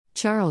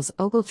Charles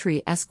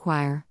Ogletree,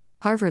 Esquire,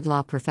 Harvard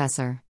Law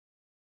Professor.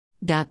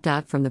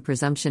 From the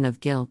presumption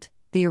of guilt,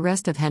 the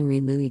arrest of Henry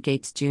Louis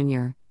Gates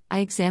Jr., I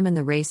examine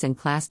the race and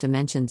class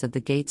dimensions of the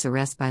Gates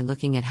arrest by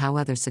looking at how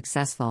other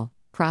successful,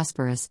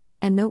 prosperous,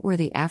 and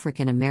noteworthy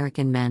African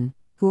American men,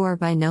 who are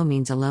by no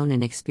means alone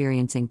in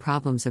experiencing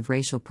problems of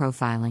racial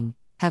profiling,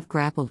 have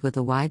grappled with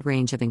a wide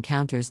range of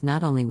encounters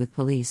not only with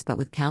police but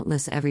with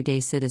countless everyday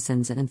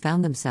citizens and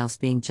found themselves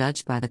being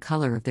judged by the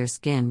color of their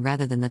skin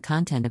rather than the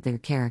content of their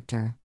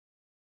character.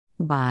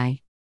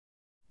 By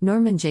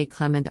Norman J.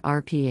 Clement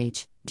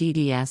R.Ph.,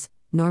 DDS,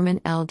 Norman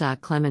L.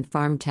 Clement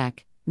Farm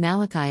Tech,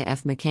 Malachi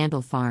F.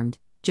 McCandle Farmed,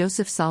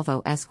 Joseph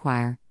Salvo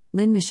Esquire,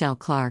 Lynn Michelle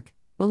Clark,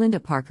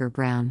 Belinda Parker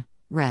Brown,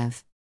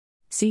 Rev.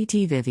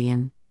 C.T.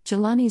 Vivian,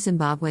 Jelani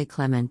Zimbabwe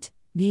Clement,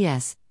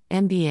 B.S.,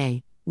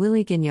 M.B.A.,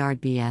 Willie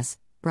Ginyard B.S.,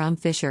 Bram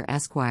Fisher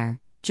Esquire,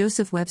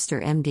 Joseph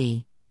Webster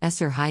M.D.,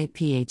 Esther Hyatt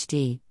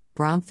Ph.D.,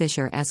 Bram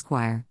Fisher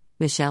Esquire,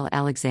 Michelle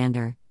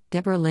Alexander,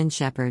 Deborah Lynn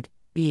Shepard,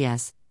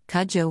 B.S.,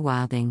 Cudjoe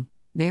Wilding,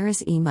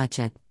 Varys E.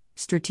 Muchett,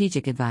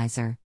 Strategic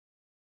Advisor.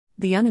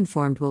 The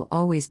uninformed will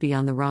always be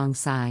on the wrong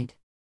side.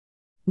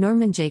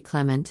 Norman J.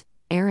 Clement,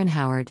 Aaron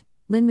Howard,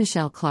 Lynn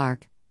Michelle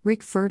Clark,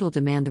 Rick Fertile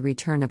demand the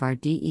return of our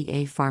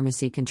DEA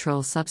pharmacy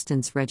control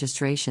substance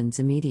registrations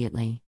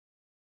immediately.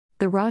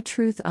 The raw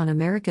truth on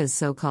America's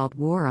so-called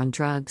war on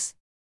drugs.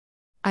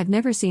 I've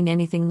never seen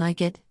anything like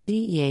it.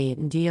 DEA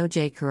and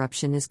DOJ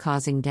corruption is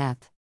causing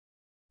death.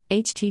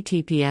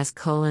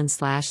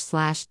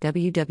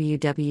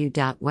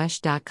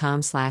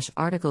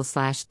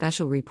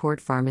 https://www.wesh.com/article/special report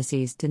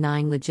pharmacies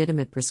denying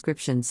legitimate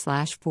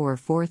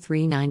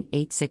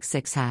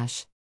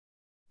prescriptions/4439866#.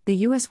 The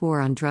U.S.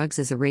 war on drugs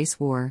is a race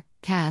war,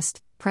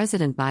 cast,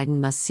 President Biden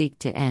must seek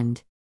to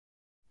end.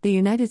 The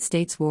United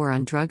States war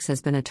on drugs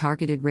has been a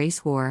targeted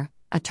race war,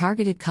 a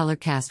targeted color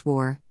caste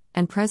war,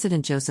 and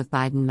President Joseph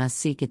Biden must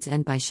seek its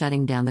end by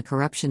shutting down the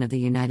corruption of the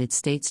United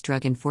States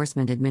Drug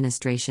Enforcement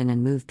Administration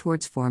and move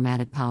towards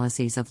formatted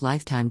policies of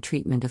lifetime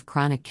treatment of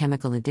chronic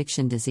chemical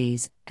addiction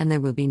disease, and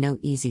there will be no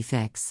easy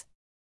fix.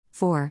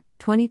 4,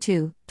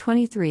 22,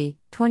 23,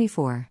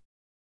 24.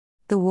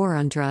 The War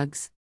on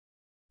Drugs.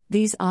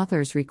 These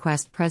authors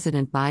request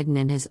President Biden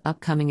and his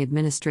upcoming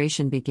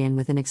administration begin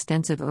with an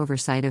extensive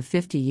oversight of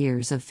 50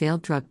 years of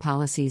failed drug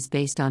policies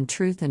based on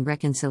truth and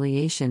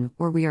reconciliation,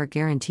 or we are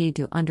guaranteed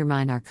to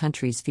undermine our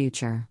country's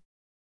future.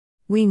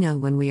 We know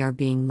when we are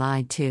being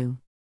lied to.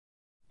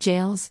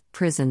 Jails,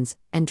 prisons,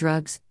 and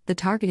drugs, the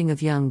targeting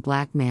of young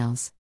black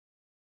males.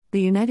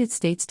 The United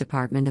States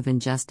Department of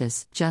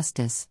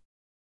Justice.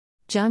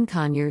 John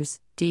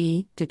Conyers,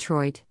 D.,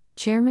 Detroit,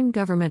 Chairman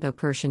Government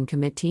Opposition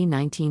Committee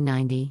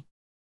 1990.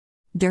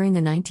 During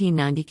the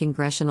 1990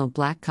 Congressional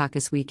Black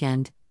Caucus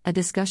weekend, a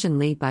discussion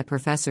led by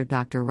Professor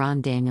Dr.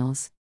 Ron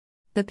Daniels.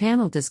 The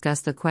panel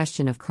discussed the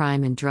question of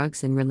crime and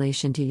drugs in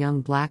relation to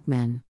young black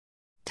men.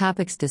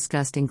 Topics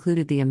discussed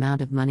included the amount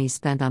of money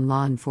spent on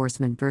law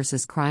enforcement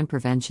versus crime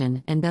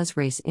prevention and does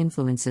race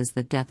influences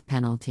the death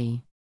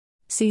penalty.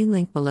 See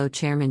link below.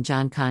 Chairman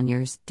John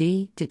Conyers,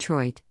 D.,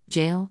 Detroit,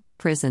 Jail,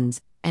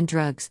 Prisons, and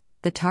Drugs,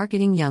 the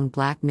Targeting Young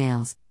Black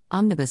Males,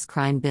 Omnibus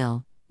Crime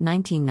Bill,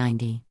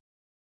 1990.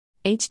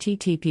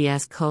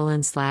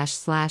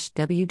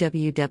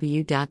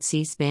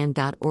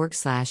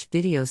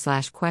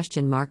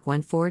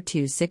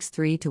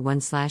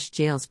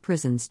 https://www.cspan.org/video/?14263-1/jails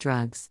prisons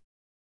drugs.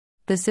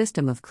 The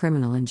system of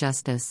criminal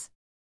injustice.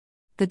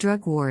 The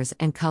drug wars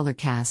and color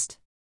caste.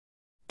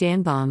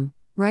 Dan Baum,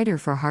 writer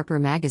for Harper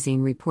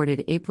Magazine,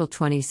 reported April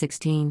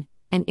 2016,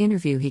 an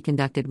interview he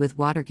conducted with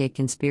Watergate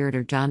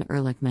conspirator John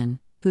Ehrlichman,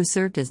 who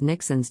served as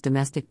Nixon's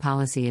domestic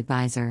policy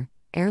advisor.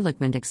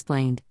 Ehrlichman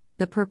explained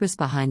the purpose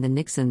behind the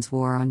Nixon's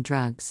war on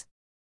drugs.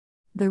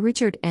 The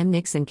Richard M.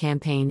 Nixon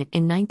campaign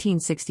in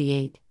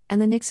 1968,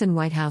 and the Nixon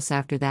White House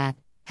after that,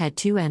 had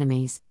two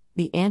enemies,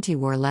 the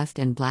anti-war left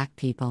and black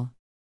people.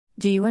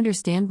 Do you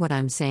understand what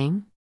I'm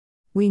saying?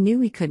 We knew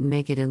we couldn't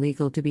make it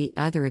illegal to be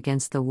either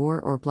against the war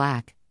or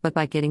black, but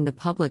by getting the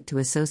public to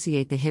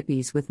associate the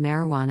hippies with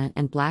marijuana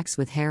and blacks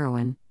with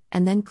heroin,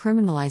 and then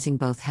criminalizing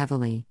both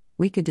heavily,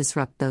 we could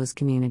disrupt those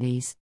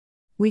communities.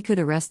 We could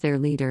arrest their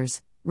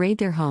leaders, raid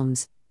their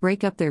homes,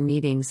 break up their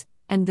meetings,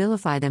 and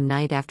vilify them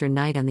night after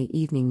night on the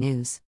evening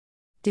news.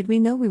 Did we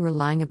know we were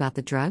lying about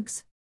the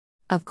drugs?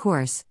 Of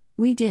course,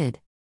 we did.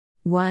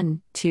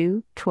 1,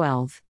 2,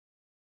 12.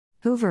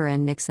 Hoover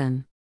and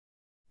Nixon.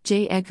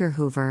 J. Edgar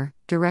Hoover,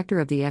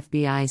 director of the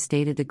FBI,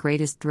 stated the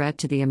greatest threat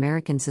to the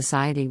American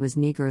society was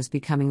Negroes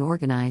becoming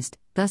organized,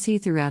 thus he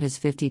throughout his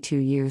 52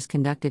 years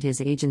conducted his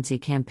agency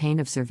campaign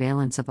of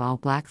surveillance of all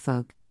black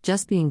folk.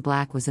 Just being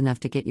black was enough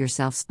to get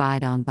yourself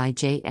spied on by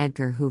J.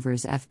 Edgar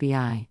Hoover's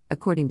FBI,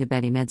 according to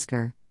Betty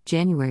Metzger,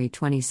 January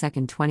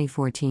 22,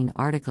 2014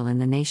 article in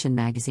The Nation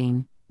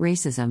magazine,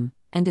 Racism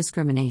and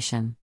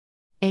Discrimination.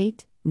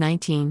 8,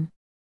 19.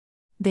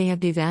 They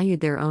have devalued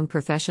their own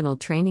professional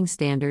training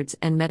standards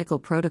and medical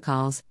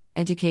protocols,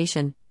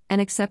 education, and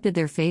accepted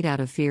their fate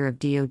out of fear of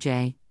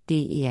DOJ,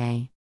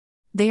 DEA.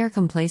 They are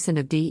complacent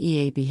of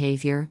DEA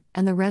behavior,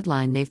 and the red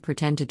line they've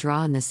pretend to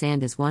draw in the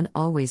sand is one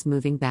always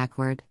moving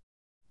backward.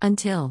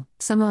 Until,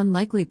 some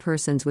unlikely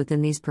persons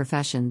within these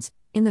professions,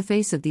 in the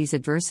face of these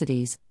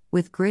adversities,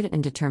 with grit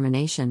and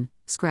determination,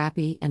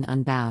 scrappy and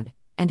unbowed,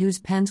 and whose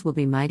pens will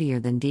be mightier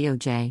than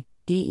DOJ,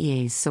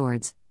 DEA's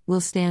swords,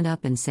 will stand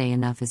up and say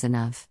enough is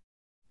enough.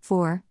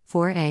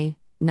 4a,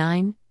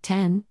 9,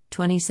 10,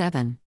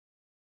 27.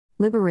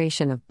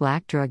 Liberation of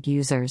Black drug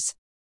users.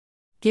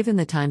 Given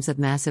the times of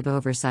massive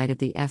oversight of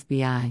the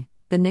FBI,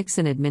 the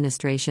Nixon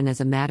administration, as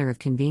a matter of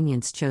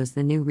convenience, chose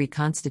the new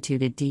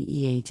reconstituted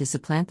DEA to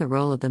supplant the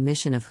role of the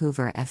mission of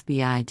Hoover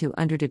FBI to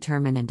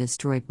underdetermine and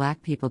destroy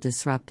Black people,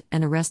 disrupt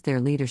and arrest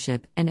their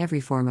leadership and every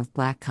form of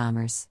Black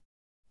commerce.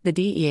 The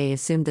DEA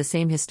assumed the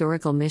same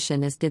historical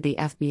mission as did the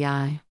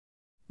FBI.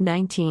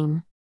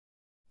 19.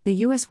 The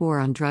U.S. war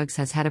on drugs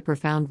has had a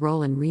profound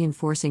role in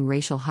reinforcing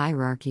racial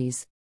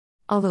hierarchies.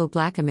 Although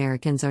Black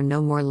Americans are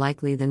no more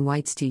likely than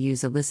whites to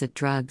use illicit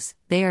drugs,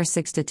 they are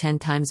 6 to 10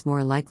 times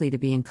more likely to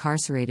be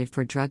incarcerated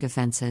for drug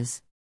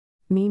offenses.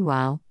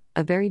 Meanwhile,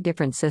 a very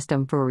different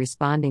system for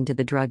responding to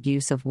the drug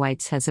use of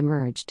whites has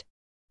emerged.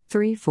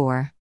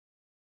 3-4.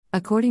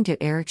 According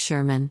to Eric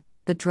Sherman,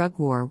 the drug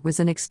war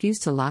was an excuse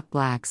to lock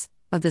Blacks,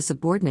 of the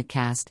subordinate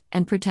caste,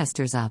 and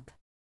protesters up.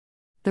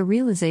 The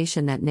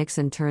realization that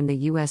Nixon turned the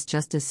U.S.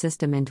 justice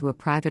system into a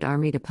private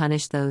army to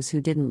punish those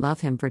who didn't love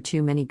him for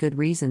too many good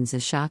reasons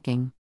is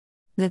shocking.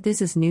 That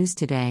this is news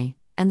today,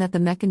 and that the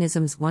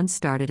mechanisms once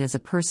started as a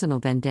personal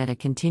vendetta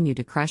continue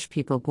to crush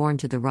people born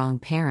to the wrong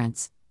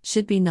parents,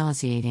 should be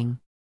nauseating.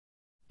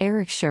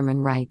 Eric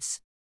Sherman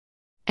writes.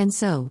 And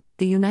so,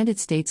 the United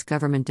States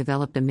government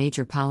developed a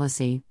major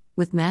policy,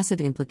 with massive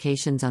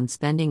implications on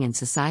spending and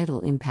societal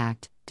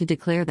impact, to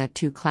declare that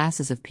two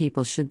classes of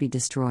people should be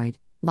destroyed,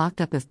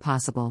 locked up if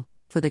possible,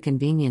 for the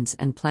convenience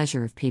and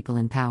pleasure of people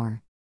in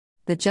power.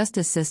 The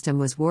justice system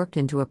was warped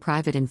into a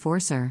private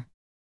enforcer.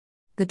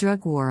 The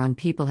drug war on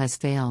people has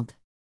failed.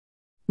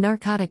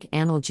 Narcotic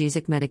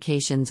analgesic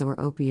medications or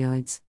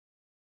opioids.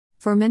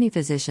 For many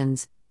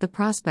physicians, the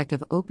prospect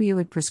of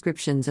opioid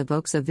prescriptions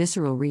evokes a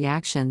visceral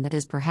reaction that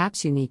is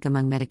perhaps unique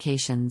among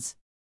medications.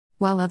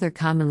 While other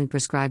commonly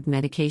prescribed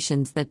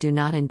medications that do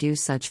not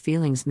induce such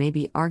feelings may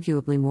be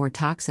arguably more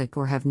toxic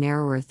or have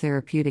narrower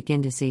therapeutic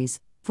indices,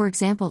 for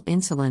example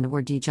insulin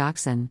or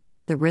digoxin,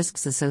 the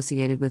risks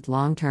associated with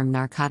long-term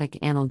narcotic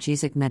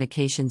analgesic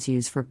medications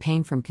used for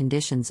pain from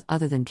conditions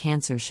other than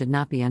cancer should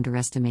not be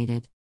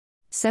underestimated.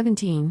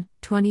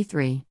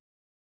 17.23.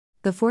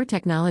 The four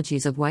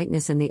technologies of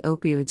whiteness in the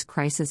opioids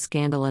crisis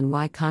scandal and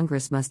why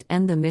Congress must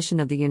end the mission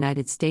of the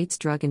United States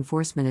Drug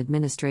Enforcement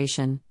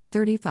Administration.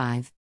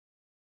 35.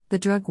 The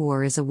drug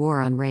war is a war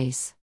on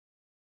race.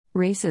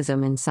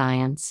 Racism in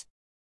science.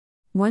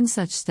 One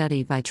such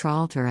study by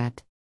Tralter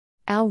et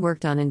al.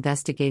 Worked on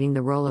investigating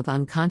the role of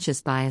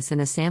unconscious bias in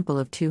a sample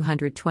of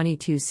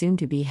 222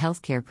 soon-to-be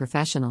healthcare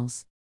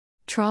professionals.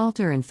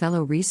 Tralter and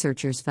fellow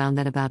researchers found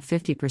that about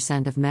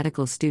 50% of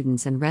medical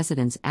students and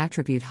residents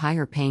attribute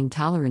higher pain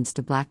tolerance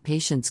to Black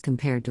patients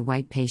compared to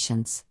white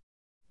patients.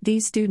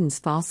 These students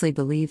falsely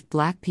believed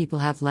Black people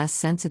have less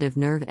sensitive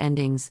nerve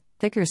endings,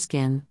 thicker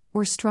skin,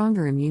 or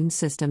stronger immune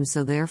systems,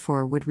 so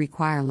therefore would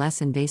require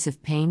less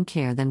invasive pain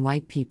care than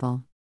white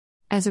people.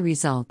 As a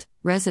result,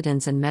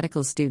 residents and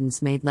medical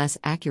students made less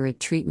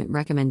accurate treatment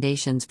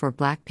recommendations for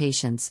Black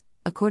patients,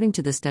 according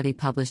to the study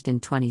published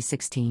in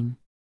 2016.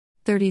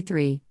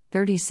 33-36.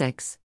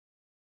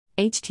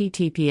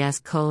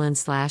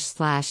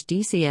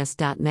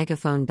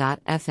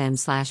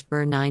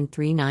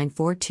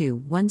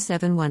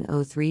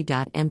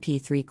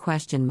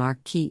 https://dcs.megaphone.fm/ber93942171003.mp3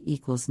 key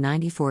equals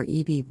 94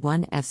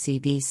 EB1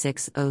 FCB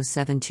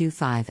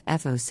 60725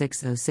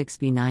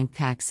 F0606B9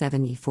 CAC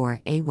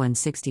 74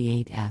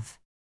 A168F.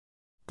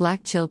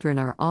 Black children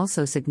are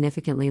also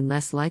significantly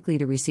less likely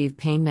to receive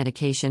pain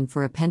medication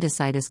for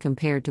appendicitis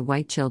compared to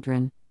white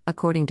children,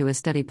 according to a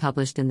study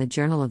published in the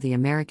Journal of the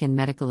American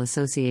Medical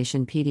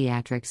Association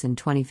Pediatrics in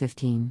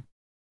 2015.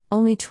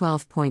 Only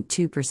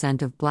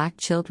 12.2% of Black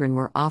children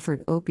were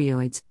offered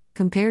opioids,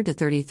 compared to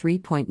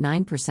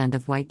 33.9%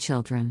 of white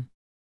children.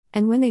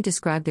 And when they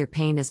described their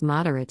pain as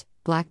moderate,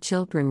 Black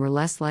children were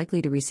less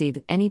likely to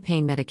receive any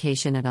pain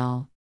medication at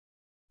all.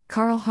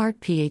 Carl Hart,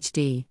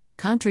 Ph.D.,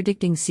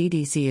 contradicting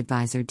CDC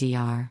advisor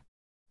Dr.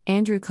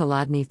 Andrew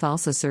Kolodny,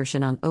 false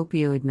assertion on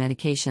opioid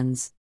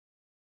medications.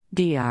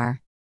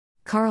 Dr.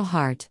 Carl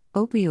Hart,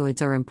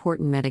 opioids are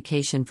important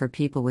medication for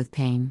people with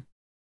pain.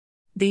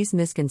 These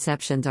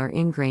misconceptions are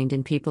ingrained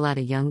in people at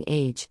a young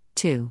age,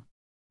 too.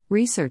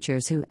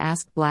 Researchers who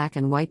asked Black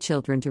and white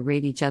children to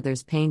rate each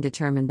other's pain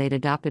determined they'd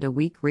adopted a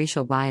weak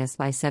racial bias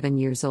by 7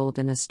 years old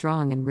and a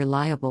strong and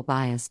reliable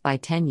bias by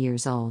 10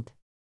 years old.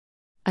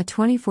 A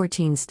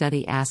 2014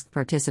 study asked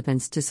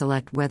participants to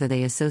select whether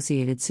they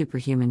associated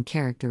superhuman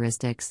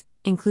characteristics,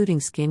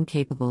 including skin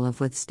capable of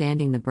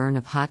withstanding the burn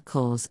of hot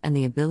coals and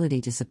the ability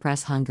to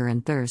suppress hunger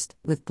and thirst,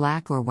 with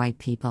Black or white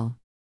people.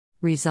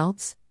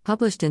 Results,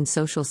 published in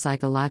Social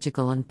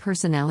Psychological and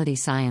Personality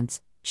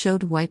Science,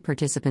 showed white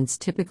participants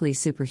typically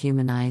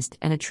superhumanized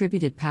and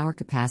attributed power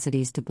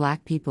capacities to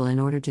Black people in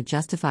order to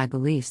justify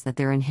beliefs that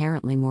they're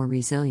inherently more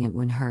resilient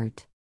when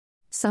hurt.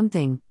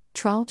 Something,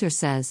 Tralter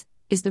says,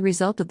 is the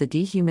result of the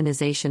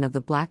dehumanization of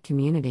the Black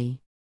community.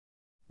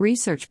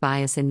 Research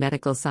bias in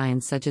medical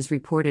science, such as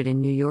reported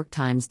in New York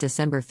Times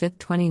December 5,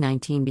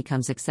 2019,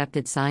 becomes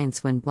accepted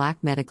science when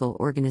Black medical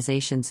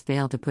organizations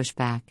fail to push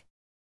back.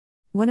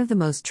 One of the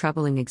most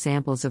troubling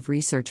examples of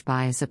research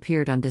bias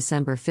appeared on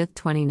December 5,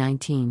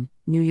 2019,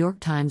 New York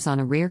Times, on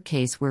a rare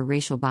case where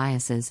racial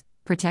biases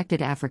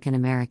protected African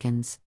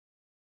Americans.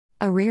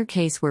 A rare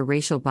case where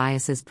racial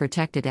biases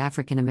protected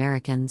African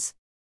Americans.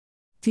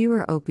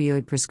 Fewer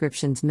opioid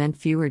prescriptions meant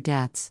fewer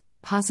deaths,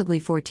 possibly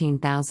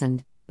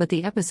 14,000, but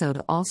the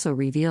episode also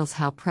reveals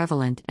how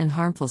prevalent and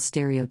harmful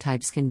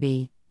stereotypes can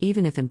be,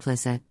 even if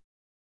implicit.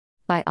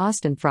 By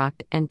Austin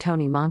Frocht and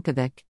Tony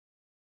Monkovic.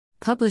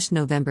 Published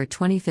November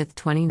 25,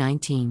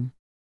 2019.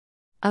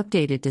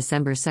 Updated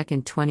December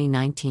 2,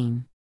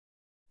 2019.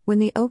 When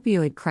the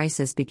opioid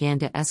crisis began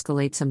to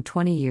escalate some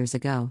 20 years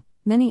ago,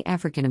 many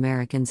African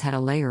Americans had a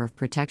layer of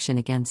protection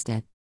against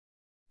it.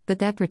 But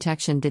that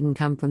protection didn't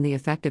come from the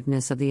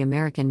effectiveness of the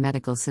American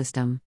medical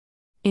system.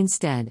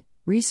 Instead,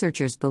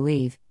 researchers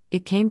believe,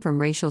 it came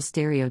from racial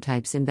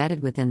stereotypes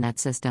embedded within that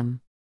system.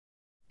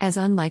 As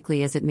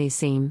unlikely as it may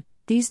seem,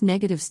 these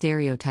negative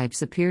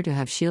stereotypes appear to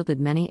have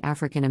shielded many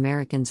African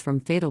Americans from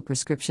fatal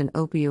prescription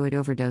opioid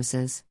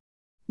overdoses.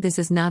 This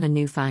is not a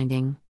new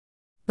finding.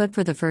 But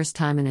for the first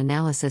time, an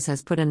analysis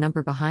has put a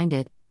number behind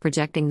it,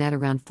 projecting that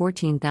around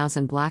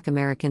 14,000 Black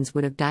Americans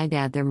would have died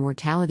had their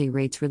mortality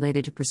rates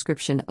related to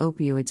prescription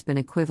opioids been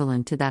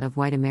equivalent to that of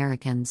white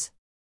Americans.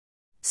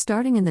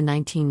 Starting in the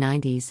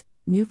 1990s,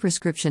 new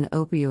prescription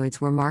opioids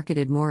were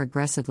marketed more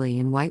aggressively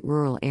in white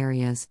rural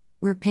areas,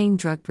 where pain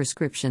drug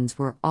prescriptions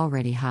were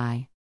already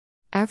high.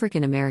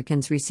 African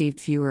Americans received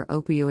fewer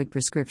opioid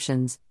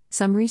prescriptions,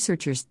 some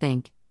researchers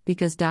think,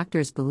 because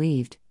doctors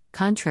believed,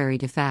 contrary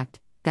to fact,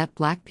 that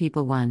Black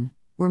people, 1,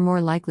 were more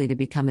likely to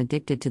become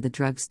addicted to the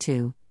drugs,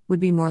 2,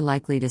 would be more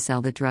likely to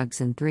sell the drugs,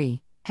 and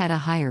 3, had a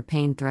higher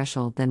pain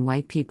threshold than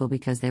white people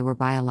because they were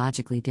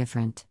biologically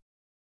different.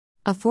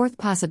 A fourth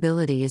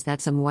possibility is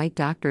that some white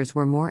doctors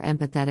were more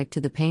empathetic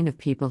to the pain of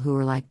people who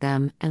were like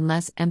them and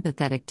less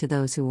empathetic to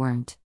those who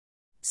weren't.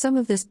 Some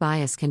of this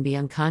bias can be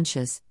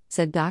unconscious,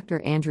 said Dr.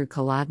 Andrew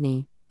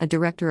Kolodny, a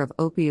director of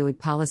opioid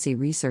policy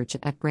research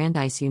at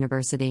Brandeis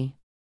University.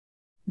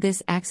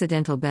 This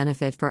accidental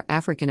benefit for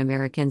African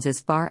Americans is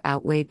far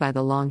outweighed by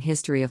the long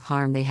history of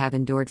harm they have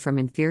endured from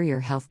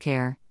inferior health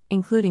care,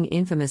 including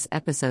infamous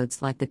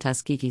episodes like the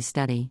Tuskegee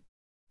study.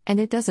 And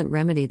it doesn't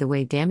remedy the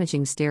way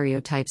damaging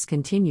stereotypes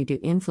continue to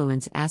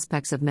influence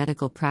aspects of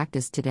medical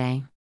practice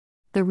today.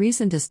 The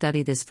reason to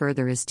study this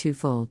further is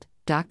twofold,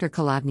 Dr.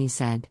 Kolodny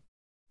said.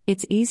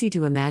 It's easy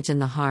to imagine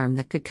the harm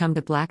that could come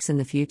to Blacks in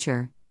the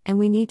future, and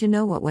we need to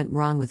know what went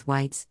wrong with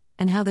whites,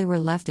 and how they were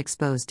left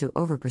exposed to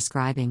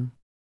overprescribing.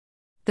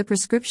 The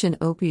prescription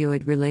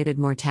opioid-related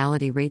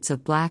mortality rates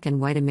of Black and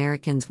white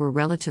Americans were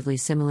relatively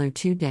similar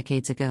 2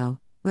 decades ago,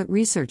 but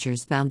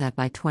researchers found that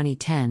by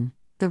 2010,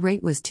 the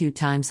rate was 2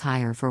 times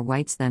higher for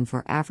whites than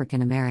for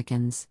African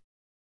Americans.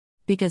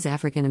 Because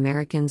African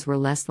Americans were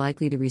less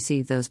likely to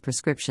receive those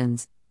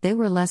prescriptions, they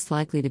were less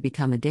likely to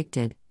become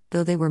addicted,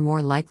 though they were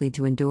more likely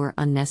to endure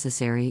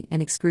unnecessary and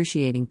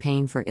excruciating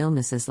pain for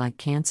illnesses like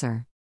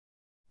cancer.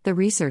 The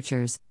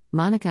researchers,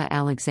 Monica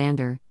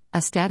Alexander,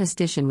 a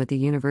statistician with the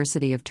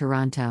University of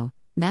Toronto,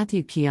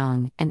 Matthew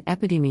Keong, an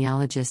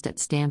epidemiologist at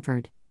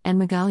Stanford, and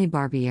Magali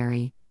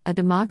Barbieri, a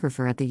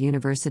demographer at the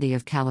University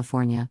of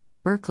California,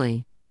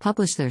 Berkeley,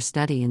 published their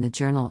study in the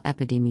journal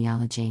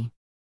Epidemiology.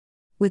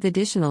 With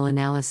additional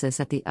analysis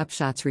at the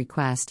Upshot's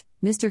request,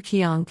 Mr.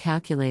 Keong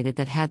calculated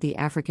that had the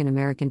African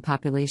American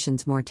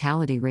population's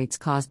mortality rates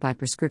caused by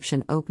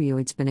prescription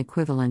opioids been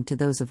equivalent to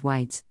those of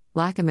whites,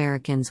 Black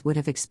Americans would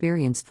have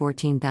experienced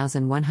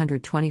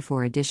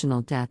 14,124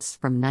 additional deaths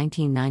from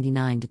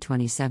 1999 to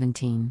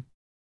 2017.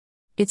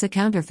 It's a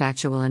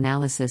counterfactual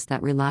analysis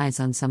that relies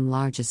on some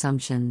large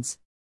assumptions.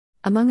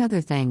 Among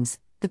other things,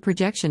 the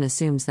projection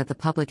assumes that the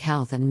public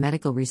health and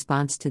medical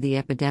response to the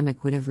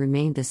epidemic would have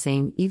remained the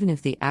same even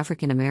if the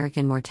African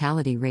American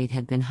mortality rate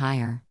had been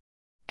higher.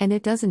 And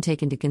it doesn't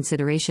take into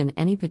consideration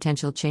any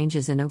potential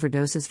changes in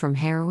overdoses from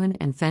heroin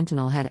and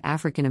fentanyl had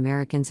African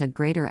Americans had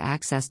greater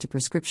access to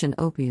prescription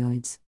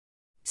opioids.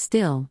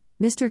 Still,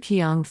 Mr.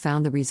 Keong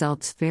found the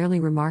results fairly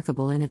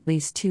remarkable in at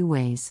least 2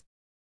 ways.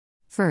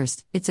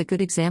 First, it's a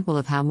good example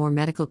of how more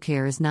medical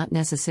care is not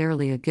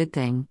necessarily a good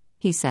thing,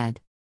 he said.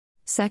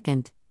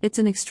 Second, it's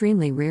an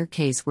extremely rare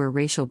case where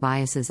racial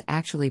biases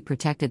actually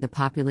protected the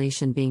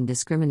population being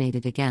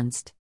discriminated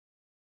against.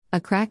 A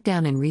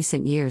crackdown in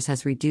recent years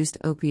has reduced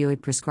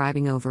opioid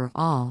prescribing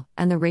overall,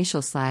 and the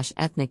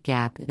racial/ethnic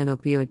gap in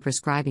opioid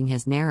prescribing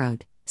has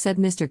narrowed, said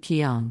Mr.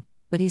 Keong,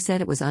 but he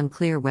said it was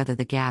unclear whether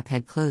the gap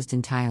had closed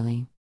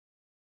entirely.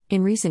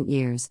 In recent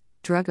years,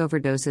 drug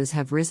overdoses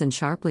have risen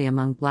sharply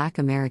among Black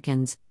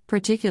Americans,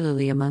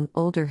 particularly among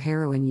older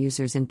heroin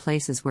users in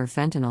places where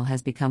fentanyl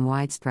has become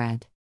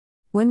widespread.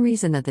 One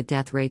reason that the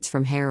death rates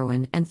from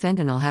heroin and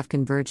fentanyl have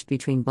converged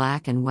between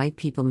Black and white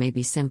people may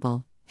be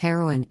simple: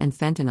 heroin and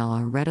fentanyl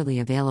are readily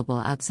available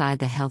outside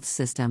the health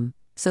system,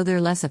 so they're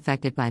less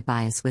affected by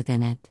bias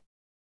within it.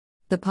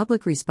 The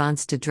public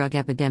response to drug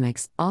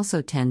epidemics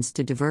also tends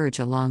to diverge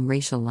along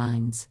racial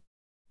lines.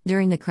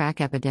 During the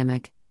crack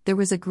epidemic, there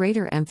was a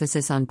greater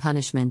emphasis on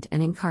punishment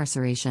and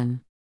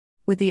incarceration.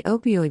 With the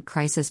opioid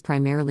crisis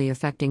primarily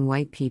affecting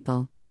white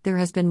people, there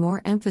has been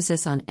more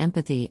emphasis on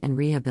empathy and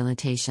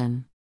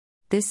rehabilitation.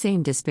 This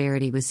same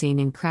disparity was seen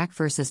in crack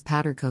versus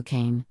powder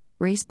cocaine.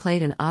 Race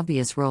played an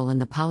obvious role in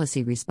the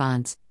policy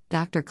response,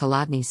 Dr.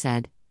 Kolodny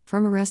said,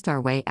 from arrest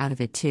our way out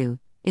of it too,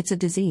 it's a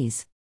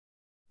disease.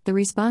 The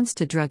response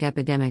to drug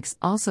epidemics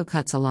also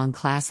cuts along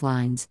class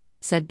lines,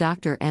 said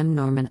Dr. M.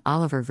 Norman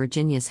Oliver,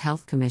 Virginia's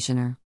health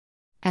commissioner.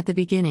 At the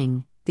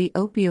beginning, the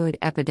opioid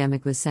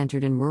epidemic was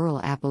centered in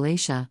rural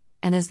Appalachia,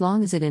 and as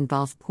long as it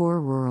involved poor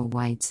rural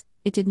whites,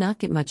 it did not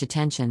get much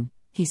attention,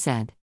 he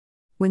said.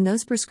 When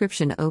those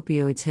prescription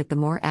opioids hit the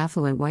more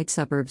affluent white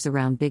suburbs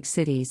around big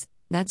cities,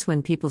 that's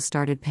when people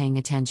started paying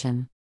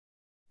attention.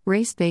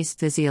 Race-based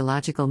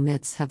physiological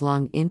myths have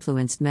long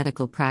influenced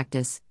medical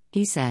practice,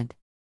 he said.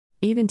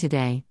 Even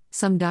today,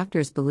 some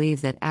doctors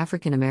believe that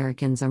African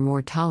Americans are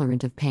more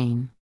tolerant of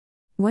pain.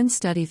 One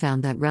study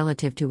found that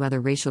relative to other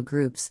racial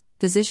groups,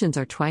 physicians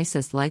are twice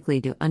as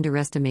likely to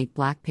underestimate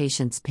Black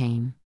patients'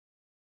 pain.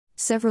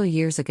 Several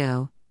years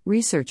ago,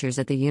 researchers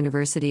at the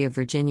University of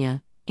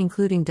Virginia,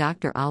 including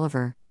Dr.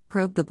 Oliver,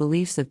 probed the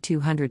beliefs of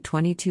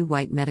 222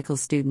 white medical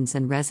students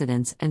and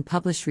residents and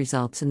published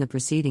results in the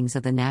Proceedings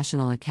of the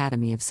National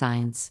Academy of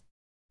Science.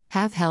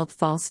 Have held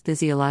false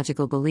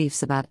physiological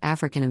beliefs about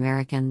African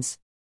Americans.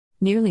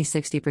 Nearly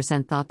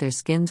 60% thought their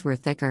skins were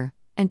thicker,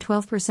 and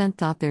 12%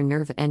 thought their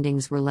nerve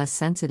endings were less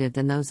sensitive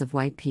than those of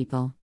white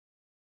people.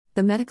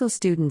 The medical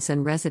students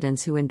and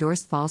residents who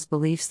endorsed false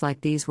beliefs like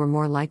these were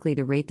more likely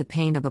to rate the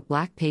pain of a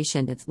Black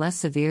patient as less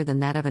severe than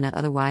that of an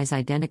otherwise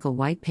identical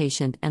white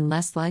patient and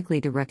less likely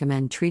to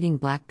recommend treating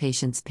Black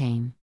patients'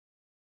 pain.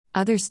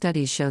 Other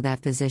studies show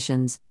that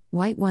physicians,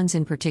 white ones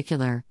in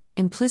particular,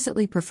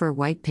 implicitly prefer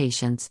white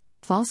patients,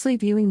 falsely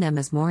viewing them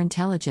as more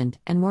intelligent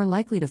and more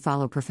likely to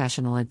follow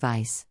professional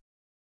advice.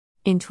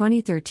 In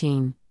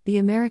 2013, the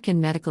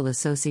American Medical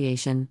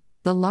Association,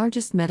 the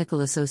largest medical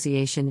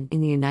association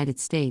in the United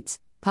States,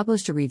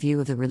 published a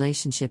review of the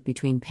relationship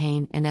between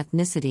pain and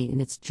ethnicity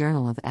in its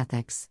Journal of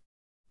Ethics.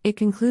 It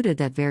concluded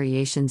that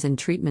variations in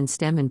treatment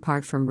stem in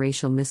part from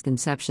racial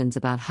misconceptions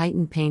about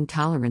heightened pain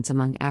tolerance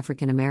among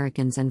African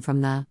Americans and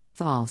from the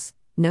false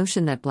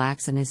notion that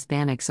Blacks and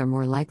Hispanics are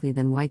more likely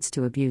than whites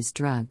to abuse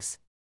drugs.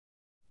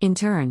 In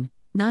turn,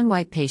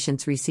 non-white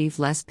patients receive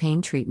less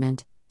pain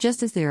treatment,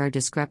 just as there are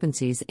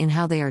discrepancies in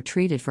how they are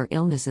treated for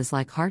illnesses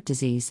like heart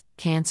disease,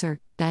 cancer,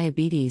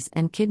 diabetes,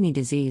 and kidney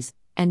disease,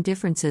 and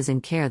differences in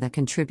care that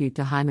contribute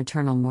to high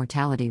maternal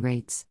mortality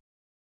rates.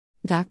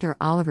 Dr.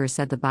 Oliver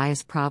said the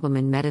bias problem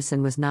in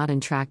medicine was not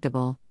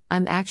intractable.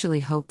 I'm actually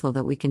hopeful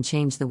that we can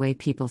change the way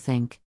people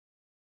think.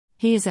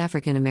 He is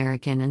African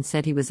American and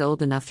said he was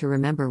old enough to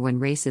remember when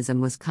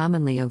racism was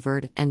commonly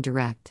overt and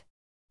direct.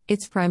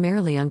 It's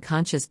primarily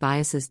unconscious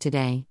biases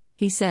today,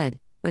 he said,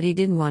 but he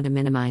didn't want to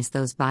minimize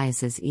those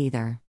biases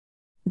either.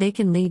 They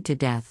can lead to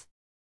death.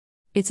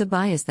 It's a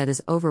bias that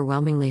is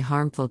overwhelmingly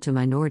harmful to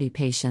minority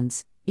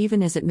patients,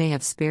 even as it may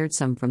have spared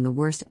some from the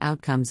worst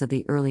outcomes of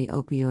the early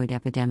opioid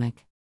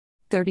epidemic.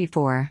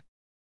 34.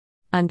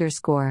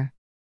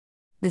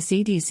 The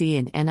CDC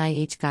and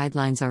NIH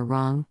guidelines are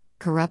wrong,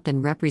 corrupt,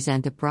 and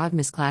represent a broad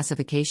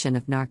misclassification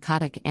of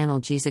narcotic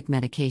analgesic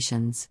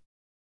medications.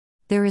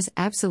 There is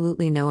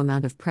absolutely no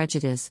amount of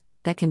prejudice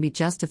that can be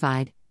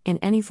justified in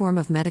any form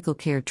of medical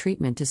care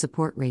treatment to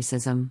support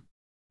racism.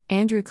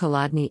 Andrew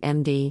Kolodny,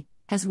 MD,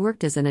 has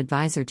worked as an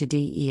advisor to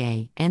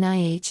DEA,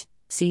 NIH,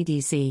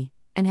 CDC,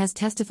 and has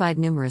testified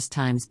numerous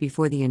times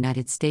before the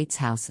United States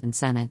House and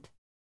Senate.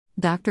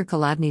 Dr.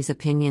 Kolodny's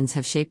opinions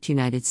have shaped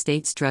United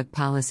States drug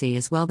policy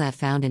as well that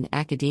found in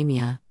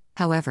academia,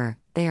 however,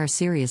 they are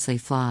seriously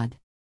flawed.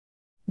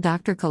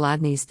 Dr.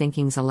 Kolodny's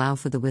thinkings allow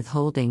for the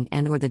withholding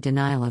and/or the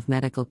denial of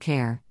medical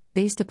care,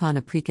 based upon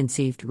a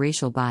preconceived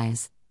racial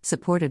bias,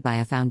 supported by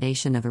a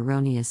foundation of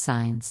erroneous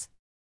science.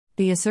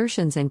 The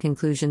assertions and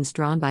conclusions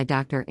drawn by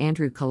Dr.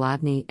 Andrew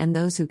Kolodny and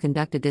those who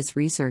conducted this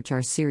research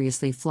are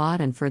seriously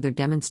flawed and further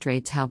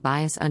demonstrates how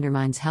bias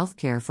undermines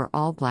healthcare for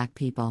all Black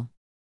people.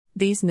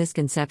 These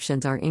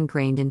misconceptions are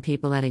ingrained in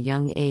people at a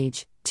young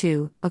age,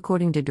 too,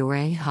 according to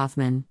Doré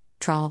Hoffman,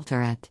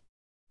 Tralter et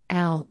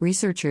al.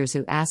 Researchers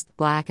who asked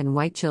Black and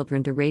white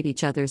children to rate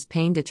each other's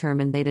pain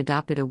determined they'd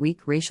adopted a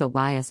weak racial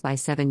bias by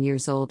 7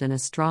 years old and a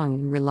strong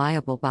and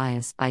reliable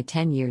bias by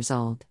 10 years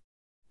old.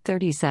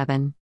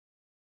 37.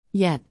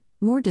 Yet,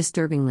 more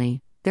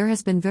disturbingly, there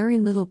has been very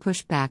little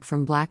pushback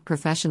from Black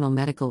professional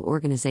medical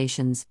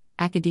organizations,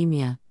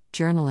 academia,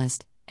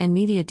 journalists, and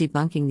media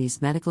debunking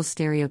these medical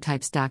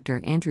stereotypes Dr.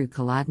 Andrew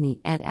Kolodny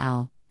et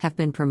al. Have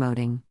been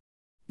promoting.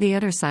 The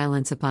utter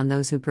silence upon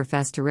those who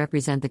profess to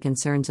represent the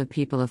concerns of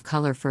people of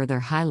color further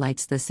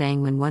highlights the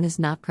saying, when one is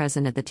not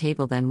present at the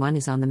table, then one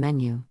is on the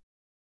menu.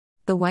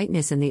 The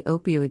whiteness in the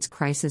opioids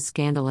crisis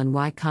scandal and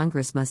why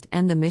Congress must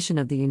end the mission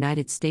of the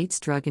United States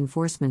Drug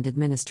Enforcement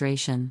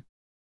Administration.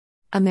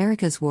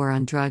 America's war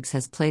on drugs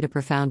has played a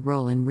profound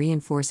role in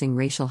reinforcing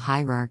racial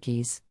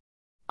hierarchies.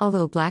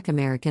 Although Black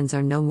Americans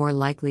are no more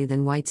likely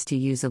than whites to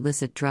use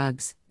illicit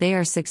drugs, they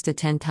are 6 to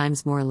 10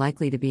 times more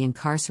likely to be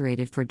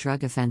incarcerated for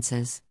drug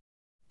offenses.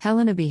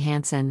 Helena B.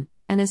 Hansen,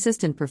 an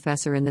assistant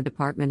professor in the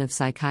Department of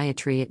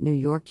Psychiatry at New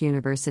York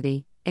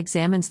University,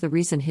 examines the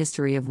recent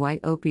history of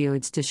white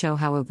opioids to show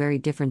how a very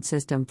different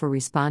system for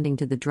responding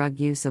to the drug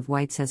use of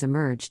whites has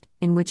emerged,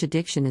 in which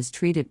addiction is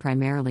treated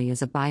primarily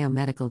as a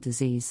biomedical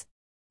disease.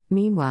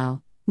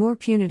 Meanwhile, more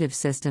punitive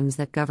systems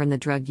that govern the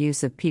drug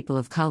use of people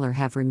of color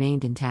have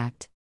remained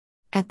intact.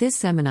 At this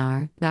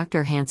seminar,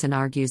 Dr. Hansen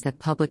argues that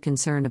public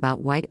concern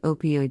about white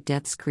opioid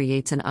deaths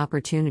creates an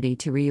opportunity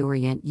to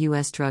reorient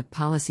U.S. drug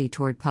policy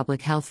toward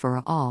public health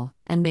for all,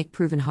 and make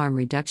proven harm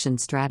reduction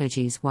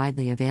strategies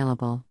widely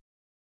available.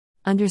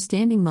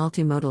 Understanding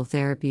multimodal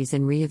therapies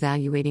and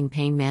reevaluating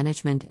pain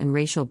management and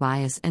racial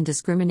bias and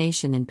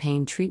discrimination in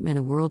pain treatment,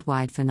 a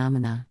worldwide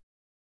phenomena.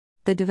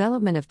 The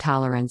development of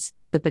tolerance,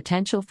 the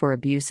potential for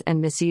abuse and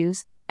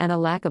misuse, and a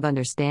lack of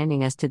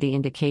understanding as to the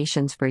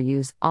indications for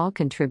use all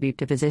contribute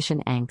to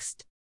physician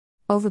angst.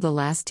 Over the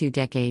last 2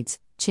 decades,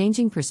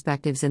 changing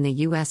perspectives in the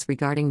U.S.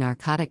 regarding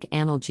narcotic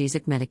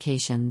analgesic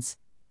medications,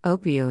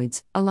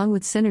 opioids, along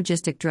with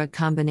synergistic drug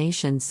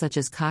combinations such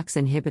as COX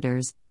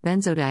inhibitors,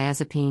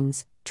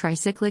 benzodiazepines,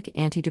 tricyclic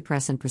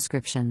antidepressant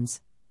prescriptions,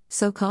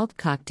 so-called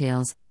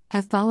cocktails,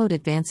 have followed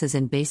advances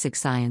in basic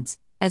science,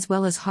 as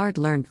well as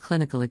hard-learned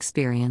clinical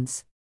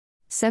experience.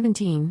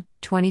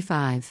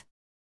 1725.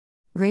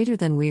 Greater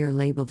than we are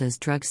labeled as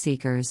drug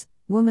seekers,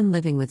 woman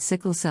living with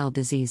sickle cell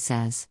disease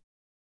says.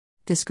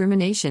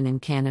 Discrimination in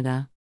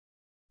Canada.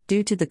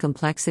 Due to the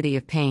complexity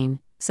of pain,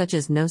 such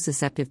as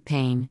nociceptive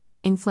pain,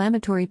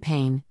 inflammatory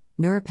pain,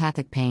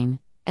 neuropathic pain,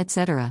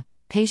 etc.,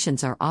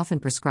 patients are often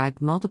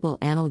prescribed multiple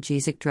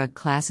analgesic drug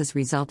classes,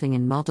 resulting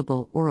in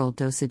multiple oral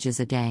dosages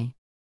a day.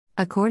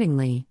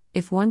 Accordingly,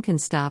 if one can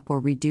stop or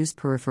reduce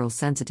peripheral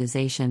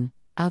sensitization,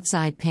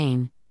 outside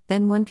pain,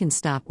 then one can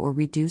stop or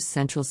reduce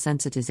central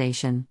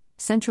sensitization,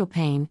 central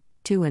pain,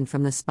 to and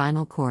from the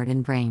spinal cord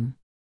and brain.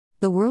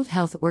 The World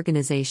Health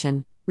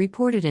Organization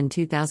reported in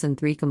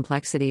 2003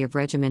 complexity of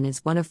regimen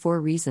is one of 4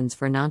 reasons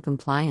for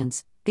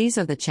noncompliance. These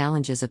are the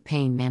challenges of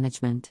pain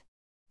management.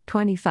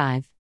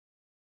 25.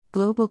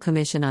 Global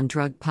Commission on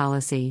Drug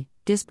Policy,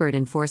 disparate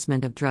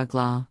enforcement of drug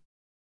law.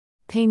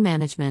 Pain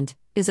management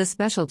is a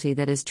specialty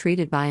that is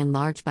treated by and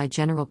large by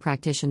general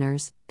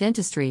practitioners,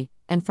 dentistry,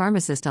 and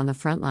pharmacists on the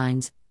front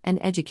lines,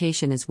 and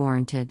education is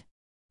warranted.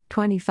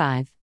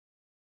 25.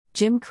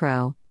 Jim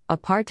Crow,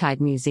 Apartheid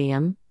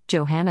Museum,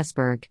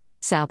 Johannesburg,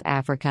 South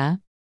Africa.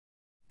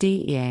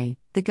 DEA,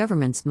 the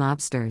government's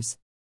mobsters.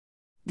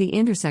 The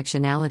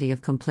intersectionality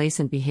of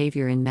complacent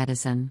behavior in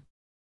medicine.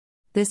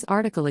 This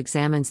article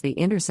examines the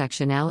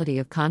intersectionality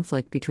of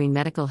conflict between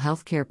medical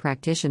healthcare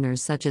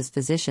practitioners such as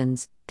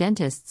physicians,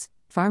 dentists,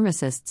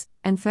 pharmacists,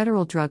 and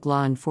federal drug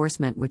law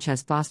enforcement, which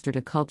has fostered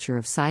a culture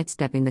of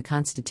sidestepping the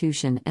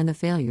Constitution and the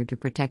failure to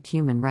protect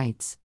human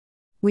rights.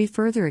 We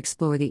further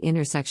explore the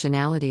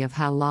intersectionality of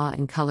how law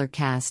and color,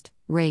 caste,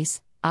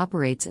 race,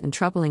 operates, and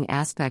troubling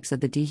aspects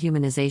of the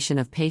dehumanization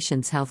of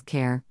patients' health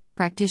care,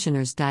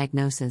 practitioners'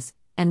 diagnosis,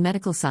 and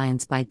medical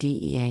science by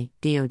DEA,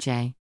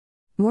 DOJ.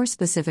 More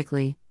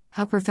specifically,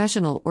 how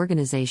professional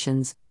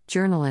organizations,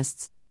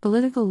 journalists,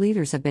 political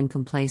leaders have been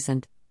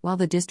complacent, while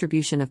the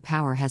distribution of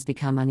power has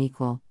become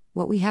unequal.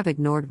 What we have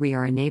ignored we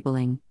are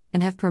enabling,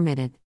 and have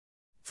permitted.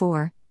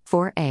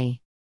 4a.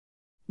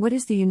 What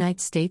is the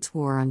United States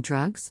war on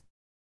drugs?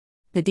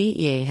 The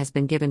DEA has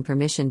been given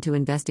permission to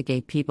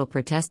investigate people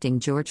protesting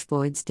George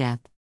Floyd's death.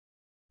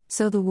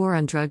 So the war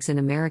on drugs in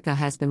America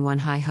has been one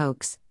high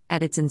hoax,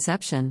 at its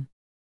inception.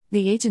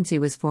 The agency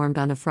was formed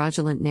on a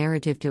fraudulent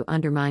narrative to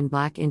undermine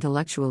Black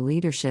intellectual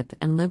leadership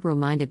and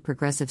liberal-minded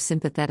progressive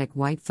sympathetic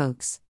white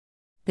folks.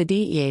 The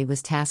DEA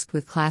was tasked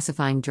with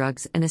classifying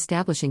drugs and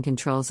establishing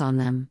controls on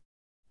them.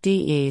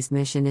 DEA's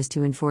mission is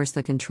to enforce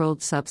the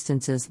controlled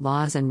substances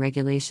laws and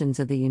regulations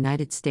of the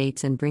United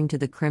States and bring to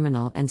the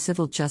criminal and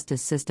civil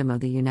justice system of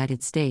the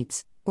United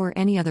States, or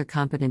any other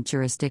competent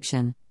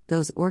jurisdiction,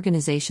 those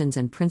organizations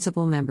and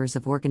principal members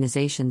of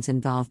organizations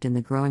involved in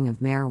the growing of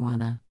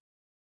marijuana.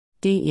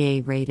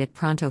 DEA raid at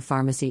Pronto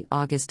Pharmacy,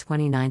 August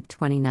 29,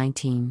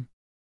 2019.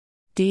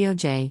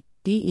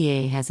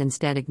 DEA has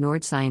instead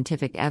ignored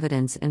scientific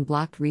evidence and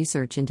blocked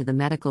research into the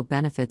medical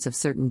benefits of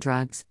certain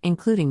drugs,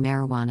 including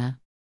marijuana.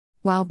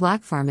 While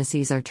Black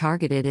pharmacies are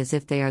targeted as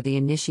if they are the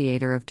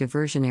initiator of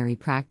diversionary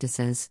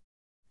practices.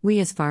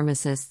 We as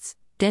pharmacists,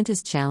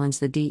 dentists challenge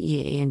the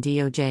DEA and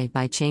DOJ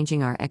by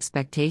changing our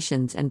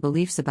expectations and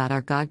beliefs about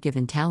our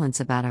God-given talents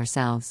about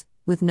ourselves,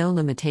 with no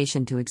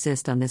limitation to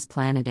exist on this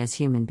planet as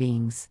human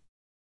beings.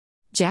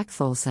 Jack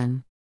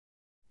Folson.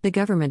 The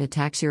government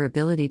attacks your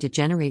ability to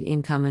generate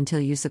income until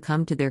you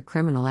succumb to their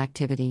criminal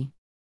activity.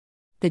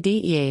 The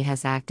DEA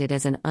has acted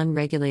as an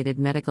unregulated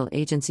medical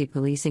agency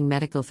policing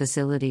medical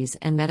facilities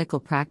and medical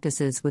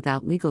practices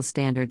without legal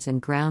standards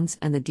and grounds,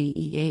 and the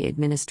DEA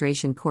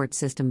administration court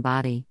system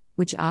body,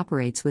 which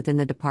operates within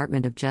the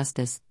Department of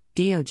Justice,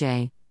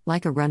 DOJ,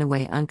 like a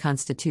runaway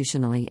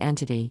unconstitutionally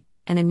entity,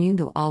 and immune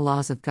to all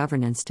laws of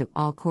governance to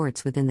all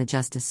courts within the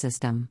justice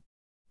system.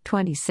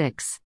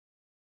 26.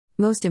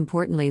 Most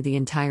importantly, the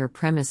entire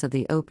premise of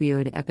the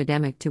opioid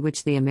epidemic, to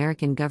which the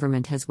American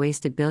government has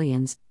wasted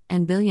billions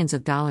and billions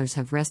of dollars,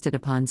 have rested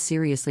upon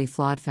seriously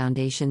flawed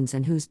foundations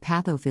and whose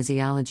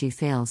pathophysiology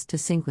fails to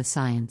sync with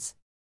science.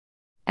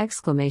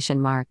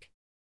 Exclamation mark.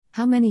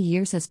 How many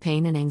years has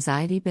pain and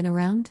anxiety been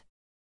around?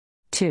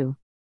 2.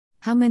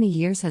 How many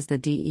years has the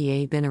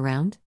DEA been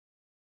around?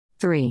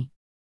 3.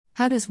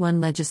 How does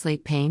one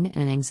legislate pain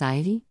and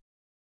anxiety?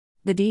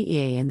 The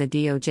DEA and the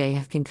DOJ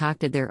have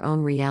concocted their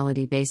own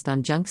reality based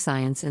on junk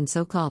science and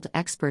so-called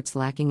experts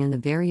lacking in the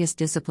various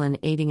discipline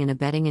aiding and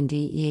abetting in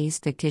DEA's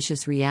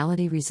fictitious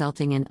reality,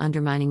 resulting in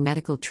undermining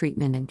medical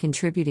treatment and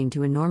contributing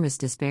to enormous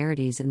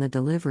disparities in the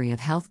delivery of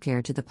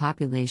healthcare to the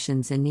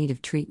populations in need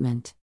of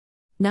treatment.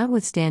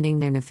 Notwithstanding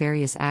their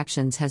nefarious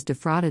actions, has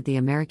defrauded the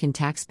American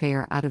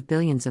taxpayer out of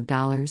billions of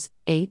dollars.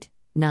 8.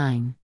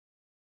 9.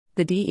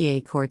 The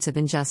DEA Courts of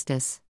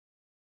Injustice.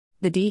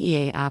 The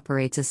DEA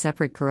operates a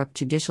separate corrupt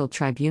judicial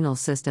tribunal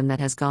system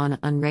that has gone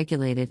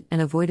unregulated and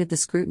avoided the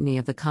scrutiny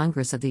of the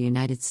Congress of the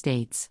United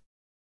States.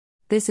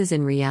 This is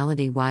in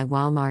reality why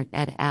Walmart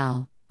et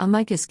al.,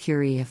 amicus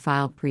curiae,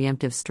 filed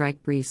preemptive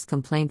strike briefs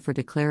complaint for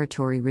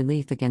declaratory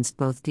relief against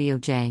both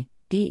DOJ,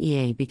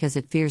 DEA, because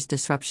it fears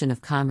disruption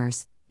of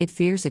commerce, it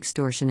fears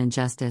extortion and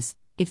justice,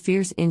 it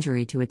fears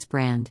injury to its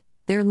brand.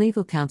 Their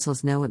legal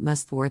counsels know it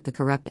must thwart the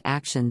corrupt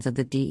actions of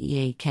the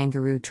DEA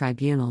kangaroo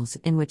tribunals,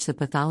 in which the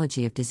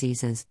pathology of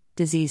disease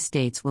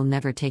states will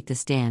never take the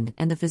stand,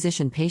 and the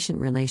physician-patient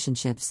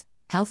relationships,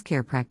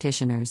 healthcare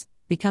practitioners,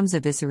 becomes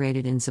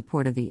eviscerated in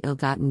support of the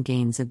ill-gotten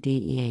gains of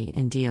DEA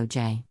and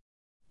DOJ.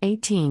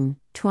 18,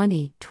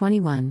 20,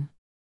 21.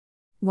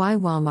 Why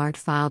Walmart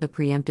filed a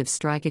preemptive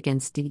strike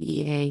against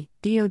DEA,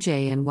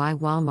 DOJ, and why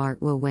Walmart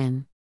will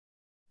win.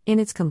 In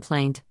its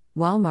complaint,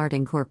 Walmart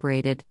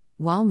Incorporated,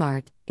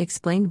 Walmart,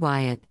 explained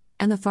why it,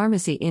 and the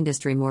pharmacy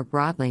industry more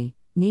broadly,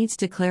 needs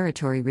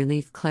declaratory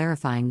relief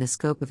clarifying the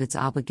scope of its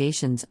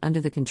obligations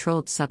under the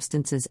Controlled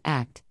Substances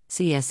Act,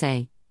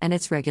 CSA, and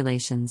its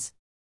regulations.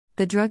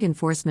 The Drug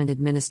Enforcement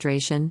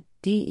Administration,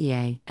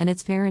 DEA, and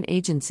its parent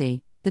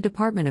agency, the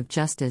Department of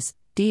Justice,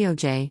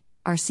 DOJ,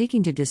 are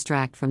seeking to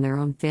distract from their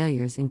own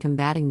failures in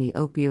combating the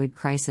opioid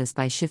crisis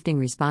by shifting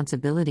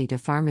responsibility to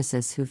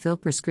pharmacists who fill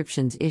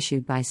prescriptions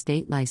issued by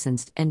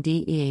state-licensed and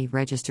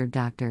DEA-registered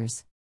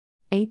doctors.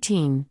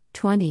 18,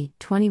 20,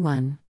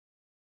 21.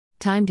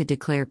 Time to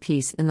declare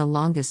peace in the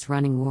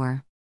longest-running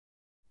war.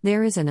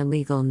 There is an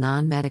illegal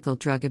non-medical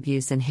drug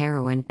abuse in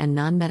heroin and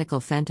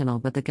non-medical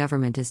fentanyl, but the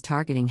government is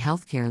targeting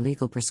healthcare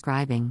legal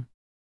prescribing.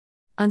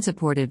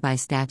 Unsupported by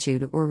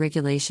statute or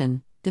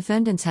regulation,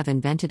 defendants have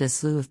invented a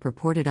slew of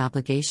purported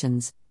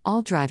obligations,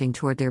 all driving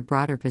toward their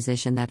broader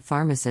position that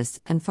pharmacists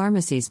and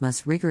pharmacies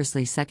must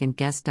rigorously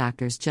second-guess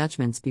doctors'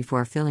 judgments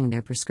before filling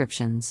their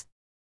prescriptions.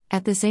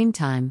 At the same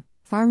time,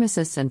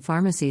 pharmacists and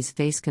pharmacies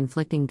face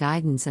conflicting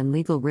guidance and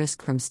legal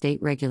risk from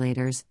state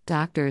regulators,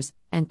 doctors,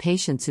 and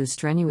patients who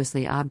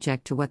strenuously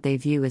object to what they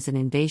view as an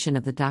invasion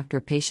of the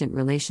doctor-patient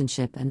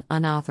relationship and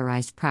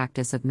unauthorized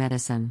practice of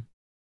medicine.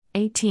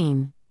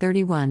 18,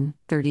 31,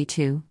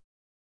 32.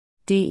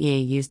 DEA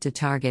used to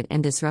target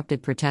and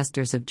disrupted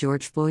protesters of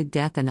George Floyd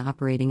death and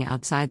operating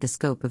outside the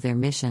scope of their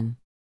mission.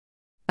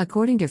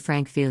 According to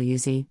Frank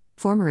Figliuzzi,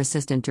 former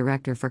Assistant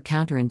Director for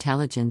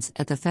Counterintelligence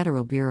at the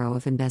Federal Bureau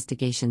of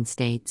Investigation,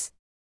 states,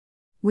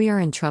 "We are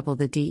in trouble.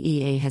 The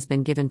DEA has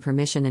been given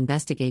permission to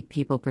investigate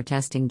people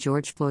protesting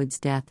George Floyd's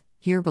death."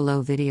 Here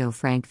below video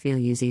Frank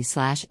Figliuzzi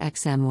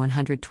 /XM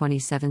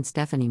 127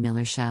 Stephanie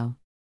Miller Show.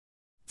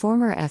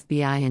 Former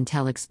FBI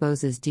intel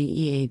exposes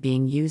DEA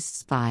being used to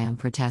spy on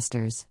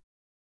protesters.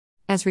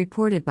 As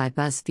reported by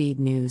BuzzFeed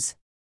News,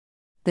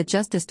 the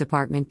Justice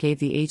Department gave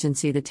the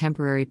agency the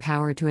temporary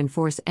power to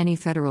enforce any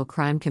federal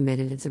crime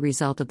committed as a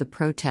result of the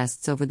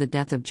protests over the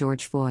death of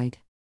George Floyd.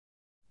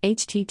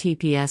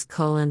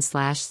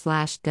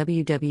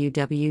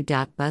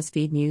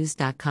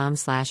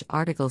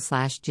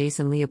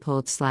 https://www.buzzfeednews.com/article/Jason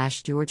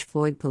Leopold/George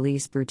Floyd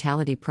Police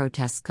Brutality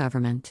Protests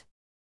Government.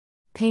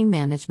 Pain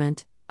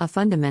Management, a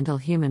Fundamental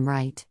Human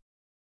Right.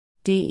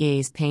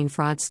 DEA's Pain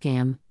Fraud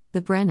Scam,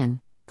 The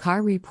Brennan,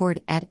 Carr Report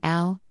et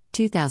al.,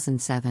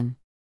 2007.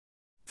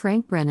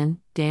 Frank Brennan,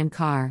 Dan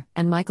Carr,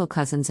 and Michael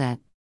Cousins et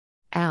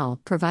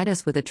al. Provide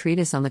us with a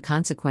treatise on the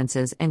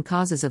consequences and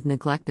causes of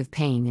neglect of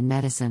pain in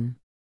medicine.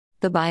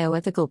 The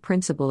bioethical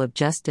principle of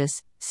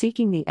justice,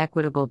 seeking the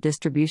equitable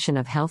distribution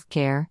of health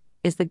care,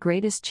 is the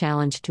greatest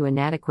challenge to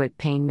inadequate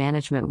pain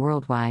management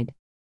worldwide.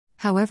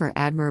 However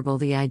admirable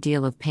the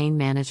ideal of pain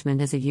management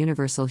as a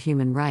universal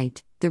human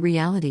right, the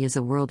reality is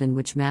a world in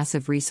which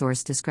massive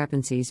resource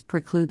discrepancies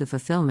preclude the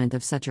fulfillment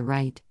of such a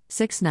right.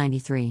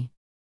 693.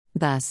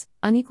 Thus,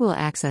 unequal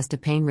access to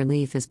pain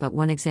relief is but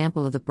one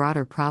example of the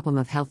broader problem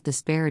of health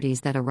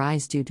disparities that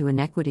arise due to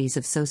inequities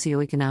of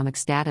socioeconomic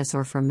status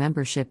or from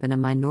membership in a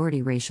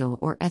minority racial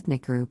or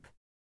ethnic group.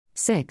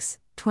 6,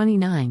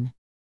 29.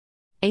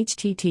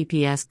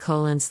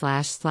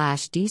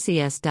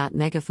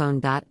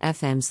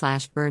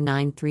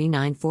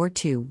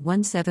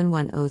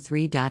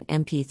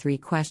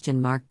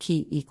 https://dcs.megaphone.fm/bur93942171003.mp3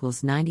 key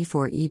equals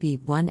 94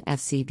 EB1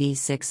 FCB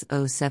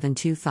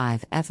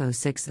 60725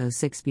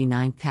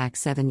 F0606B9 PAC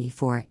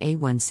 74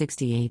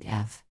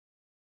 A168F.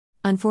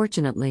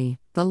 Unfortunately,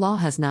 the law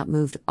has not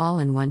moved all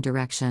in one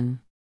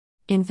direction.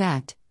 In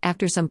fact,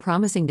 after some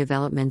promising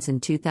developments in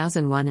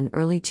 2001 and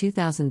early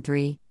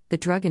 2003, the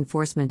Drug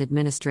Enforcement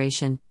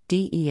Administration,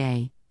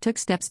 DEA, took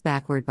steps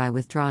backward by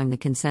withdrawing the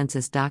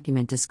consensus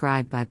document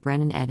described by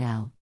Brennan et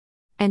al.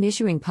 And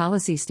issuing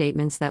policy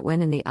statements that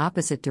went in the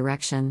opposite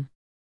direction.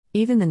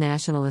 Even the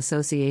National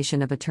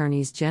Association of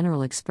Attorneys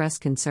General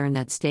expressed concern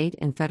that state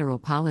and federal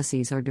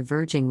policies are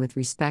diverging with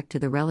respect to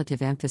the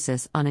relative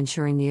emphasis on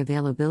ensuring the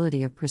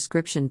availability of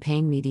prescription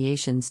pain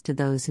mediations to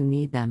those who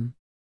need them.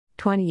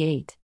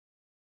 28.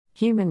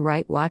 Human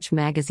Rights Watch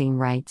magazine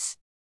writes.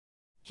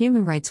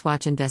 Human Rights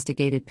Watch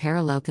investigated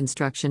parallel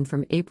construction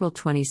from April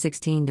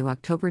 2016 to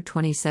October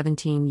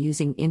 2017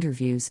 using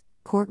interviews,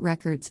 court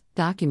records,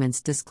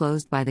 documents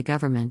disclosed by the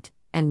government,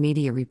 and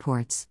media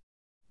reports.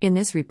 In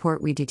this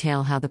report, we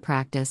detail how the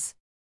practice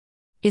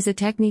is a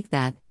technique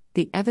that,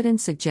 the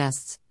evidence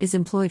suggests, is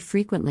employed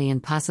frequently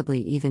and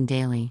possibly even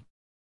daily.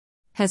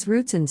 Has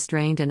roots in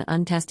strained and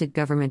untested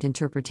government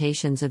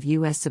interpretations of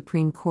U.S.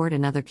 Supreme Court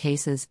and other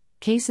cases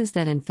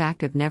that in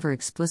fact have never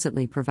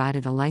explicitly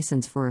provided a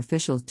license for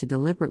officials to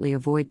deliberately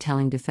avoid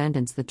telling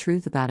defendants the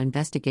truth about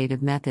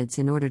investigative methods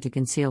in order to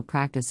conceal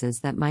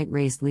practices that might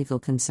raise legal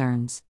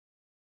concerns.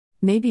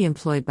 May be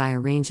employed by a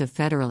range of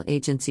federal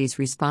agencies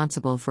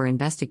responsible for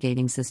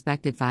investigating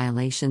suspected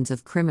violations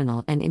of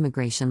criminal and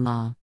immigration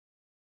law.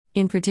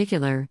 In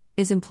particular,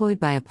 is employed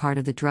by a part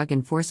of the Drug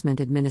Enforcement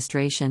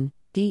Administration,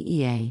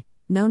 DEA,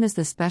 known as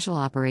the Special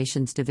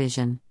Operations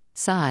Division,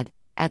 SOD,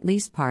 at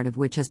least part of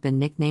which has been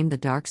nicknamed the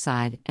Dark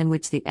Side and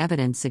which the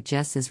evidence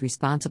suggests is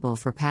responsible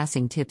for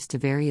passing tips to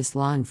various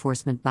law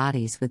enforcement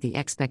bodies with the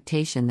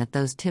expectation that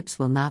those tips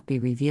will not be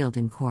revealed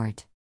in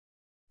court.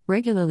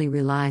 Regularly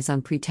relies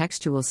on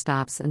pretextual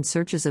stops and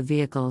searches of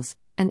vehicles,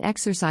 an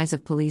exercise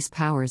of police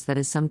powers that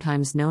is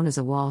sometimes known as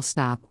a wall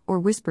stop or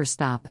whisper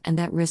stop and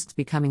that risks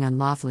becoming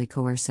unlawfully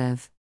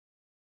coercive.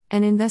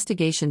 An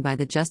investigation by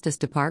the Justice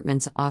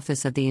Department's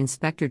Office of the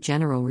Inspector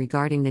General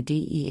regarding the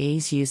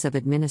DEA's use of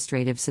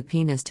administrative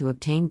subpoenas to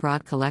obtain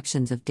broad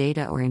collections of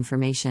data or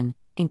information,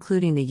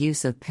 including the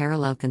use of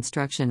parallel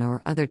construction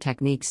or other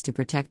techniques to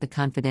protect the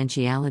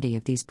confidentiality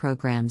of these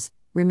programs,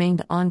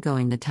 remained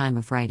ongoing the time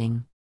of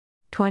writing.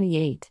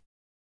 28.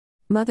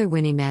 Mother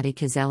Winnie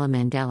Madikizela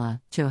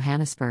Mandela,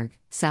 Johannesburg,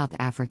 South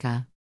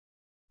Africa.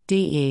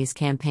 DEA's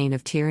campaign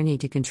of tyranny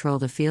to control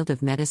the field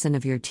of medicine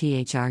of your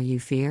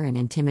THRU fear and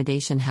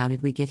intimidation. How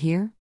did we get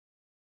here?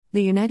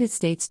 The United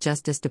States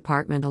Justice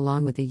Department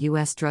along with the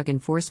U.S. Drug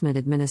Enforcement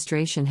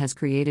Administration has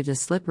created a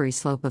slippery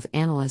slope of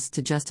analysts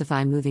to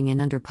justify moving in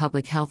under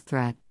public health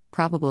threat,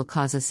 probable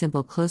cause. A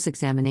simple close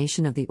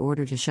examination of the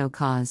order to show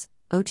cause,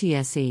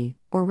 OTSE,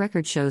 or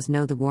record shows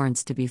no the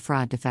warrants to be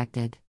fraud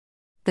defected.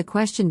 The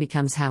question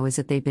becomes how is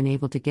it they've been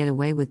able to get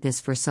away with this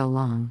for so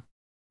long?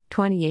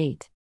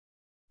 28.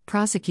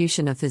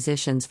 Prosecution of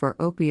physicians for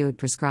opioid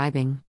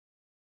prescribing.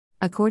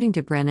 According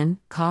to Brennan,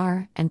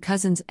 Carr, and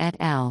Cousins et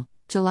al.,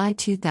 July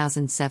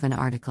 2007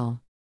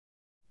 article.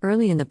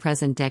 Early in the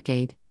present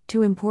decade,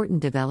 two important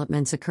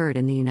developments occurred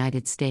in the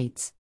United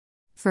States.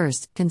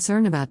 First,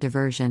 concern about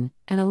diversion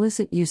and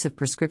illicit use of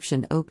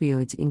prescription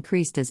opioids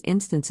increased as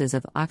instances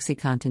of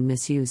OxyContin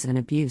misuse and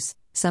abuse,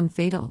 some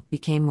fatal,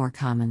 became more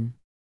common.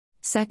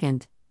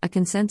 Second, a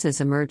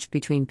consensus emerged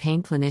between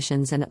pain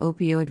clinicians and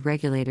opioid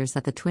regulators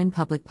that the twin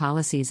public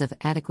policies of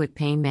adequate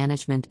pain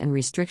management and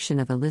restriction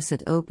of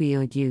illicit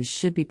opioid use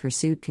should be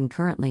pursued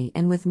concurrently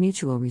and with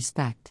mutual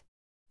respect.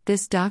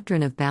 This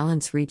doctrine of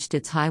balance reached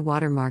its high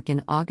watermark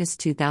in August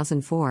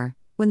 2004,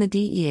 when the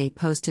DEA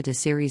posted a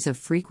series of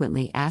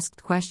frequently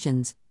asked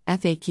questions,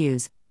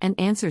 FAQs, and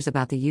answers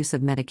about the use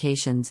of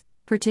medications,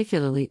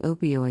 particularly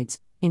opioids,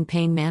 in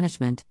pain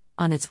management,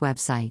 on its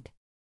website.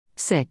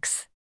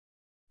 6.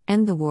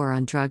 End the War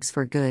on Drugs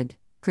for Good,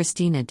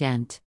 Christina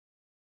Dent.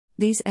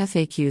 These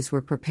FAQs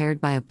were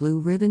prepared by a blue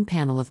ribbon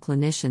panel of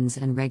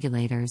clinicians and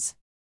regulators.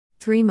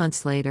 3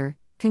 months later,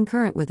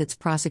 concurrent with its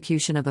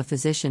prosecution of a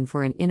physician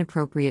for an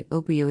inappropriate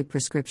opioid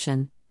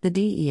prescription, the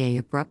DEA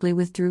abruptly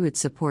withdrew its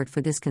support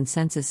for this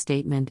consensus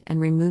statement and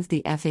removed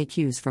the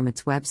FAQs from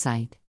its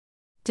website.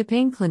 To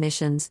pain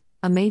clinicians,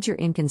 a major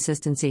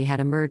inconsistency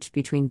had emerged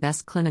between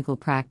best clinical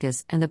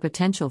practice and the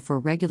potential for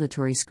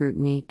regulatory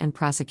scrutiny and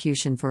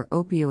prosecution for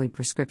opioid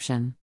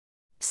prescription.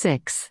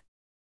 6.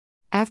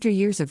 After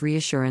years of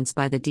reassurance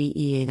by the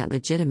DEA that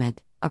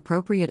legitimate,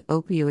 appropriate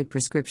opioid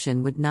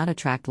prescription would not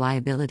attract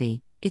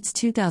liability, its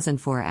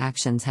 2004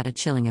 actions had a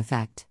chilling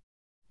effect.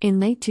 In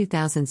late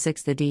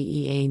 2006, the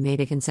DEA made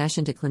a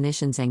concession to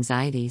clinicians'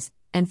 anxieties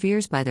and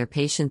fears by their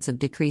patients of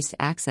decreased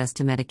access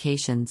to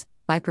medications,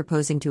 by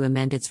proposing to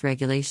amend its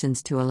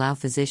regulations to allow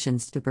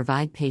physicians to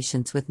provide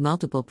patients with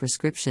multiple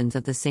prescriptions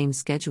of the same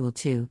Schedule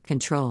II,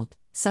 controlled,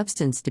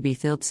 substance to be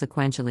filled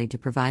sequentially to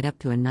provide up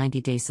to a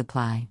 90-day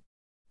supply.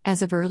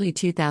 As of early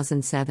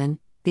 2007,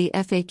 the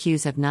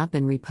FAQs have not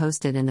been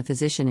reposted and the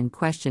physician in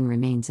question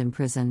remains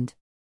imprisoned.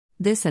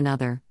 This and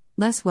other,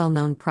 less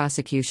well-known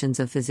prosecutions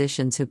of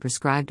physicians who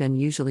prescribed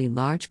unusually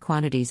large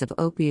quantities of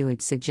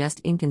opioids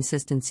suggest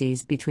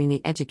inconsistencies between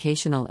the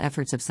educational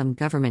efforts of some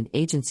government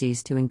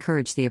agencies to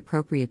encourage the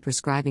appropriate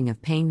prescribing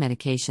of pain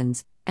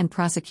medications, and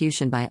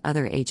prosecution by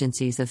other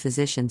agencies of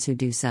physicians who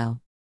do so.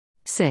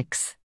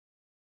 6.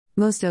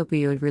 Most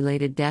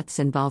opioid-related deaths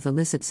involve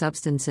illicit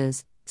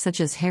substances,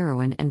 such as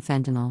heroin and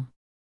fentanyl.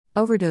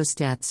 Overdose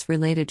deaths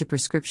related to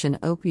prescription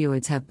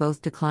opioids have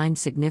both declined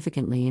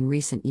significantly in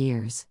recent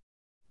years.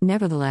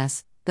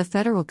 Nevertheless, the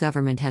federal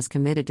government has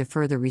committed to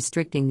further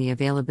restricting the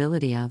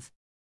availability of.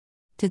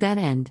 To that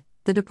end,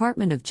 the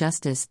Department of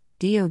Justice,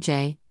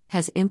 DOJ,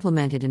 has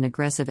implemented an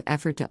aggressive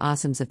effort to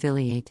AWESOME's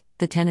affiliate,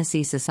 the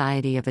Tennessee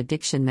Society of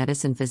Addiction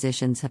Medicine.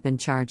 Physicians have been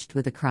charged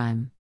with a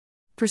crime.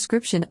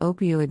 Prescription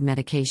opioid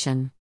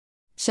medication.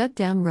 Shut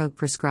down rogue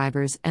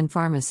prescribers and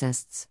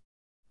pharmacists.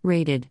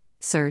 Raided,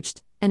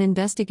 searched, and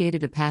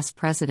investigated a past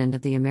president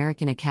of the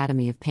American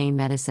Academy of Pain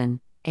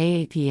Medicine,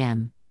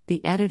 AAPM,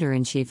 the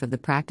editor-in-chief of the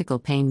Practical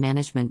Pain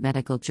Management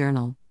Medical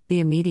Journal, the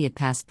immediate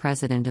past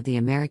president of the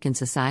American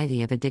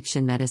Society of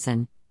Addiction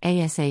Medicine,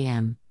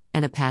 ASAM,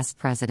 and a past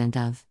president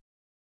of.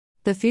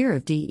 The fear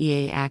of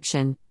DEA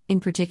action, in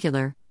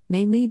particular,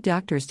 may lead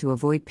doctors to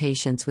avoid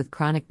patients with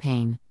chronic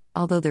pain,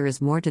 although there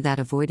is more to that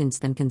avoidance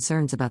than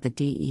concerns about the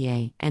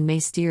DEA, and may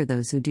steer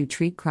those who do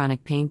treat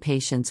chronic pain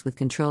patients with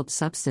controlled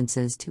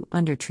substances to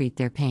undertreat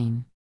their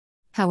pain.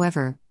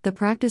 However, the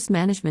practice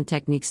management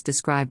techniques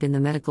described in the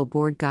medical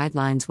board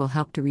guidelines will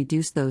help to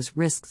reduce those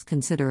risks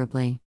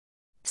considerably.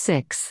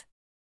 6.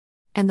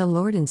 And the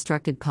Lord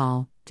instructed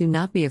Paul, "Do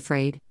not be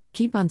afraid,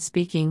 keep on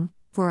speaking,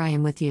 for I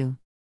am with you."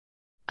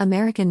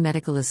 American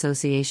Medical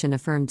Association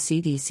affirmed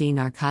CDC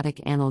narcotic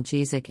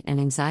analgesic and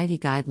anxiety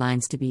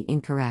guidelines to be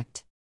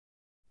incorrect.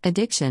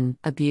 Addiction,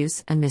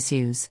 abuse, and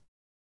misuse.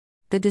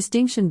 The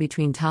distinction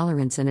between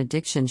tolerance and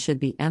addiction should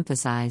be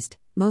emphasized.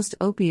 Most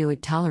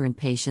opioid-tolerant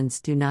patients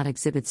do not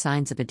exhibit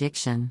signs of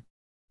addiction.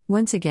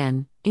 Once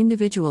again,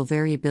 individual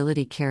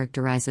variability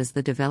characterizes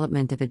the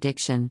development of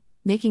addiction,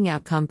 making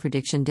outcome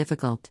prediction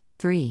difficult.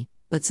 3.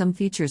 But some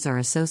features are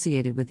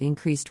associated with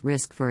increased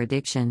risk for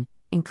addiction: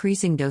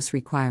 increasing dose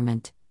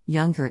requirement,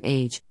 younger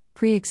age,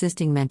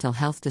 pre-existing mental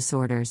health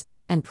disorders,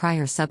 and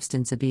prior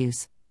substance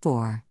abuse.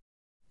 4.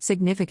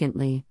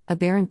 Significantly,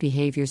 aberrant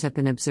behaviors have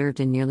been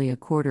observed in nearly a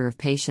quarter of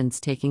patients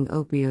taking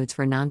opioids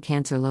for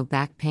non-cancer low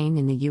back pain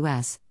in the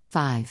U.S.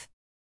 5.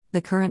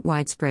 The current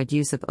widespread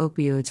use of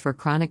opioids for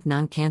chronic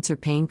non-cancer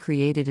pain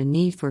created a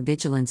need for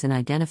vigilance in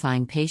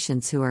identifying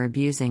patients who are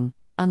abusing,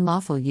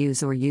 unlawful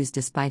use or use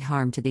despite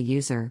harm to the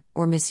user,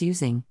 or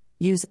misusing,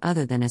 use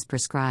other than as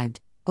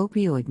prescribed,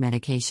 opioid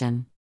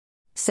medication.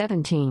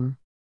 17.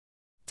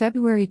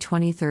 February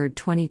 23,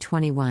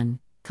 2021.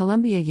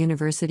 Columbia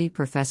University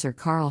professor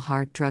Carl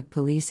Hart: Drug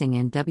Policing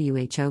and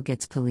WHO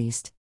Gets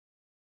Policed.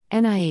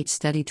 NIH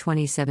Study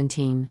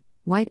 2017,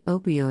 White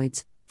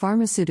Opioids,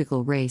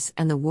 Pharmaceutical Race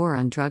and the War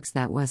on Drugs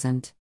That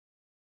Wasn't.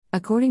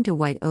 According to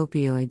White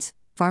Opioids,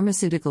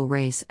 Pharmaceutical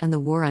Race and the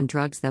War on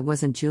Drugs That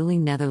Wasn't, Julie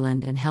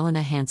Netherland and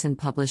Helena Hansen,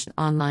 published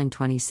online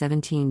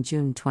 2017,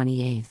 June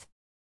 28.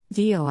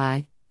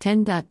 VOI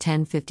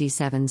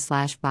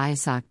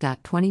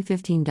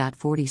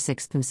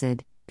 10.1057/biosoc.2015.46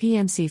 PMCID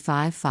PMC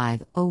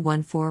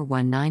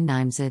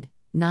 55014199ZID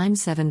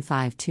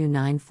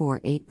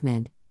 9752948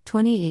 MID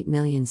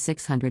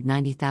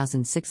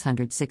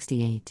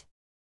 28,690,668.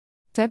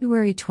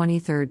 February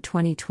 23,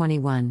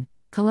 2021.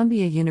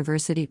 Columbia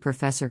University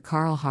professor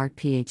Carl Hart,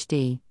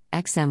 Ph.D.,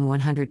 XM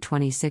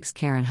 126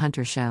 Karen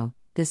Hunter Show,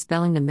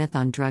 Dispelling the Myth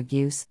on Drug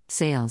Use,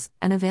 Sales,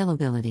 and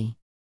Availability.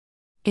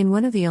 In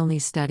one of the only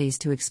studies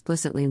to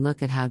explicitly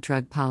look at how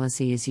drug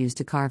policy is used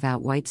to carve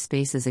out white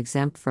spaces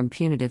exempt from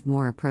punitive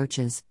Moore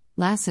approaches,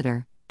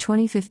 Lassiter,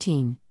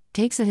 2015,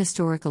 takes a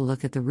historical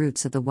look at the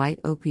roots of the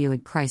white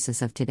opioid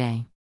crisis of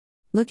today.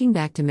 Looking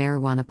back to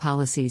marijuana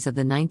policies of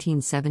the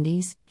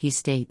 1970s, he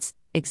states,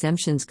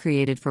 exemptions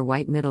created for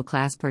white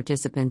middle-class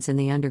participants in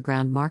the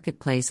underground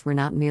marketplace were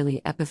not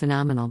merely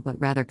epiphenomenal but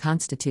rather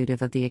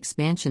constitutive of the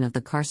expansion of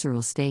the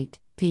carceral state.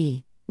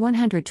 p.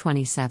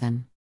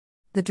 127.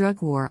 The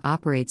drug war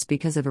operates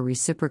because of a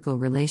reciprocal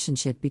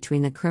relationship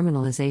between the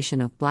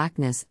criminalization of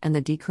blackness and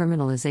the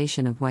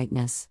decriminalization of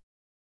whiteness.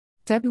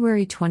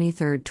 February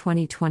 23,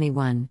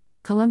 2021,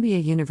 Columbia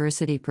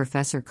University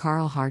professor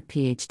Carl Hart,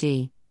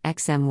 Ph.D.,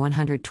 XM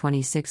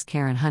 126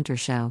 Karen Hunter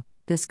Show,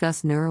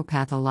 discuss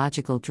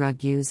neuropathological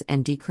drug use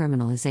and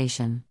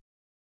decriminalization.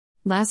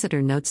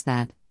 Lassiter notes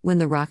that, when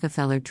the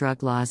Rockefeller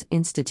drug laws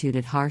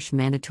instituted harsh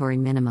mandatory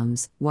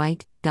minimums,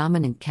 white,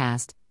 dominant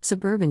caste,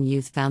 suburban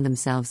youth found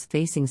themselves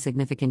facing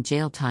significant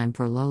jail time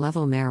for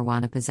low-level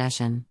marijuana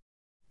possession.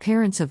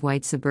 Parents of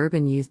white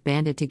suburban youth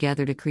banded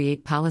together to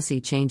create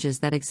policy changes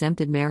that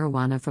exempted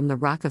marijuana from the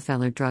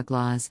Rockefeller drug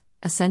laws,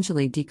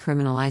 essentially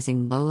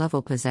decriminalizing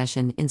low-level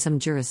possession in some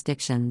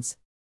jurisdictions.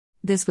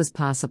 This was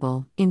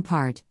possible, in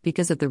part,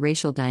 because of the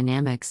racial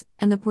dynamics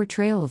and the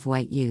portrayal of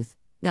white youth,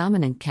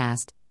 dominant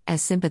caste,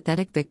 as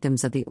sympathetic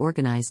victims of the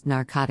organized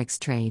narcotics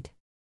trade.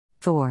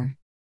 4.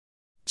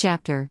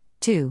 Chapter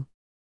 2.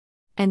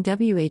 And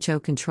WHO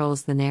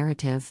controls the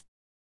narrative.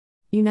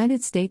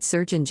 United States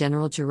Surgeon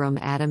General Jerome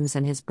Adams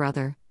and his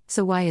brother,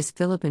 so why is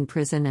Philip in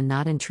prison and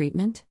not in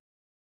treatment?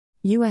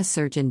 U.S.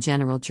 Surgeon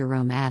General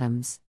Jerome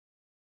Adams.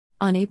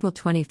 On April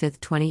 25,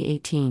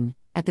 2018,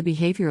 at the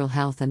Behavioral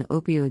Health and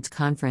Opioids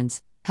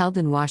Conference, held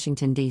in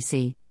Washington,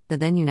 D.C., the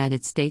then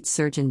United States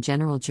Surgeon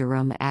General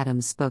Jerome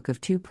Adams spoke of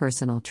two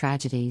personal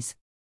tragedies.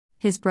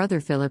 His brother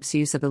Philip's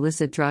use of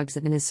illicit drugs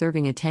and is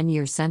serving a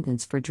 10-year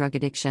sentence for drug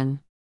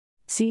addiction.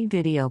 See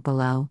video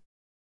below.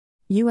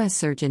 U.S.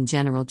 Surgeon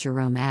General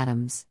Jerome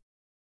Adams.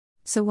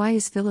 So why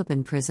is Philip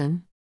in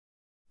prison?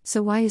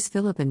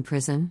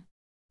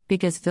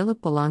 Because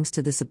Philip belongs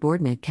to the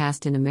subordinate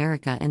caste in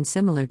America and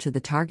similar to the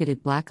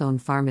targeted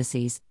black-owned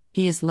pharmacies,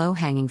 he is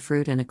low-hanging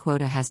fruit and a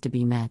quota has to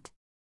be met.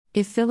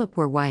 If Philip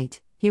were white,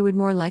 he would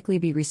more likely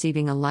be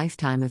receiving a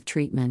lifetime of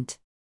treatment.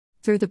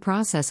 Through the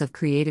process of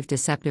creative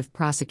deceptive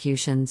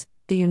prosecutions,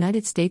 the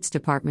United States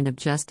Department of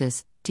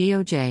Justice,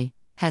 DOJ,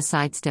 has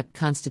sidestepped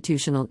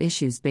constitutional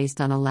issues based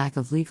on a lack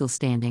of legal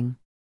standing.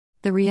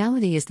 The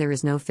reality is there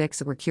is no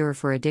fix or cure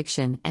for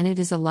addiction, and it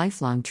is a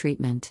lifelong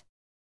treatment.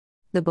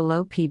 The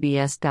below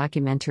PBS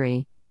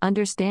documentary,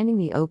 Understanding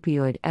the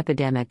Opioid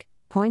Epidemic,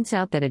 points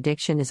out that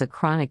addiction is a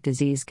chronic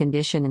disease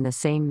condition in the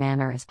same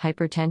manner as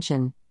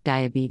hypertension,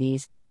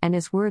 diabetes, and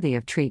is worthy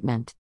of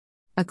treatment.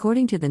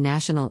 According to the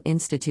National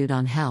Institute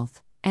on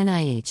Health,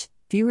 NIH,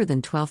 fewer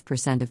than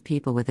 12% of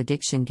people with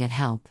addiction get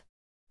help.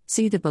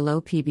 See the below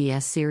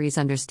PBS series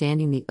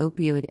Understanding the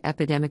Opioid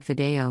Epidemic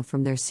video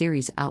from their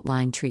series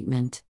Outline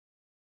Treatment.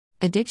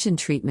 Addiction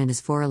treatment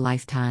is for a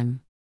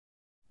lifetime.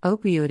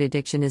 Opioid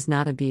addiction is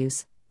not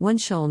abuse, one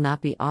shall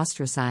not be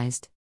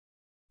ostracized.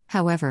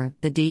 However,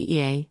 the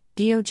DEA,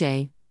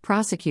 DOJ,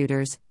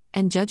 prosecutors,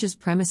 and judges'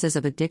 premises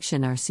of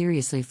addiction are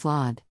seriously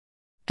flawed.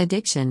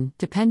 Addiction,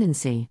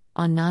 dependency,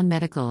 on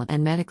non-medical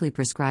and medically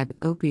prescribed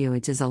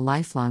opioids is a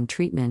lifelong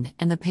treatment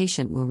and the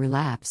patient will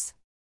relapse.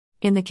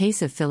 In the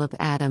case of Philip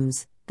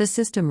Adams, the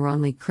system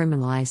wrongly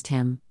criminalized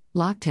him,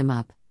 locked him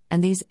up,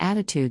 and these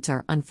attitudes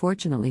are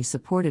unfortunately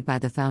supported by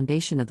the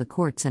foundation of the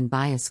courts and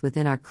bias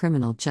within our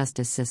criminal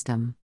justice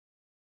system.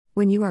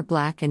 When you are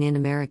black and in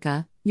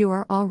America, you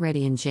are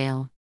already in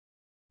jail.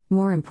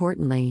 More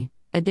importantly,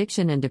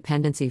 addiction and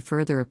dependency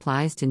further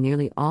applies to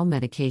nearly all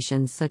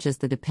medications such as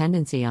the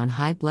dependency on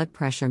high blood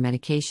pressure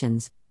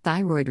medications,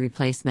 thyroid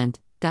replacement,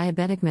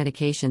 diabetic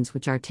medications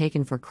which are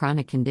taken for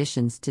chronic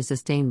conditions to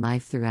sustain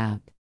life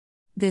throughout.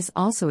 This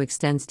also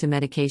extends to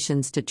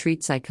medications to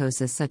treat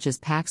psychosis such as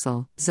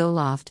Paxil,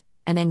 Zoloft,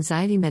 and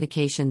anxiety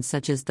medications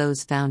such as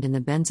those found in the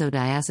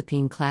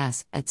benzodiazepine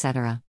class,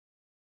 etc.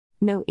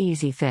 No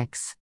easy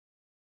fix.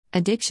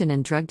 Addiction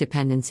and drug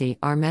dependency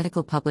are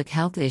medical public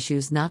health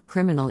issues, not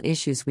criminal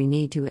issues. We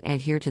need to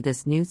adhere to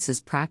this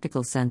NICE's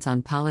practical sense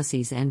on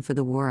policies, and for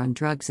the war on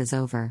drugs is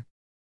over.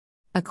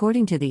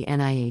 According to the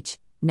NIH,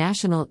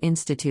 National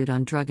Institute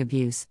on Drug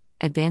Abuse,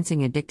 Advancing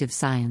Addictive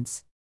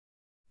Science.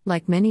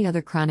 Like many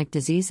other chronic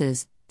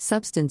diseases,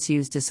 substance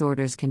use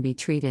disorders can be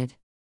treated.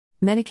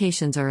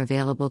 Medications are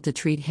available to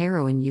treat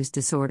heroin use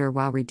disorder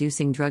while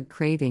reducing drug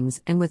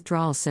cravings and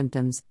withdrawal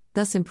symptoms,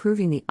 thus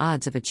improving the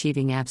odds of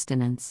achieving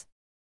abstinence.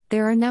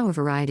 There are now a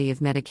variety of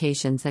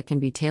medications that can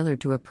be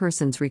tailored to a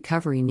person's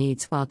recovery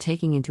needs while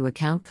taking into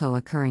account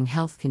co-occurring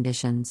health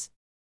conditions.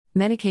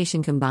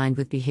 Medication combined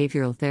with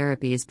behavioral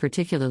therapy is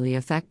particularly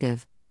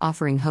effective,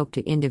 offering hope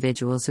to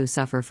individuals who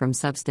suffer from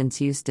substance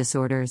use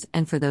disorders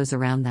and for those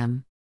around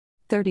them.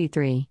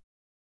 33.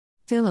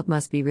 Philip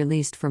must be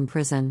released from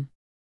prison.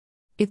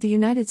 If the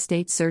United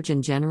States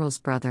Surgeon General's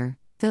brother,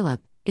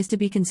 Philip, is to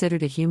be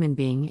considered a human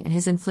being and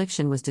his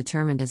infliction was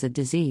determined as a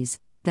disease,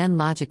 then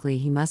logically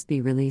he must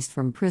be released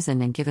from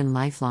prison and given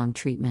lifelong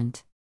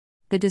treatment.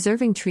 The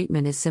deserving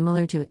treatment is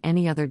similar to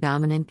any other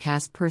dominant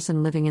caste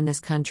person living in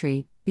this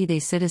country, be they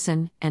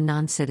citizen and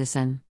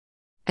non-citizen.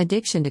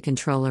 Addiction to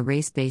control a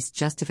race-based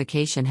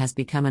justification has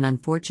become an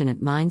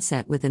unfortunate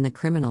mindset within the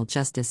criminal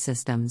justice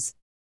systems.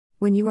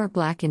 When you are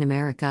black in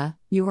America,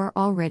 you are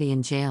already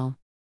in jail.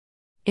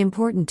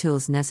 Important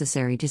tools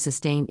necessary to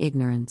sustain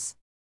ignorance.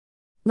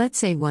 Let's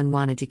say one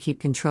wanted to keep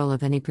control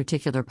of any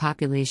particular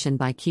population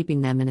by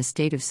keeping them in a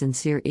state of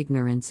sincere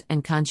ignorance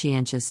and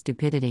conscientious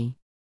stupidity.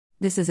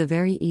 This is a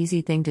very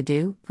easy thing to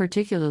do,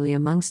 particularly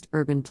amongst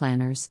urban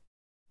planners.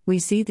 We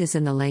see this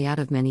in the layout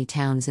of many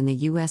towns in the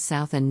U.S.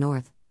 South and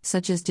North,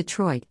 such as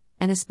Detroit,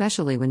 and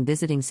especially when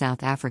visiting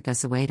South Africa,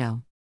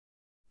 Soweto.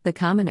 The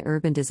common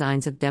urban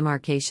designs of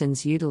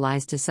demarcations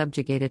utilized to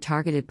subjugate a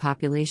targeted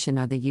population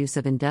are the use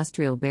of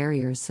industrial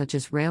barriers such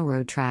as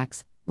railroad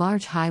tracks,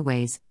 large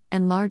highways,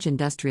 and large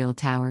industrial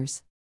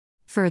towers.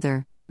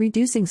 Further,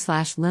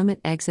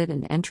 reducing/limit exit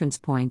and entrance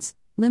points,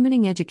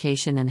 limiting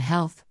education and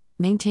health,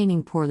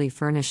 maintaining poorly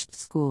furnished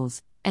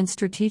schools, and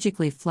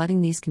strategically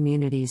flooding these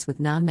communities with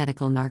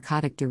non-medical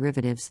narcotic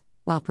derivatives,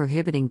 while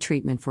prohibiting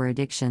treatment for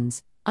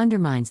addictions,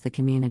 undermines the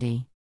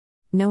community.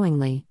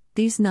 Knowingly,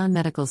 these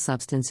non-medical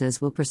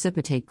substances will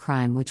precipitate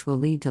crime which will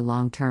lead to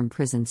long-term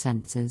prison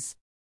sentences.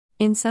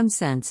 In some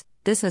sense,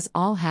 this has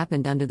all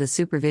happened under the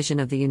supervision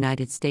of the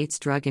United States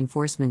Drug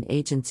Enforcement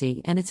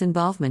Agency, and its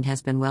involvement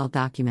has been well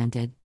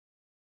documented.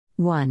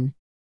 1.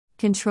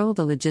 Control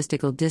the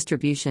logistical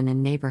distribution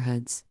in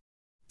neighborhoods.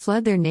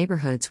 Flood their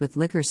neighborhoods with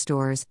liquor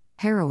stores,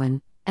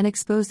 heroin, and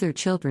expose their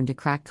children to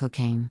crack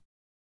cocaine.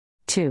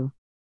 2.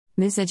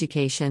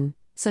 Miseducation,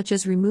 such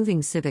as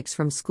removing civics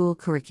from school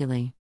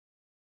curriculae.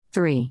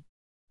 3.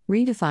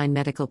 Redefine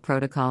medical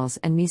protocols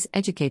and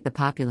miseducate the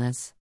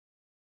populace.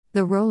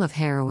 The role of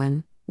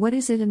heroin: what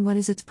is it and what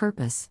is its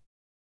purpose?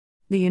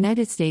 The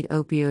United States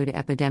opioid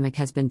epidemic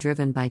has been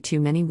driven by too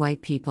many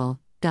white people,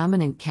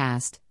 dominant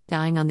caste,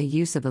 dying on the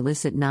use of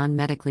illicit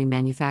non-medically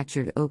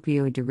manufactured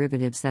opioid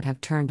derivatives that have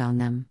turned on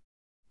them.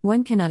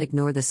 One cannot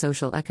ignore the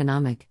social,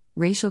 economic,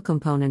 racial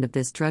component of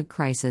this drug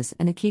crisis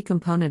and a key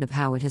component of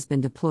how it has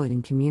been deployed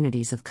in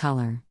communities of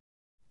color.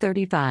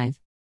 35.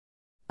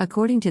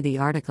 According to the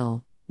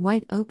article,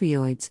 White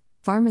Opioids,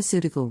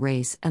 Pharmaceutical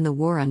Race and the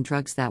War on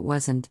Drugs That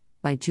Wasn't,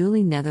 by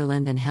Julie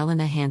Netherland and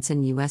Helena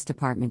Hansen, U.S.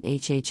 Department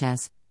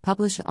HHS,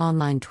 published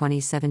online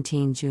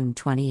 2017 June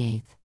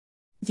 28.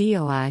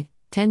 VOI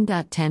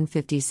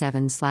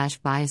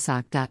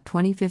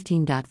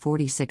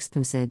 10.1057/BIOSOC.2015.46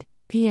 PMCID,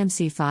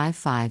 PMC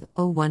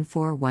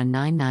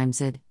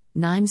 55014199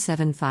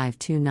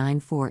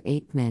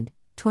 9752948 MID,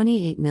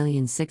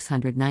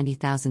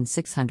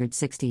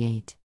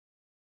 28,690,668.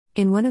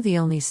 In one of the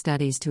only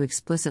studies to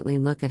explicitly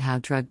look at how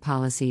drug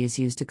policy is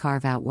used to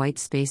carve out white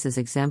spaces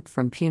exempt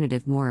from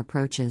punitive Moore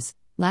approaches,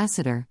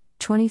 Lassiter,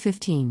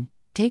 2015,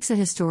 takes a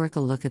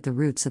historical look at the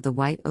roots of the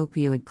white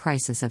opioid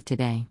crisis of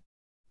today.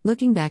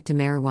 Looking back to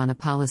marijuana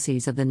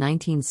policies of the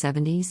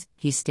 1970s,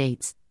 he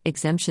states,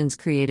 exemptions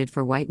created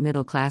for white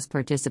middle-class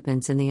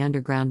participants in the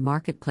underground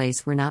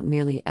marketplace were not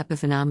merely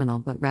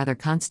epiphenomenal but rather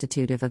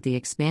constitutive of the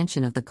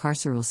expansion of the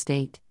carceral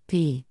state,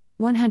 p.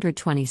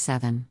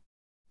 127.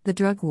 The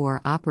drug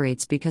war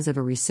operates because of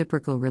a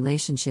reciprocal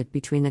relationship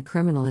between the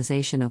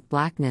criminalization of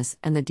blackness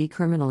and the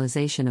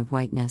decriminalization of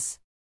whiteness.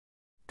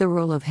 The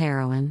role of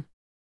heroin.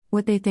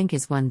 What they think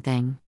is one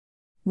thing.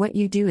 What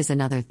you do is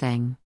another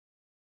thing.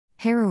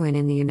 Heroin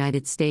in the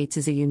United States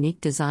is a unique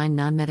design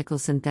non-medical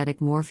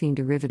synthetic morphine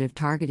derivative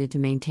targeted to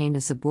maintain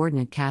a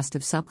subordinate caste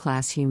of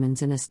subclass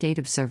humans in a state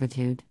of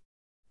servitude.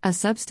 A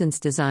substance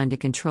designed to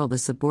control the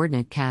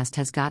subordinate caste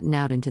has gotten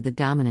out into the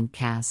dominant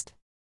caste.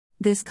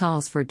 This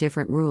calls for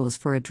different rules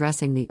for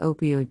addressing the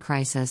opioid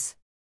crisis.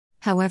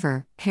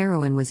 However,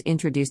 heroin was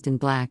introduced in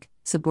Black,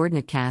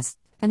 subordinate caste,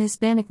 and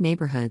Hispanic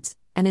neighborhoods,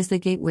 and is the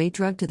gateway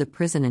drug to the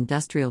prison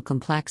industrial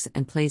complex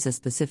and plays a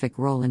specific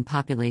role in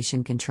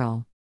population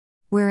control.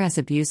 Whereas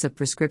abuse of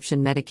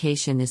prescription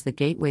medication is the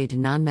gateway to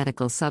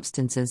non-medical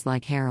substances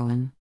like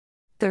heroin.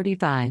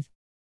 35.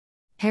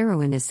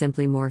 Heroin is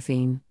simply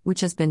morphine,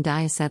 which has been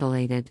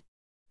diacetylated.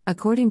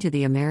 According to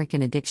the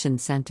American Addiction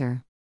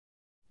Center,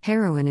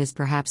 heroin is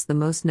perhaps the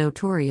most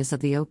notorious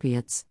of the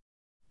opiates.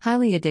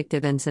 Highly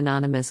addictive and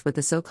synonymous with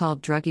the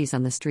so-called druggies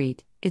on the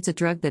street, it's a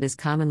drug that is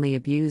commonly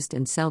abused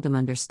and seldom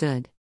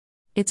understood.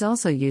 It's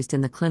also used in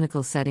the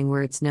clinical setting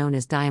where it's known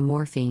as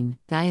diamorphine,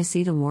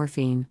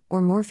 diacetylmorphine,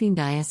 or morphine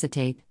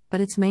diacetate,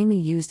 but it's mainly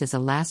used as a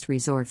last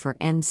resort for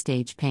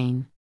end-stage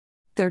pain.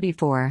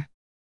 34.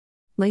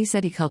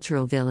 Layseti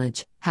Cultural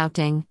Village,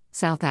 Gauteng,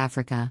 South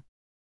Africa.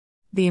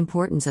 The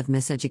importance of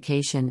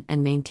miseducation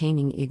and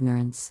maintaining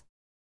ignorance.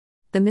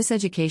 The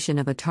miseducation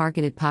of a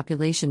targeted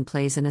population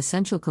plays an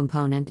essential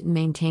component in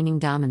maintaining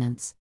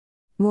dominance.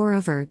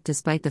 Moreover,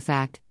 despite the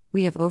fact,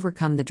 we have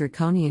overcome the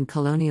draconian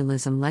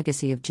colonialism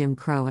legacy of Jim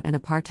Crow and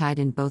apartheid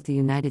in both the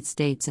United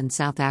States and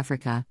South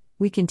Africa,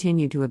 we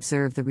continue to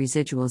observe the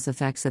residual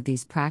effects of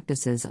these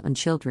practices on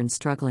children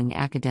struggling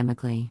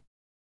academically.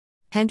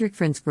 Hendrik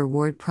Frans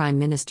Verwoerd, Prime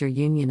Minister,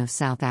 Union of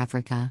South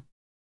Africa.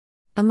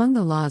 Among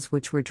the laws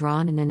which were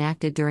drawn and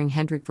enacted during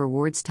Hendrik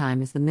Verwoerd's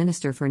time as the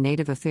Minister for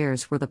Native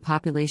Affairs were the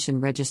Population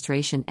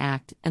Registration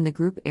Act and the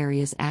Group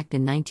Areas Act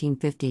in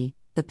 1950,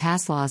 the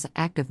Pass Laws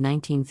Act of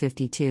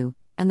 1952,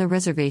 and the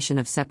Reservation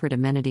of Separate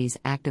Amenities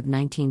Act of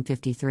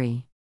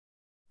 1953.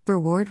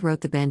 Verwoerd wrote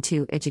the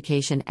Bantu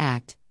Education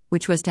Act,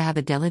 which was to have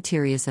a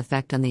deleterious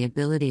effect on the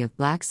ability of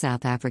Black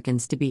South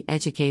Africans to be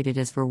educated,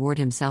 as Verwoerd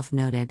himself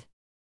noted.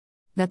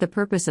 That the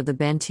purpose of the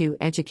Bantu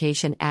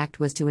Education Act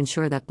was to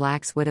ensure that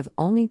blacks would have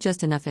only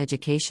just enough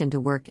education to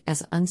work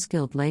as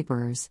unskilled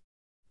laborers.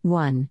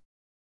 1.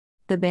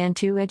 The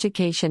Bantu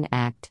Education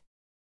Act.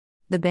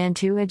 The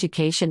Bantu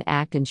Education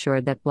Act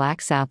ensured that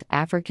Black South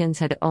Africans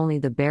had only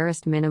the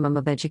barest minimum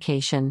of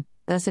education,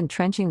 thus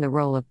entrenching the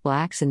role of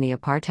blacks in the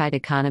apartheid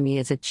economy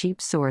as a cheap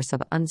source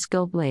of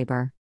unskilled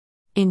labor.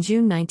 In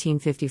June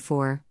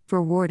 1954,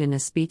 Verwoerd in a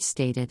speech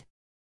stated,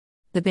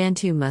 "The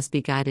Bantu must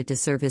be guided to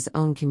serve his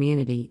own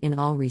community in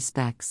all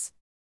respects.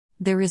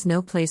 There is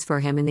no place for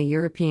him in the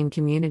European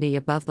community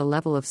above the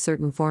level of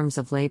certain forms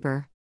of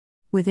labor.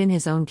 Within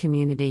his own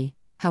community,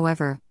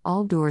 however,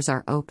 all doors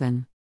are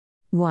open.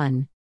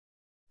 1.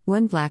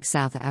 One black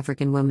South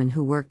African woman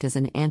who worked as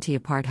an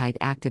anti-apartheid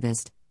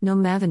activist, No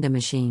Mavinda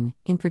Machine,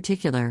 in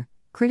particular,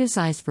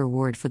 criticized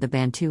Verwoerd for the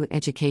Bantu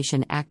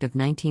Education Act of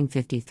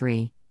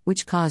 1953,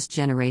 which caused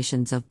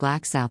generations of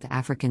black South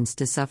Africans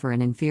to suffer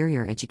an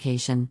inferior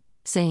education,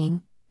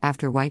 saying,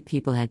 "After white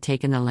people had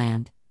taken the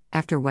land,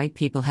 after white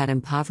people had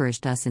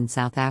impoverished us in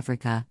South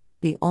Africa,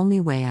 the only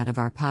way out of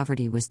our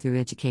poverty was through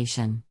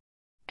education."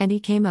 And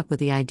he came up with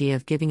the idea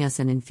of giving us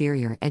an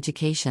inferior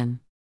education.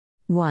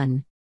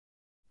 1.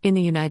 In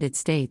the United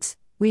States,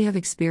 we have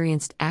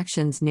experienced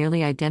actions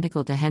nearly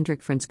identical to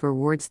Hendrik Franz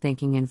Verwoerd's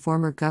thinking in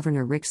former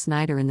Governor Rick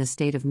Snyder in the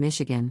state of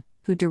Michigan,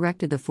 who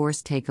directed the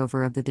forced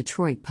takeover of the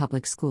Detroit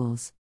public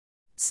schools.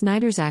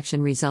 Snyder's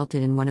action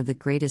resulted in one of the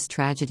greatest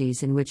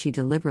tragedies in which he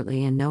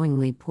deliberately and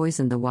knowingly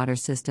poisoned the water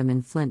system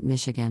in Flint,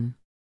 Michigan.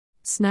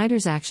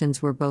 Snyder's actions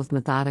were both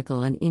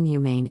methodical and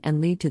inhumane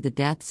and lead to the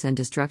deaths and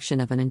destruction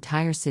of an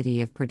entire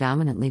city of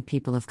predominantly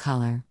people of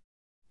color.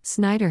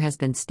 Snyder has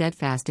been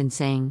steadfast in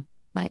saying,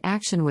 "My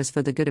action was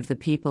for the good of the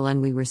people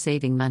and we were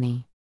saving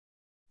money."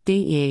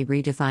 DEA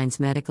redefines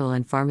medical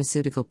and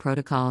pharmaceutical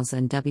protocols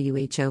and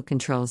WHO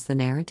controls the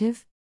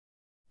narrative?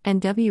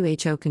 And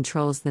WHO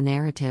controls the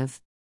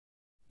narrative.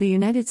 The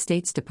United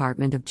States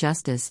Department of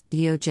Justice,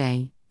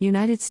 DOJ,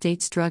 United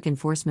States Drug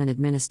Enforcement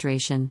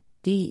Administration,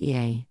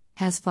 DEA,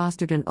 has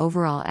fostered an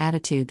overall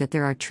attitude that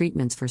there are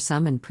treatments for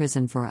some and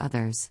prison for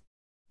others.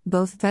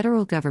 Both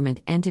federal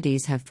government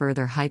entities have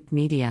further hyped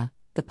media,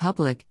 the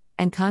public,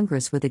 and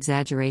Congress with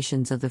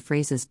exaggerations of the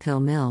phrases pill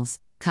mills,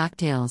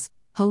 cocktails,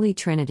 holy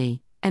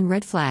trinity, and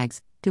red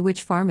flags, to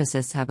which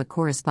pharmacists have a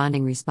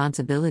corresponding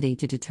responsibility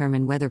to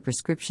determine whether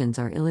prescriptions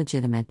are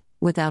illegitimate,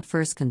 without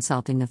first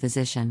consulting the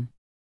physician.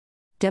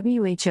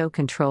 WHO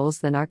controls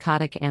the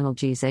narcotic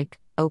analgesic,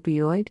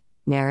 opioid,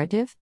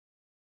 narrative?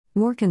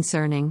 More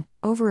concerning,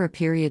 over a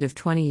period of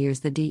 20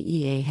 years the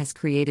DEA has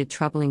created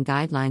troubling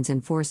guidelines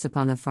enforced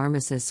upon the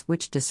pharmacists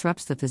which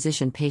disrupts the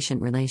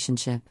physician-patient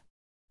relationship.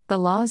 The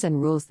laws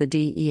and rules the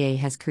DEA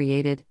has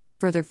created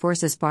further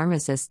forces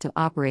pharmacists to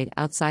operate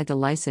outside the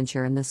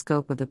licensure and the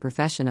scope of the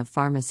profession of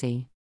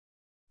pharmacy.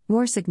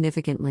 More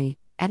significantly,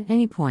 at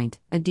any point,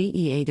 a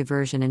DEA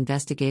diversion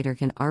investigator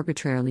can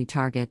arbitrarily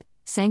target,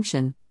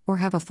 sanction, or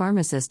have a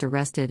pharmacist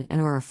arrested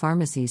and/or a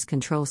pharmacy's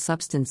controlled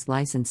substance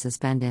license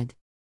suspended.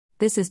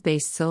 This is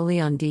based solely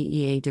on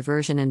DEA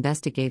diversion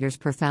investigators'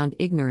 profound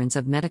ignorance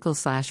of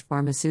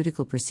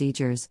medical/pharmaceutical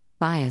procedures,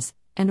 bias,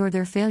 and/or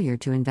their failure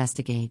to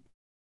investigate.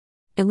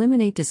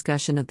 Eliminate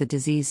discussion of the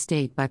disease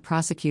state by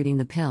prosecuting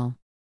the pill.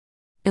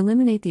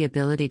 Eliminate the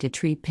ability to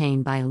treat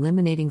pain by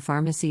eliminating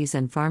pharmacies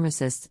and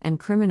pharmacists and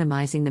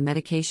criminalizing the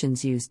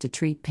medications used to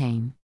treat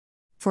pain.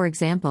 For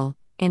example,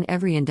 in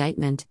every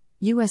indictment,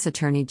 U.S.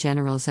 Attorney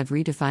Generals have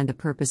redefined the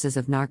purposes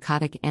of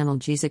narcotic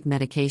analgesic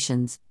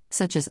medications,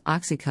 such as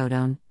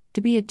oxycodone,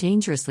 to be a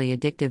dangerously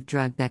addictive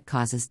drug that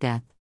causes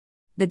death.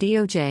 The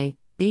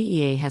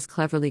DEA has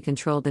cleverly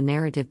controlled the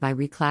narrative by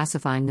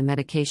reclassifying the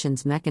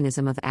medication's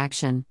mechanism of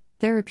action,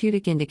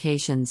 therapeutic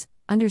indications,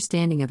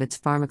 understanding of its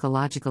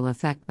pharmacological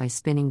effect by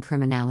spinning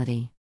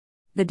criminality.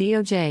 The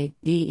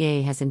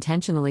DEA has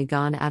intentionally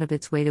gone out of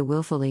its way to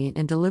willfully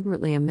and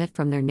deliberately omit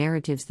from their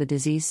narratives the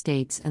disease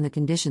states and the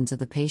conditions of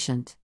the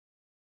patient.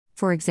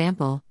 For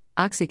example,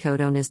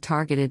 oxycodone is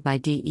targeted by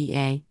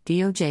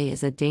DOJ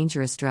as a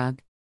dangerous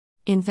drug.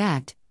 In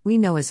fact, we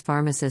know as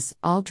pharmacists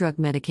all drug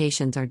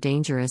medications are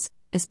dangerous,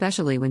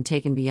 especially when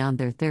taken beyond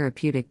their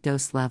therapeutic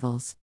dose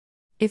levels.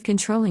 If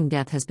controlling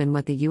death has been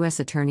what the U.S.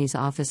 Attorney's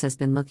Office has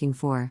been looking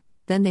for,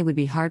 then they would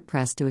be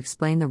hard-pressed to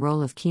explain the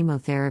role of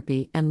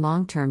chemotherapy and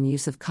long-term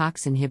use of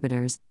COX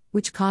inhibitors,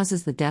 which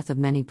causes the death of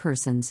many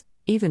persons,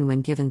 even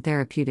when given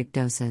therapeutic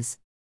doses.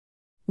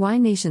 Why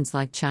nations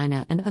like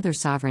China and other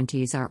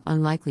sovereignties are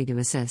unlikely to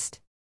assist.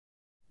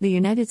 The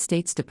United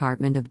States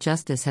Department of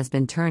Justice has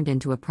been turned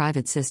into a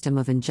private system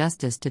of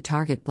injustice to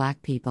target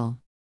black people.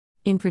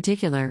 In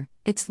particular,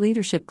 its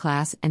leadership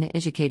class and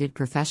educated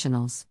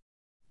professionals.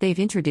 They've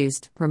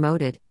introduced,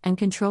 promoted, and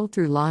controlled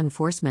through law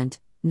enforcement,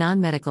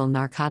 non-medical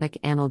narcotic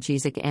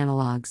analgesic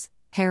analogs,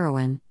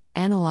 heroin,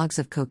 analogs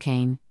of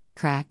cocaine,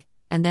 crack,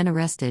 and then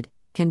arrested,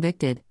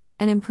 convicted,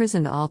 and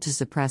imprisoned all to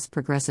suppress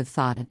progressive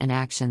thought and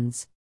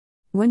actions.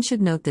 One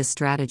should note this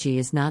strategy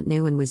is not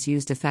new and was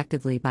used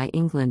effectively by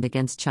England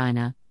against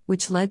China,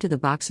 which led to the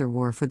Boxer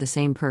War for the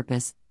same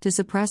purpose, to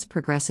suppress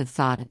progressive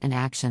thought and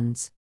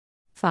actions.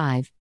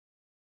 5.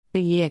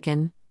 The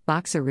Yiakan,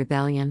 Boxer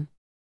Rebellion.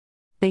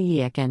 The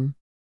Yiakan.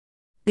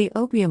 The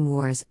Opium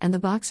Wars and the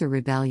Boxer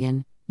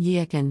Rebellion,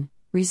 Yiakan,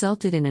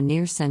 resulted in a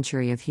near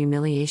century of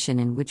humiliation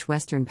in which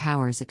Western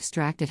powers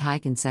extracted high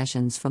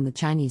concessions from the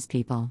Chinese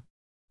people.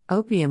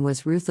 Opium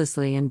was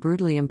ruthlessly and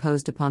brutally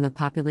imposed upon the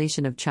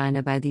population of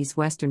China by these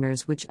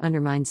Westerners, which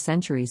undermined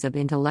centuries of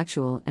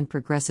intellectual and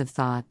progressive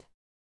thought.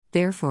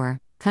 Therefore,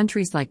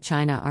 countries like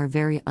China are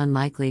very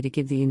unlikely to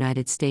give the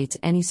United States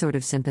any sort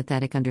of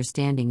sympathetic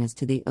understanding as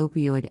to the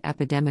opioid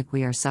epidemic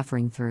we are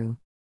suffering through.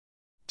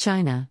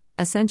 China,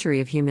 a century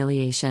of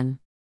humiliation.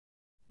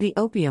 The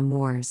Opium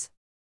Wars.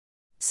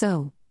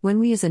 So, When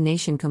we as a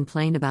nation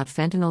complain about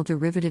fentanyl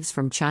derivatives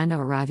from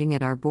China arriving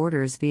at our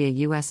borders via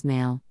U.S.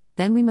 mail,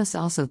 then we must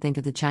also think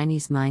of the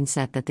Chinese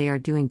mindset that they are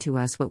doing to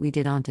us what we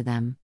did onto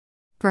them.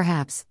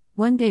 Perhaps,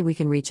 one day we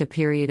can reach a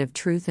period of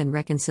truth and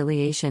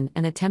reconciliation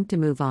and attempt to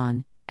move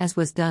on, as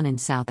was done in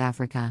South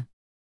Africa.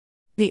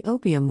 The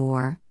Opium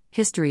War,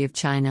 History of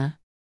China.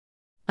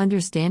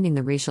 Understanding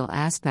the racial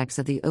aspects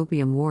of the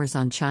Opium Wars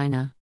on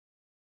China.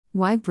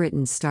 Why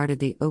Britain started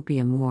the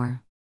Opium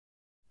War.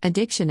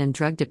 Addiction and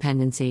drug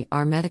dependency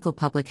are medical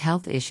public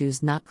health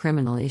issues, not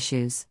criminal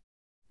issues.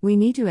 We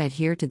need to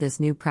adhere to this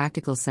new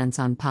practical sense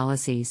on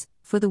policies,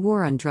 for the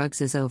war on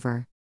drugs is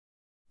over.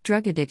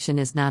 Drug addiction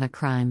is not a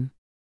crime.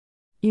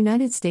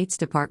 United States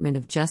Department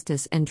of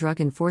Justice and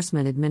Drug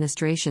Enforcement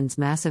Administration's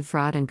massive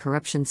fraud and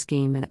corruption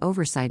scheme and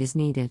oversight is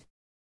needed.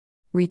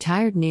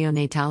 Retired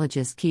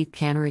neonatologist Keith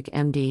Canerick,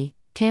 MD,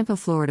 Tampa,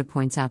 Florida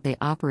points out they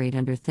operate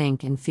under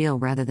think and feel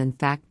rather than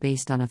fact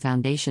based on a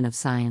foundation of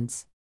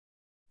science.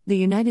 The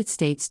United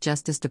States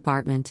Justice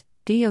Department,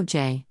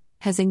 DOJ,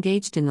 has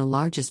engaged in the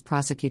largest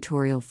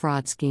prosecutorial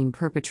fraud scheme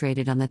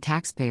perpetrated on the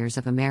taxpayers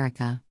of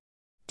America.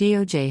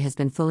 DOJ has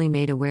been fully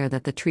made aware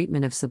that the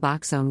treatment of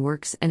Suboxone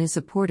works and is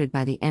supported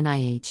by the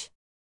NIH.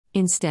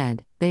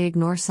 Instead, they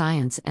ignore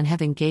science and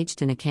have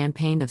engaged in a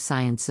campaign of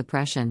science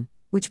suppression,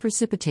 which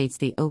precipitates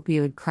the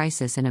opioid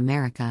crisis in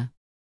America.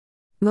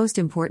 Most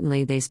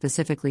importantly, they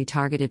specifically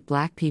targeted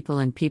Black people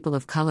and people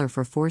of color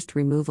for forced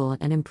removal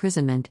and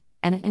imprisonment,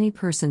 and any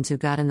persons who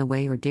got in the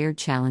way or dared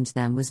challenge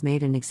them was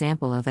made an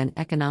example of and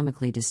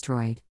economically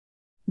destroyed.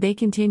 They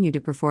continue to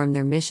perform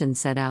their mission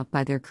set out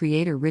by their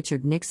creator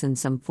Richard Nixon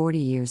some 40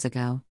 years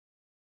ago.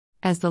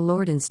 As the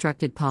Lord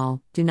instructed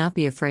Paul, "Do not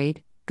be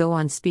afraid, go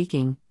on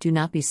speaking, do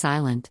not be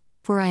silent,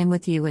 for I am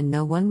with you and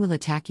no one will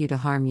attack you to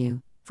harm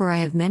you, for I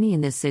have many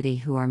in this city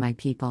who are my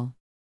people."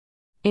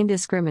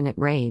 Indiscriminate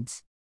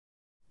raids.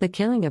 The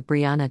killing of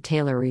Breonna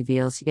Taylor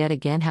reveals yet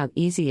again how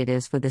easy it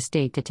is for the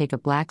state to take a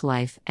Black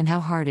life and how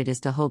hard it is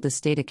to hold the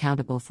state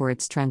accountable for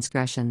its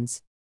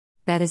transgressions.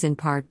 That is in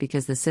part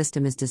because the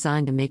system is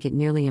designed to make it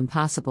nearly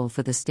impossible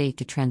for the state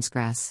to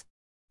transgress.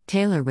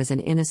 Taylor was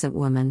an innocent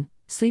woman,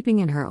 sleeping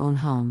in her own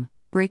home,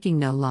 breaking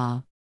no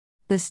law.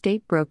 The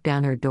state broke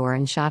down her door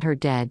and shot her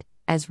dead,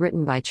 as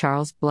written by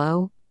Charles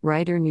Blow,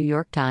 writer, New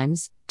York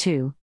Times,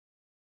 2.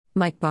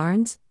 Mike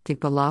Barnes,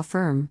 Tikba law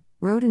firm,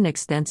 wrote an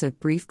extensive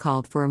brief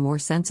called for a more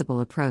sensible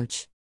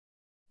approach.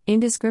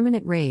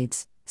 Indiscriminate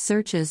raids,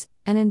 searches,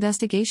 and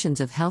investigations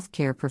of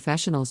healthcare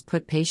professionals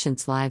put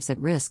patients' lives at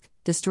risk,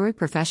 destroy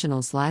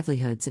professionals'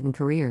 livelihoods and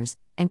careers,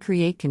 and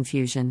create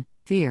confusion,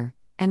 fear,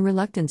 and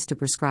reluctance to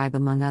prescribe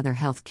among other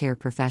healthcare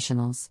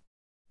professionals.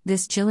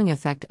 This chilling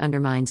effect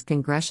undermines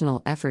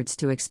congressional efforts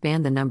to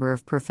expand the number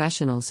of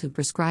professionals who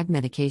prescribe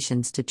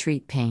medications to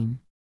treat pain.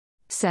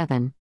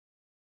 7.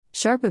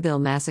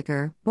 Sharpeville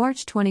Massacre,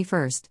 March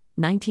 21,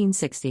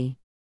 1960.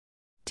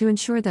 To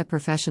ensure that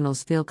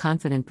professionals feel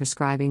confident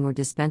prescribing or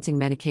dispensing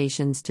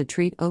medications to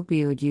treat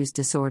opioid use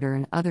disorder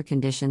and other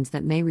conditions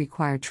that may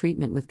require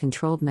treatment with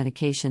controlled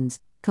medications,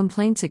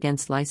 complaints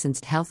against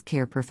licensed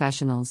healthcare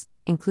professionals,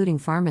 including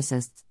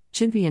pharmacists,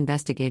 should be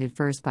investigated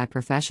first by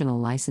professional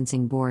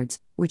licensing boards,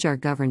 which are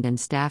governed and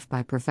staffed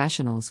by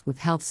professionals with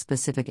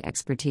health-specific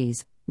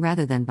expertise,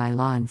 rather than by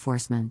law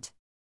enforcement.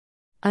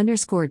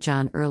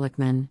 John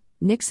Ehrlichman,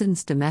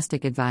 Nixon's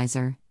domestic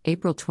advisor,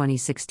 April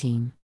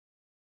 2016.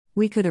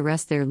 We could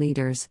arrest their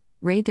leaders,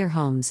 raid their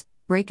homes,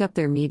 break up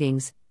their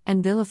meetings,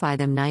 and vilify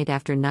them night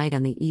after night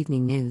on the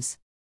evening news.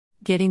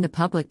 Getting the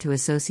public to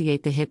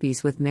associate the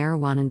hippies with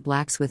marijuana and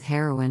blacks with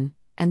heroin,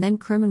 and then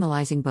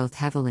criminalizing both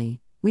heavily,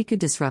 we could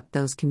disrupt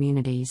those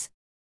communities.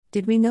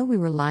 Did we know we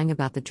were lying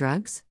about the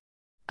drugs?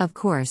 Of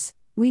course,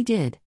 we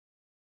did.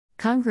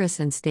 Congress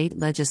and state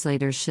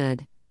legislators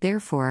should,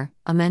 therefore,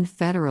 amend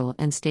federal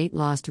and state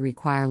laws to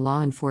require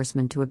law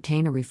enforcement to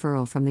obtain a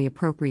referral from the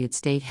appropriate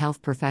state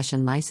health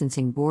profession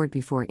licensing board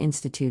before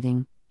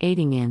instituting,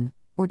 aiding in,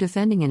 or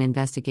defending an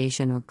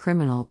investigation or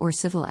criminal or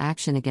civil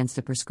action against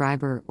a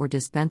prescriber or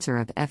dispenser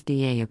of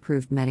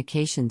FDA-approved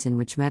medications in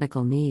which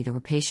medical need or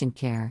patient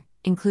care,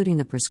 including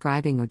the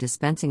prescribing or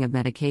dispensing of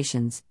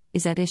medications,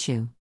 is at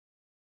issue.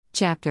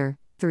 Chapter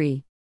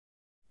 3.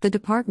 The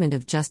Department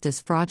of Justice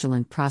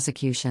Fraudulent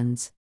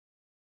Prosecutions.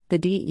 The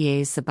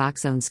DEA's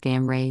Suboxone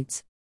scam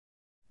raids.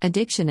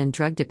 Addiction and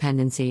drug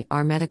dependency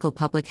are medical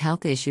public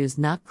health issues,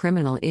 not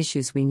criminal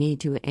issues. We need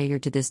to adhere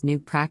to this new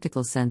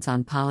practical sense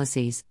on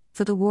policies,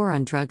 for the war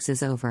on drugs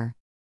is over.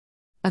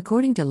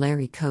 According to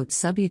Larry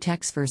Coates,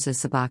 Subutex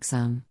versus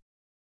Suboxone.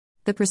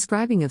 The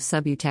prescribing of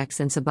Subutex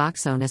and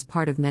Suboxone as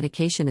part of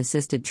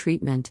medication-assisted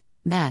treatment,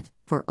 MAT,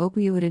 for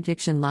opioid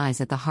addiction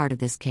lies at the heart of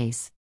this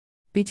case.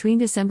 Between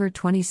December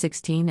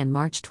 2016 and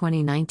March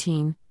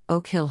 2019,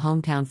 Oak Hill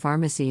Hometown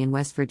Pharmacy in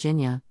West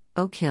Virginia,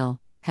 Oak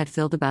Hill, had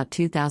filled about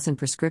 2,000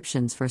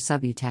 prescriptions for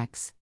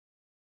Subutex.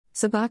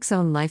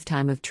 Suboxone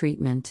lifetime of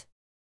treatment.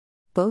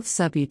 Both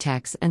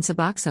Subutex and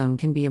Suboxone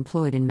can be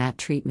employed in MAT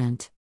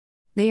treatment.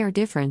 They are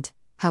different,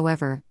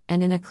 however,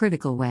 and in a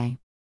critical way.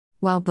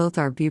 While both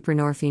are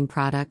buprenorphine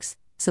products,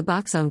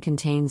 Suboxone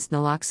contains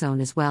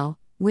naloxone as well,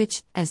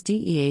 which, as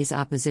DEA's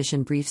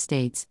opposition brief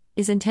states,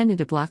 is intended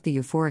to block the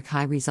euphoric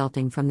high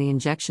resulting from the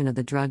injection of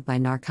the drug by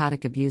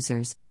narcotic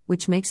abusers,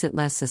 which makes it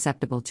less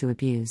susceptible to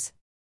abuse.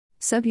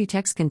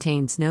 Subutex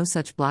contains no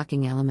such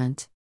blocking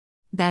element.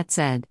 That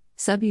said,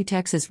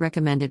 Subutex is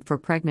recommended for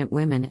pregnant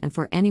women and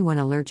for anyone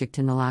allergic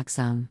to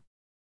naloxone.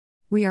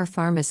 We are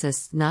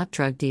pharmacists, not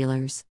drug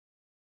dealers.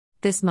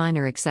 This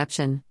minor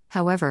exception,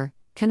 however,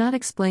 cannot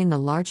explain the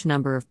large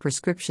number of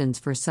prescriptions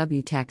for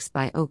Subutex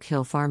by Oak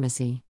Hill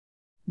Pharmacy.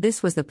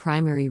 This was the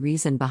primary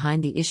reason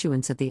behind the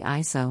issuance of the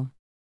ISO.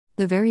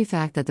 The very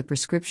fact that the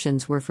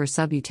prescriptions were for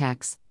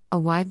Subutex, a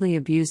widely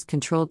abused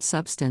controlled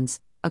substance,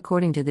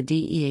 according to the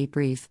DEA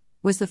brief,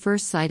 was the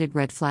first cited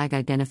red flag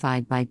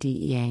identified by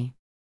DEA.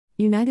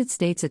 United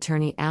States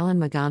Attorney Alan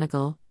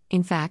McGonigal,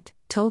 in fact,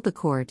 told the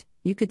court,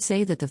 "You could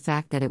say that the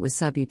fact that it was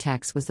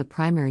Subutex was the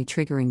primary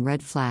triggering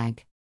red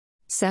flag."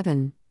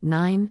 7,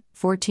 9,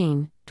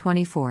 14,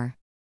 24.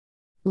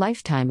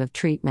 Lifetime of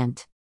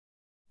treatment.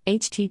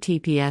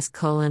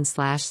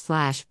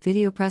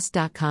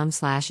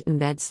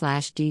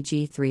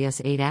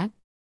 https://videopress.com/embed/dg3s8at.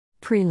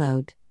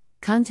 Preload.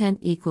 Content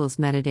equals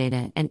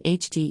metadata and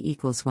HD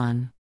equals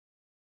 1.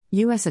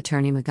 U.S.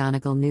 Attorney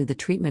McGonigal knew the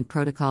treatment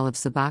protocol of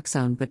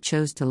Suboxone but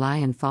chose to lie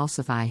and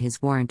falsify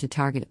his warrant to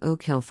target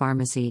Oak Hill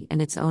Pharmacy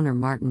and its owner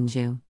Martin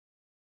Zhu.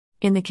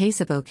 In the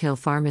case of Oak Hill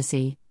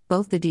Pharmacy,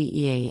 both the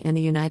DEA and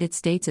the United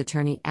States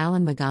Attorney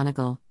Alan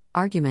McGonigal,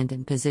 argument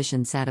and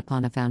position sat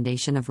upon a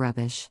foundation of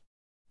rubbish.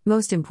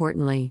 Most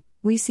importantly,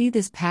 we see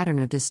this pattern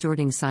of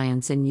distorting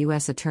science in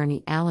U.S.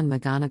 Attorney Alan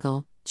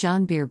McGonigal,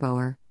 John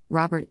Bierboer,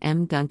 Robert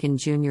M. Duncan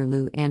Jr.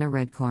 Lou Anna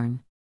Redcorn.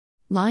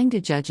 Lying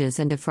to judges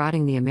and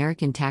defrauding the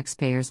American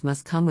taxpayers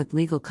must come with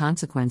legal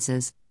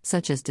consequences,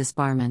 such as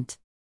disbarment.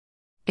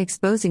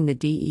 Exposing the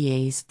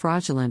DEA's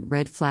fraudulent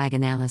red flag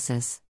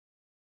analysis.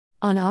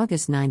 On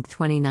August 9,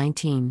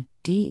 2019,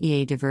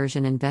 DEA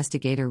diversion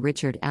investigator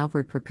Richard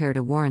Albert prepared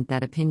a warrant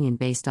that opinion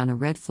based on a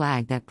red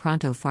flag that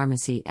Pronto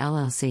Pharmacy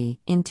LLC,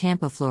 in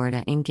Tampa,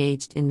 Florida,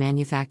 engaged in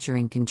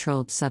manufacturing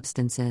controlled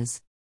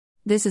substances.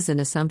 This is an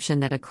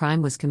assumption that a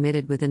crime was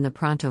committed within the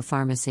Pronto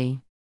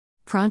Pharmacy.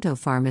 Pronto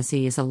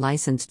Pharmacy is a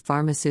licensed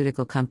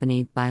pharmaceutical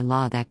company by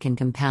law that can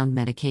compound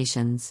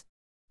medications.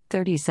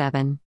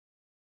 37.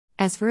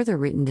 As further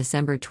written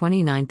December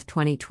 29,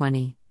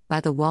 2020, by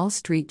the Wall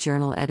Street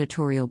Journal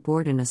editorial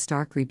board in a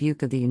stark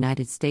rebuke of the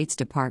United States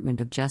Department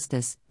of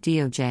Justice,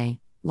 DOJ,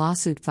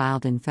 lawsuit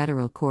filed in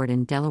federal court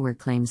in Delaware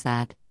claims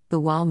that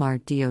the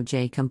Walmart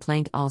DOJ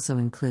complaint also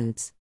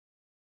includes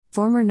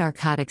former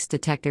narcotics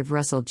detective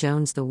Russell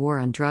Jones. The war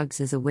on drugs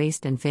is a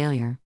waste and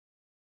failure.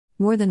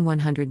 More than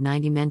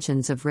 190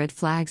 mentions of red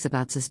flags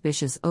about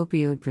suspicious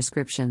opioid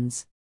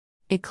prescriptions.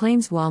 It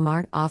claims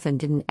Walmart often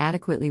didn't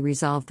adequately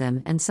resolve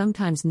them and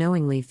sometimes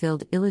knowingly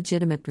filled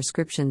illegitimate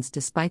prescriptions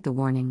despite the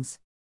warnings.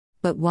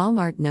 But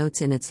Walmart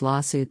notes in its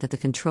lawsuit that the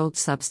Controlled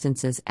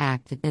Substances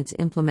Act and its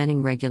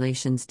implementing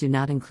regulations do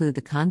not include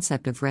the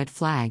concept of red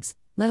flags,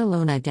 let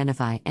alone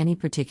identify any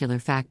particular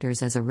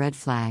factors as a red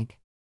flag.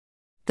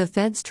 The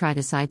feds try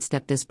to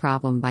sidestep this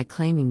problem by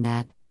claiming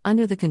that,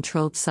 under the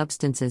Controlled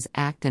Substances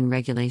Act and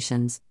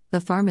regulations,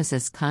 the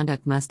pharmacist's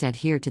conduct must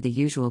adhere to the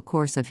usual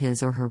course of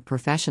his or her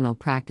professional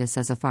practice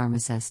as a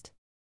pharmacist.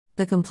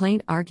 The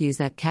complaint argues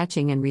that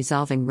catching and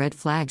resolving red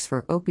flags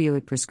for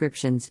opioid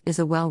prescriptions is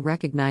a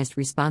well-recognized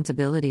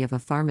responsibility of a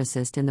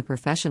pharmacist in the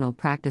professional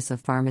practice of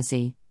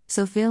pharmacy,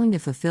 so failing to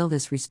fulfill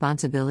this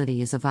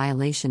responsibility is a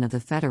violation of the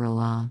federal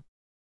law.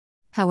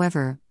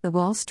 However, the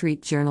Wall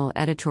Street Journal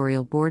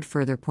editorial board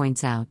further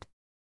points out,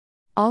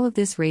 all of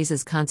this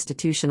raises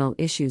constitutional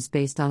issues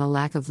based on a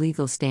lack of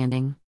legal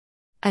standing.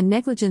 A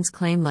negligence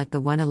claim like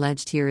the one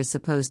alleged here is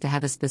supposed to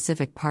have a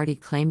specific party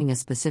claiming a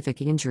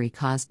specific injury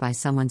caused by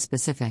someone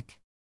specific.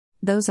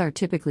 Those are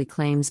typically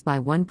claims by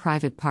one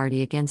private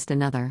party against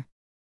another.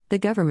 The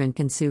government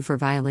can sue for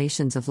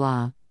violations of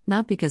law,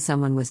 not because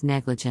someone was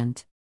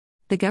negligent.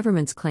 The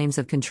government's claims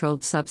of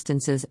Controlled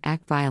Substances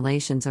Act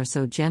violations are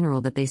so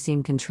general that they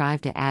seem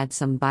contrived to add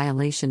some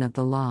violation of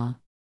the law.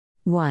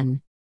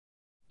 1.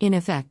 In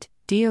effect,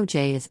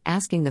 DOJ is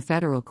asking the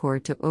federal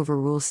court to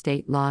overrule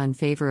state law in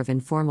favor of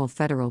informal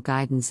federal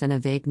guidance and a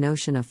vague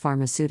notion of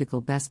pharmaceutical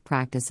best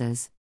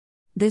practices.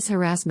 This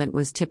harassment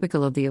was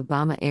typical of the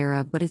Obama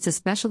era, but it's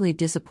especially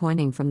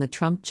disappointing from the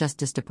Trump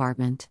Justice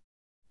Department.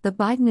 The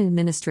Biden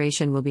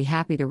administration will be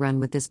happy to run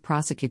with this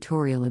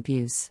prosecutorial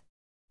abuse.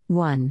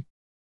 1.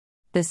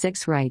 The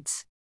 6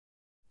 rights.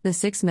 The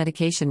 6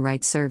 medication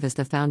rights serve as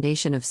the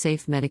foundation of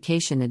safe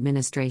medication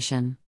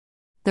administration.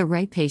 The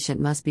right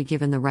patient must be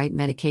given the right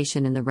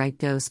medication in the right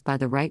dose by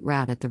the right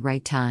route at the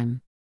right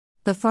time.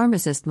 The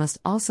pharmacist must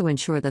also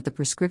ensure that the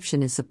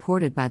prescription is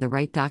supported by the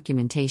right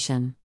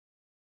documentation.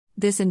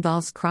 This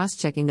involves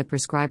cross-checking the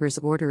prescriber's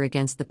order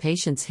against the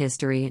patient's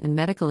history and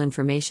medical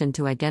information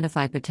to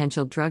identify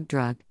potential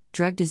drug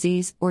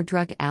disease, or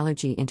drug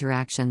allergy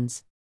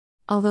interactions.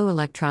 Although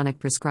electronic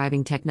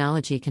prescribing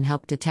technology can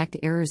help detect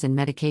errors in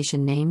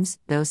medication names,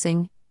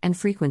 dosing, and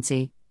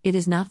frequency, it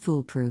is not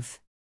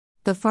foolproof.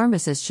 The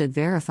pharmacist should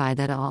verify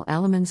that all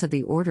elements of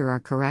the order are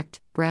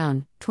correct.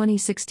 Brown,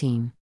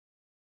 2016.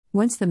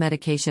 Once the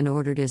medication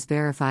ordered is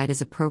verified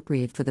as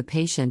appropriate for the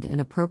patient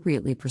and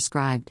appropriately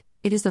prescribed,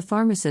 it is the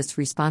pharmacist's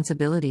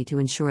responsibility to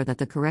ensure that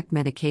the correct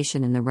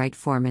medication in the right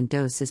form and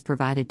dose is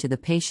provided to the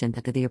patient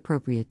at the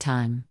appropriate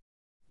time.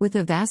 With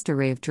a vast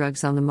array of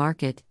drugs on the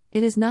market,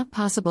 it is not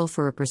possible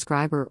for a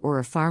prescriber or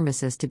a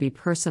pharmacist to be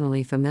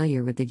personally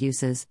familiar with the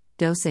uses,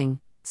 dosing,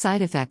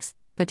 side effects,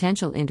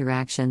 potential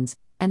interactions,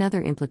 and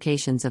other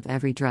implications of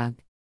every drug.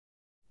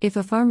 If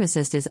a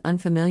pharmacist is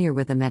unfamiliar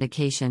with a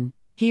medication,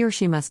 he or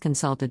she must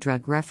consult a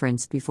drug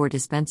reference before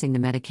dispensing the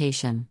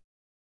medication.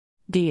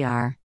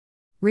 Dr.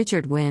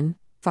 Richard Wynn,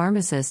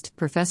 pharmacist,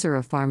 professor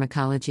of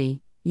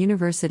pharmacology,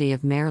 University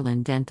of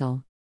Maryland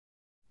Dental.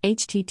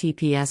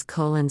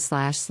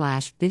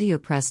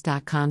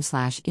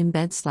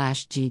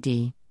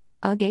 https://videopress.com/embed/gd.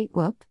 UG8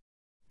 whoop.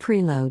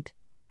 Preload.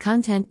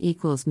 Content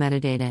equals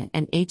metadata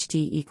and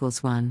HD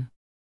equals 1.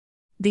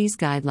 These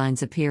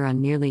guidelines appear on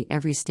nearly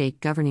every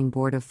state governing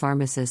board of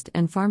pharmacist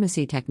and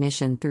pharmacy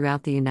technician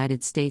throughout the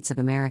United States of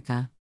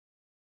America.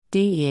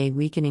 DEA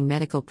weakening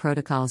medical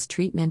protocols,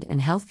 treatment,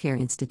 and healthcare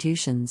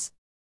institutions.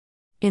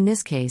 In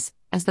this case,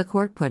 as the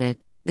court put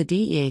it, the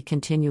DEA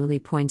continually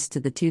points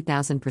to the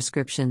 2,000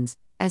 prescriptions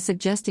as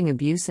suggesting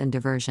abuse and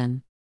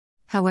diversion.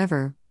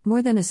 However,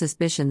 more than a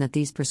suspicion that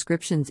these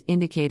prescriptions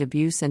indicate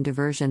abuse and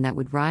diversion that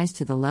would rise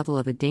to the level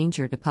of a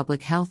danger to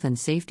public health and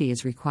safety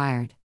is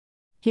required.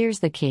 Here's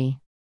the key.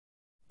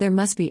 There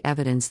must be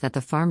evidence that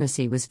the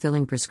pharmacy was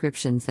filling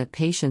prescriptions that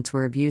patients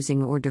were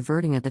abusing or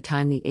diverting at the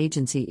time the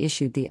agency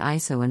issued the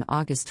ISO in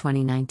August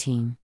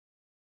 2019.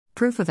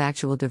 Proof of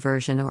actual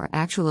diversion or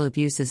actual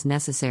abuse is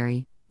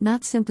necessary,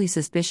 not simply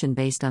suspicion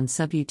based on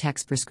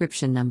subutex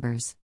prescription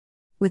numbers.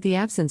 With the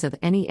absence of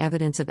any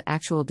evidence of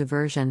actual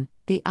diversion,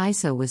 the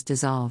ISO was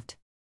dissolved.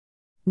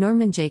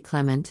 Norman J.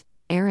 Clement,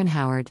 Aaron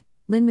Howard,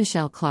 Lynn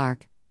Michelle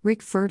Clark,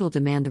 Rick Fertile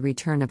demand the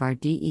return of our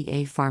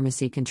DEA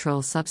pharmacy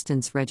control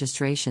substance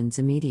registrations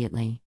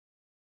immediately.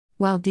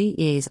 While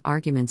DEA's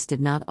arguments did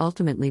not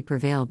ultimately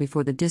prevail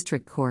before the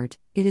district court,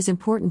 it is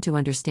important to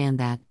understand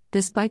that,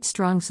 despite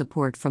strong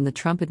support from the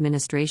Trump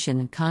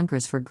administration and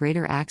Congress for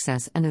greater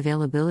access and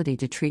availability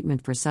to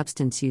treatment for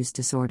substance use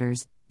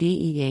disorders,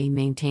 DEA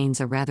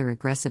maintains a rather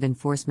aggressive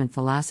enforcement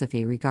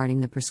philosophy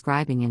regarding the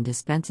prescribing and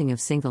dispensing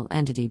of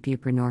single-entity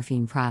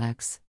buprenorphine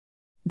products.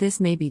 This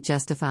may be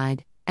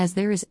justified, as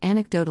there is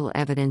anecdotal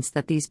evidence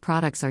that these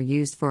products are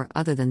used for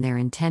other than their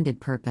intended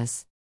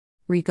purpose.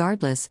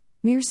 Regardless,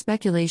 mere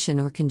speculation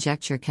or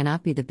conjecture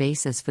cannot be the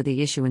basis for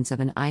the issuance of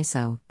an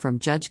ISO, from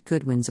Judge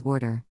Goodwin's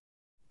order.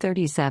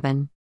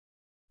 37.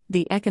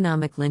 The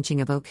economic lynching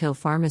of Oak Hill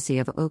Pharmacy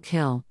of Oak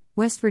Hill,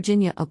 West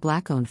Virginia, a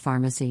black-owned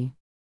pharmacy.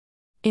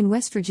 In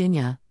West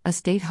Virginia, a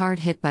state hard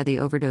hit by the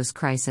overdose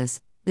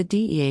crisis, the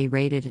DEA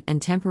raided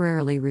and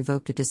temporarily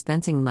revoked a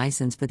dispensing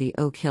license for the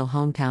Oak Hill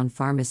Hometown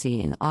Pharmacy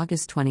in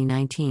August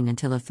 2019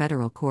 until a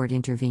federal court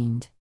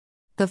intervened.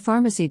 The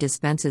pharmacy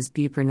dispenses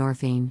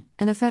buprenorphine,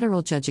 and a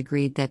federal judge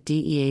agreed that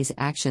DEA's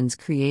actions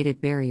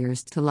created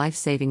barriers to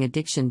life-saving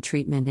addiction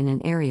treatment in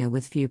an area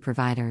with few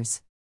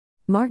providers.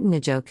 Martin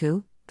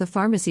Njoku, the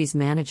pharmacy's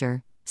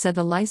manager, said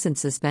the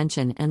license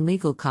suspension and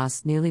legal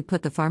costs nearly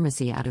put the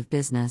pharmacy out of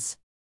business.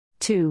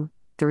 2,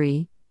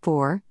 3,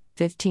 4,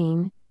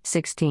 15,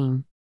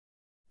 16.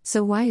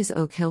 So why is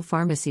Oak Hill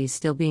Pharmacy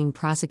still being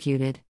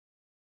prosecuted?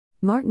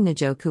 Martin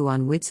Njoku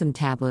on Whitsom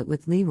tablet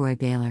with Leroy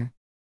Baylor.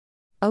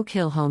 Oak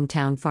Hill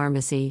Hometown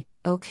Pharmacy,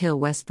 Oak Hill,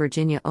 West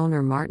Virginia.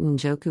 Owner Martin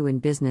Njoku, in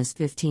business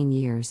 15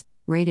 years,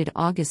 rated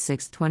August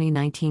 6,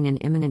 2019 in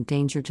imminent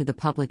danger to the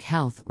public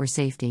health or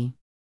safety.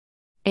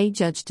 A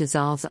judge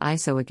dissolves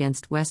ISO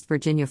against West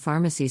Virginia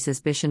Pharmacy.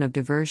 Suspicion of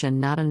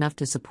diversion not enough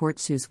to support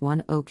sues.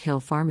 1 Oak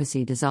Hill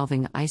Pharmacy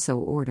dissolving ISO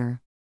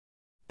order.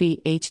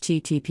 B.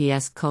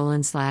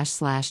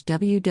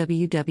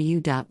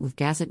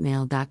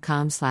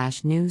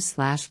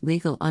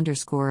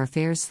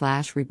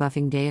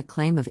 https://www.wgazetmail.com/news/legal_affairs/rebuffing Dea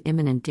claim of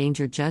imminent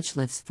danger. Judge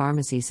lifts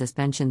pharmacy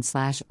suspension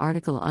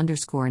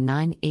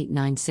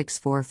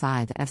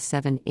 /article_9896445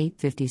 F7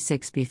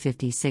 856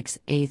 B56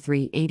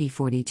 A3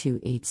 8042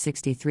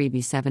 863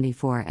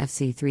 B74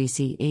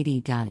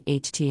 FC3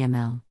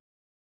 C80.html.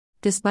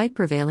 Despite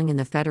prevailing in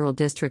the federal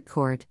district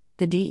court,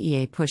 the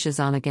DEA pushes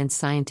on against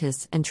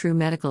scientists and true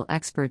medical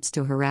experts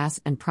to harass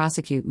and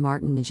prosecute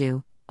Martin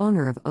Njoku,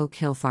 owner of Oak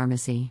Hill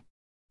Pharmacy.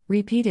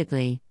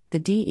 Repeatedly, the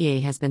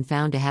DEA has been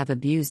found to have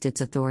abused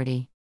its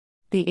authority.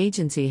 The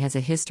agency has a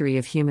history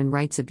of human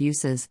rights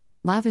abuses,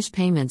 lavish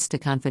payments to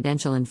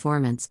confidential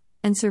informants,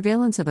 and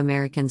surveillance of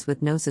Americans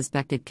with no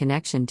suspected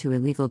connection to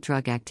illegal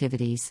drug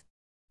activities.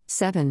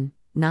 7,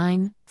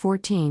 9,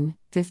 14,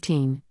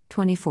 15,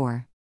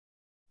 24.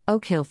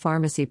 Oak Hill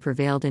Pharmacy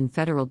prevailed in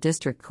federal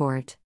district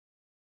court.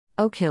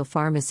 Oak Hill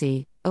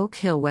Pharmacy, Oak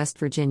Hill, West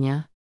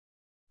Virginia.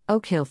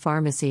 Oak Hill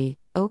Pharmacy,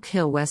 Oak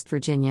Hill, West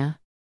Virginia.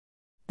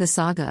 The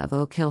saga of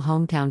Oak Hill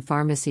Hometown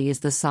Pharmacy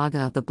is the saga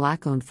of the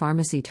black-owned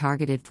pharmacy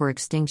targeted for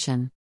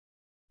extinction.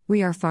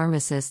 We are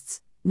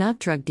pharmacists, not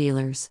drug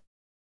dealers.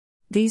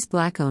 These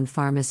black-owned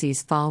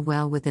pharmacies fall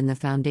well within the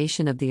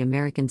foundation of the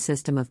American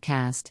system of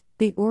caste,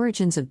 the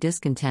origins of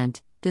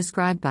discontent,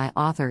 described by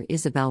author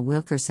Isabel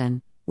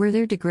Wilkerson, where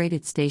their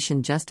degraded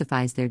station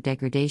justifies their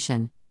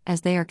degradation,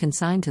 as they are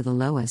consigned to the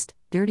lowest,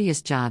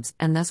 dirtiest jobs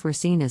and thus were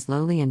seen as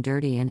lowly and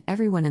dirty, and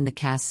everyone in the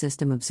caste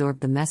system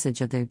absorbed the message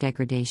of their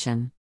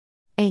degradation.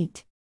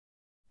 8.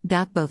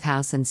 Both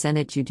House and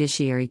Senate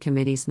Judiciary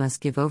Committees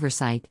must give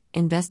oversight,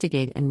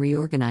 investigate and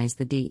reorganize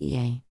the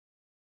DEA.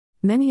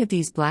 Many of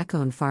these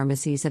black-owned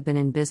pharmacies have been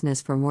in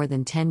business for more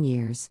than 10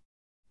 years.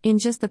 In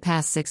just the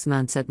past 6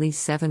 months, at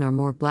least 7 or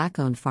more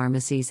black-owned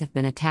pharmacies have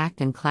been attacked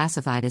and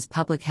classified as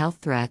public health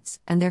threats,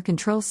 and their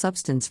controlled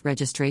substance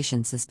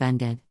registration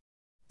suspended.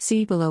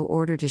 See below.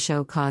 Order to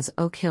show cause.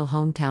 Oak Hill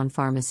Hometown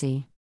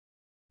Pharmacy.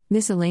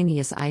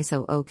 Miscellaneous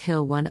ISO. Oak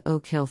Hill 1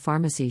 Oak Hill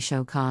Pharmacy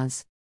show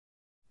cause.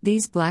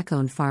 These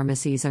black-owned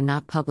pharmacies are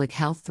not public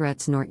health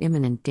threats nor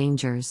imminent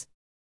dangers.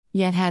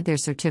 Yet had their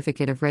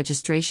certificate of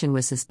registration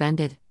was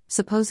suspended,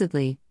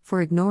 supposedly,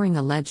 for ignoring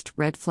alleged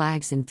red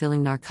flags in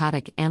filling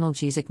narcotic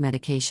analgesic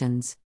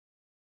medications.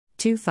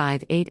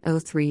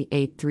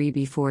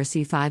 2580383B4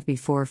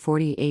 C5B4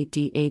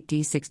 48D8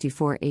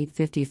 D64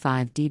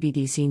 855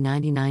 DBDC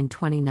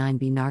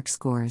 9929B NARC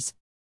scores.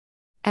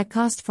 At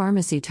Cost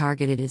Pharmacy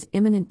targeted as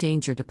imminent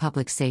danger to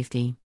public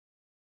safety.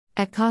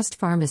 At Cost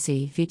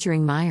Pharmacy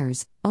featuring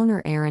Myers,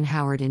 owner Aaron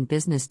Howard in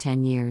business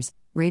 10 years,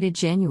 rated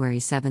January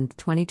 7,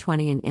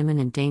 2020 an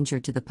imminent danger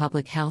to the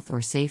public health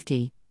or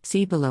safety.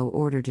 See below.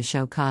 Order to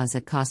show cause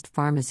at Cost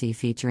Pharmacy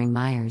featuring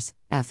Myers,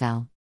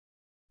 FL.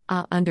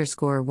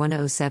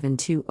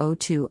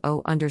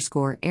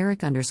 A_1072020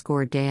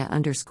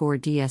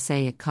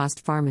 Eric_Dea_DSA at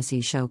Cost Pharmacy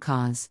show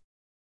cause.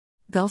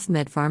 Gulf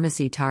Med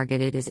Pharmacy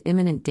targeted as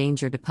imminent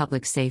danger to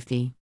public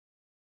safety.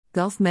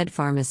 Gulf Med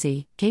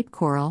Pharmacy, Cape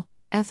Coral,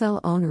 FL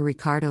owner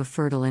Ricardo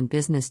Fertile in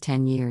business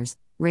 10 years,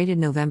 rated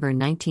November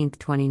 19,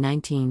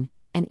 2019,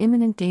 an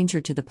imminent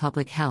danger to the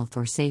public health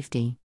or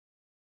safety.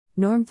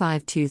 Norm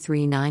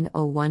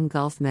 523901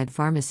 Gulf Med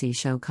Pharmacy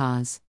show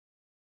cause.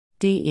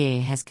 DEA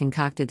has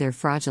concocted their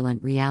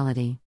fraudulent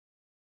reality.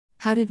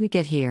 How did we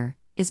get here,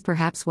 is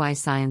perhaps why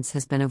science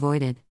has been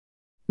avoided.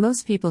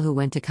 Most people who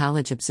went to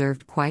college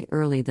observed quite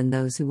early than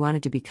those who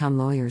wanted to become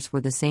lawyers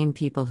were the same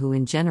people who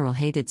in general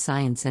hated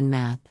science and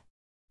math.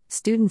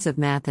 Students of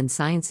math and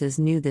sciences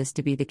knew this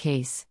to be the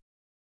case.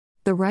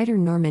 The writer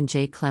Norman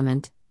J.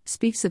 Clement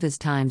speaks of his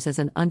times as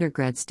an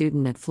undergrad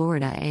student at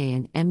Florida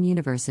A&M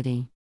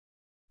University.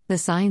 The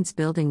science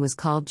building was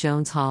called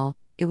Jones Hall.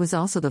 It was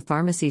also the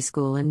pharmacy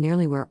school and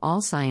nearly where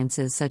all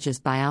sciences such as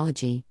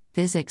biology,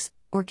 physics,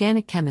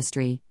 organic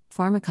chemistry,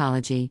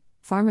 pharmacology,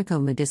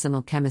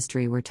 pharmacomedicinal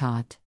chemistry were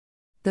taught.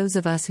 Those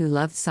of us who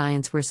loved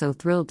science were so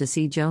thrilled to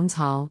see Jones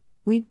Hall,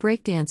 we'd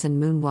breakdance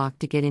and moonwalk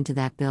to get into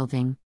that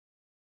building.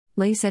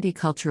 Layseti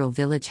Cultural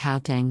Village,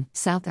 Gauteng,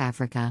 South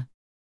Africa.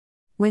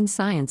 When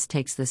science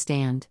takes the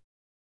stand.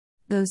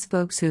 Those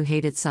folks who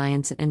hated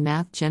science and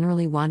math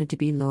generally wanted to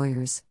be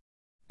lawyers.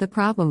 The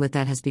problem with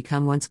that has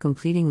become once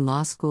completing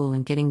law school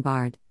and getting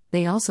barred,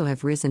 they also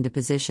have risen to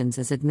positions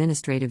as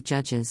administrative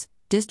judges,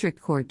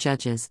 district court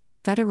judges,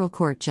 federal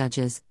court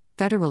judges,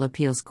 federal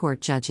appeals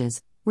court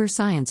judges, where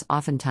science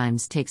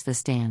oftentimes takes the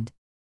stand.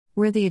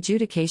 Where the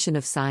adjudication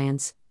of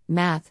science,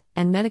 math,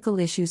 and medical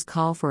issues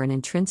call for an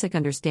intrinsic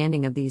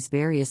understanding of these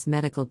various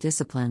medical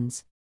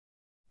disciplines.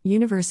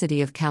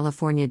 University of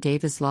California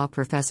Davis law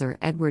professor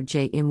Edward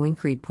J. M.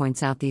 Winkried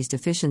points out these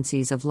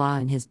deficiencies of law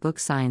in his book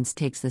Science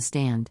Takes the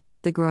Stand,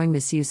 The Growing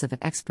Misuse of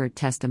Expert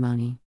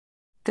Testimony.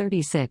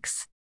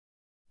 36.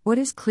 What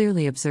is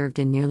clearly observed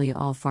in nearly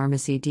all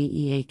pharmacy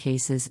DEA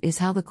cases is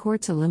how the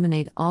courts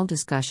eliminate all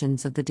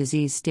discussions of the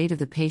disease state of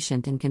the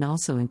patient and can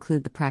also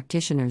include the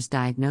practitioner's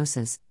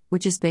diagnosis,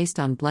 which is based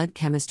on blood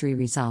chemistry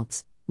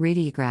results,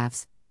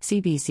 radiographs,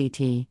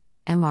 CBCT,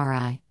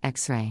 MRI,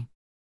 X-ray.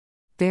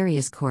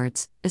 Various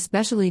courts,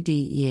 especially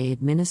DEA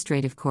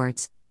administrative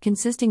courts,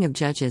 consisting of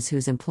judges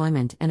whose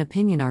employment and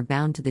opinion are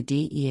bound to the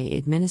DEA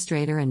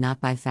administrator and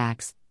not by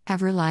facts,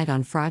 have relied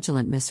on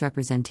fraudulent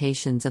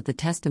misrepresentations of the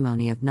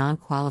testimony of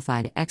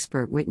non-qualified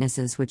expert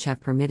witnesses which have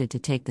permitted to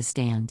take the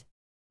stand.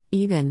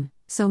 Even,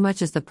 so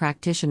much as the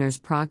practitioner's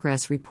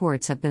progress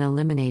reports have been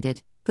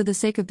eliminated, for the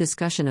sake of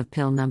discussion of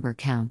pill number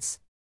counts.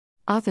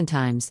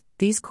 Oftentimes,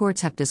 these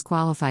courts have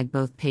disqualified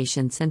both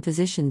patients and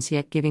physicians,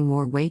 yet giving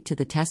more weight to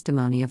the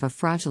testimony of a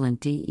fraudulent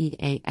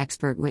DEA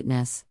expert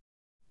witness.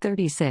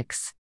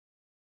 36.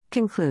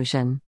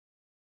 Conclusion.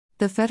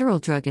 The Federal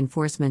Drug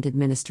Enforcement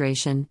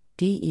Administration,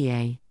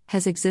 DEA,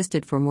 has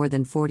existed for more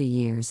than 40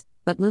 years,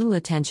 but little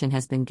attention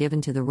has been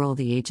given to the role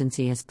the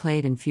agency has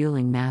played in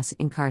fueling mass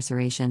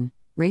incarceration,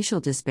 racial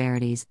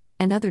disparities,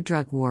 and other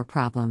drug war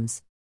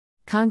problems.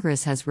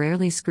 Congress has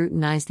rarely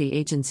scrutinized the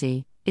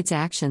agency, its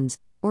actions,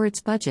 or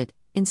its budget,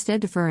 instead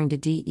deferring to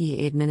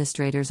DEA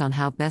administrators on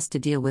how best to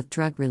deal with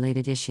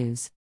drug-related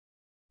issues.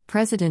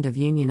 President of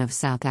Union of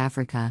South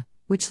Africa,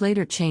 which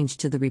later changed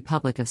to the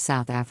Republic of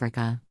South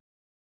Africa.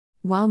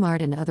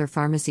 Walmart and other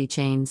pharmacy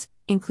chains,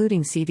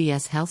 including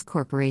CVS Health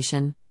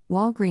Corporation,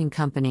 Walgreen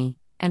Company,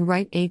 and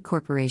Rite Aid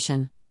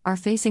Corporation, are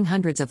facing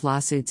hundreds of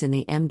lawsuits in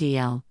the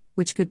MDL,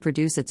 which could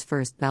produce its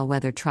first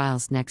bellwether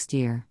trials next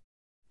year.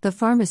 The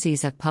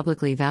pharmacies have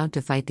publicly vowed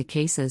to fight the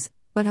cases,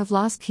 but have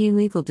lost key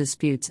legal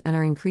disputes and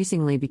are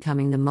increasingly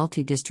becoming the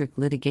multi-district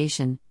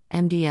litigation,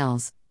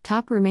 MDL's,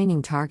 top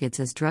remaining targets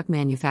as drug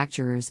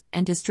manufacturers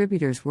and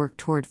distributors work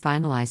toward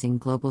finalizing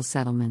global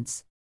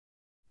settlements.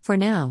 For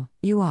now,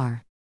 you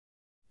are.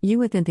 You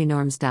within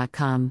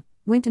thenorms.com,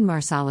 Wynton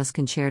Marsalis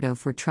Concerto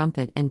for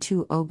Trumpet and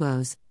Two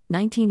Oboes,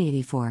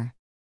 1984.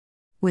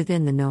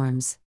 Within the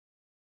Norms.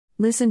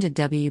 Listen to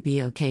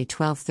WBOK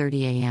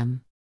 1230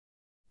 AM.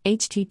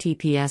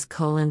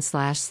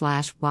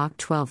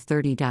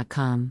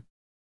 https://walk1230.com.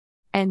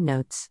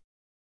 Endnotes.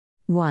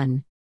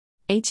 1.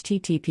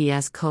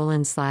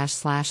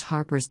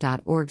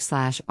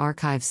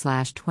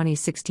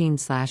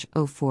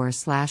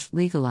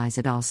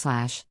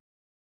 https://harpers.org/archive/2016/04/legalizeitall/.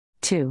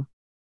 2.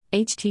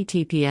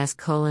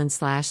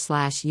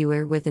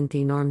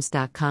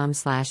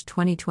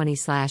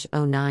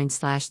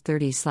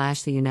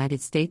 https://youarewithinthenorms.com/2020/09/30/ The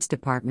United States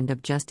Department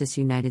of Justice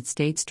United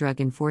States Drug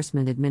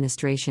Enforcement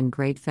Administration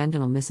Great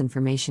Fentanyl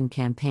Misinformation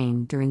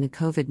Campaign during the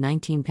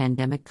COVID-19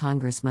 pandemic.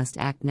 Congress must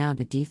act now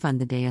to defund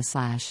the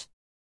Dea'S.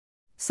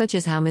 Such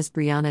as how Ms.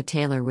 Breonna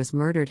Taylor was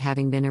murdered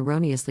having been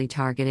erroneously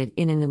targeted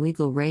in an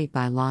illegal raid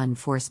by law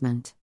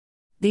enforcement.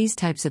 These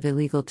types of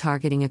illegal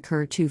targeting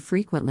occur too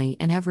frequently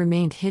and have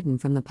remained hidden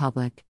from the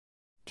public.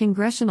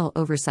 Congressional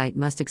oversight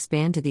must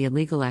expand to the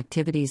illegal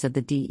activities of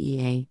the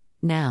DEA,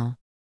 now.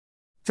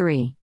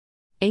 3.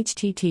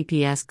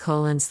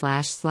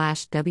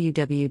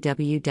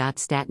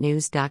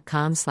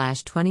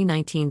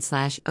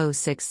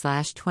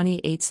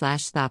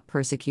 https://www.statnews.com/2019/06/28/ Stop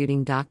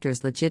persecuting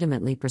doctors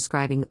legitimately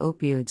prescribing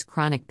opioids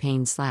chronic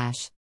pain/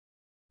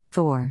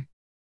 4.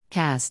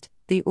 Cast,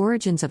 The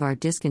Origins of Our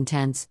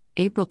Discontents,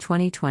 April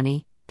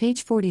 2020,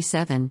 page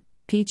 47,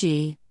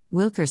 pg,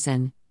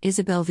 Wilkerson,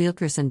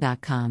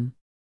 IsabelWilkerson.com.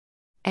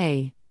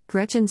 A.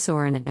 Gretchen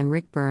Soren and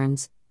Rick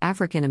Burns,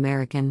 African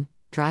American,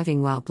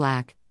 Driving While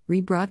Black,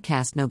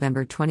 rebroadcast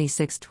November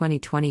 26,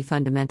 2020.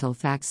 Fundamental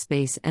facts: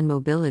 space and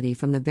mobility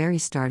from the very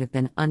start have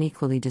been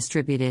unequally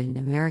distributed in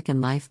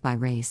American life by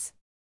race.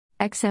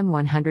 XM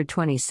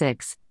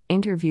 126,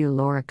 interview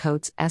Laura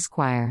Coates,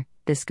 Esquire,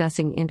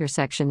 discussing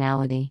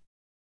intersectionality.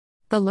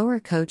 The Laura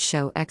Coates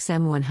Show,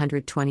 XM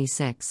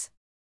 126.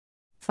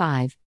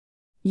 5.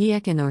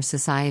 Yekin, or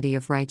Society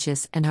of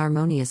Righteous and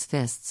Harmonious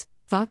Fists,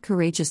 fought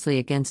courageously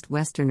against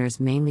Westerners,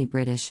 mainly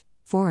British,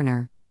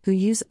 foreigner, who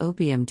use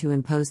opium to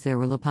impose their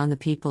will upon the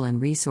people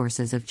and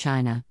resources of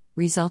China,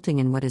 resulting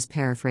in what is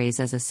paraphrased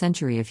as a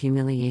century of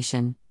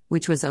humiliation,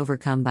 which was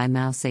overcome by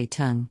Mao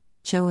Zedong,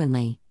 Zhou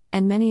Enlai,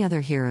 and many other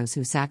heroes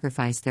who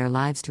sacrificed their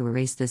lives to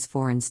erase this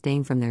foreign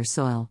stain from their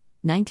soil,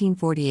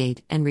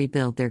 1948, and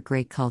rebuild their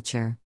great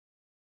culture.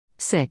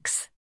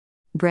 6.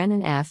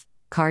 Brennan F.,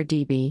 Carr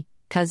D.B.,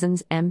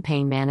 Cousins M.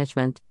 Pain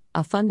Management,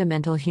 A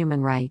Fundamental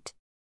Human Right.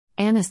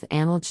 Aneth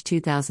Annalj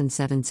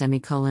 2007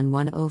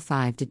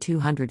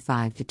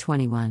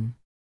 105-205-21.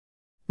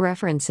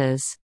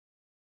 References.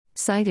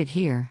 Cited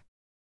here.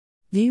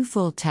 View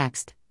full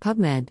text,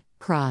 PubMed,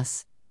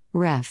 Cross.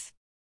 Ref.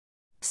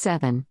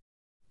 7.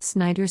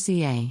 Snyder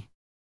C.A.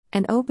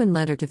 An open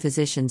letter to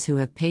physicians who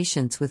have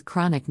patients with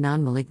chronic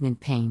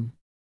non-malignant pain.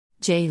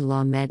 J.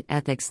 Law Med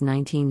Ethics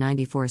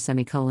 1994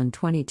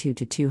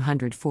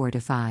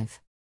 22-204-5.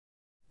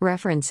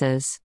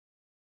 References.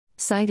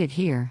 Cited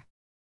here.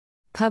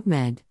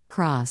 PubMed,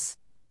 Cross.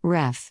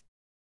 Ref.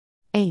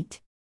 8.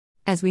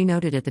 As we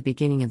noted at the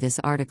beginning of this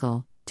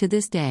article, to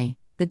this day,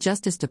 the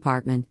Justice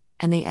Department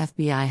and the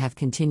FBI have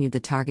continued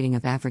the targeting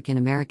of African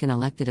American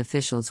elected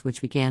officials,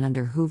 which began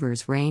under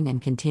Hoover's reign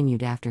and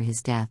continued after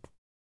his death.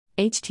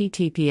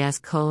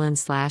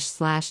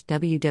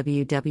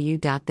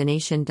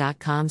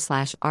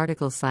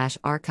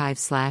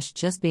 https://www.thenation.com/article/archive/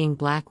 Just Being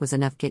Black Was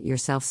Enough. Get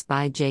Yourself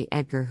Spy. J.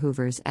 Edgar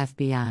Hoover's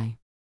FBI.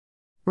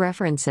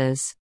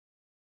 References.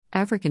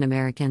 African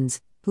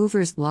Americans,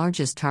 Hoover's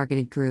largest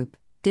targeted group,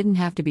 didn't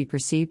have to be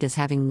perceived as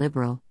having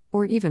liberal,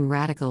 or even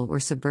radical or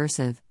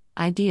subversive,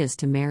 ideas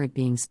to merit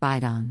being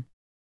spied on.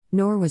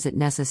 Nor was it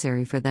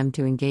necessary for them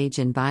to engage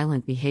in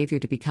violent behavior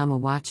to become a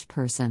watched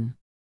person.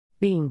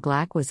 Being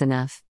black was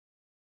enough.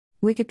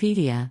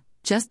 Wikipedia,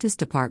 Justice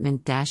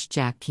Department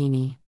Jack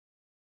Keeney.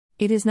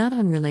 It is not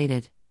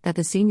unrelated that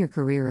the senior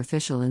career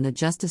official in the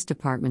Justice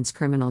Department's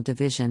Criminal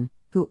Division,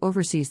 who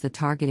oversees the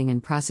targeting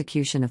and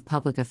prosecution of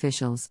public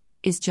officials,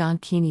 is John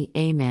Keeney,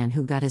 a man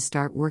who got his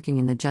start working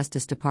in the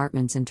Justice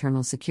Department's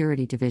Internal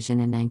Security Division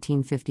in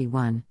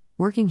 1951,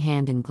 working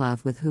hand in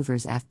glove with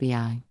Hoover's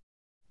FBI.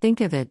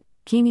 Think of it,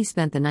 Keeney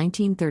spent the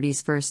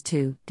 1930s first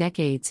 2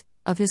 decades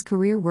of his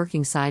career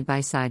working side by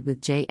side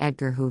with J.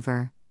 Edgar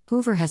Hoover.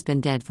 Hoover has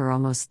been dead for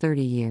almost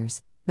 30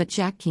 years, but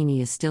Jack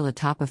Keeney is still a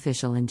top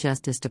official in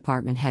Justice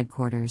Department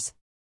headquarters.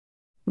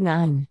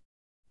 9.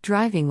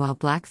 Driving While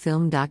Black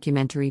film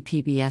documentary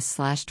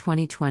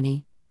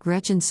PBS/2020,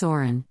 Gretchen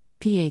Soren,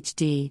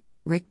 Ph.D.,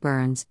 Rick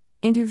Burns,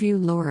 interview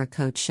Laura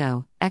Coates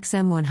Show,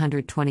 XM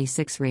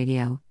 126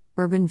 Radio,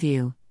 Urban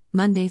View,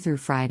 Monday through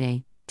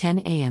Friday, 10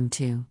 a.m.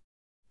 to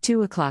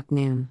 2 o'clock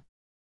noon.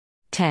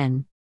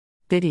 10.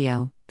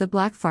 Video, The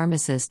Black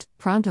Pharmacist,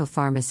 Pronto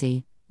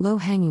Pharmacy,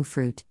 Low-Hanging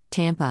Fruit,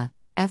 Tampa,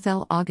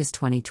 FL August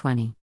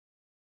 2020.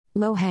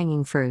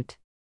 Low-Hanging Fruit.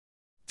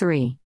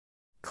 3.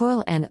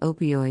 Coil and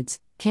Opioids,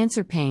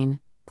 Cancer Pain,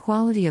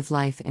 Quality of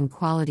Life and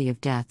Quality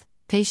of Death,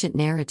 Patient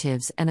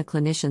Narratives and a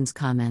Clinician's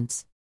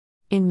Comments.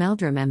 In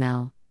Meldrum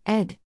ML,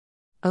 ed.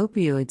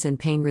 Opioids and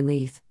Pain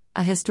Relief,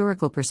 A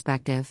Historical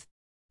Perspective.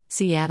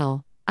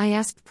 Seattle,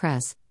 IASP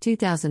Press,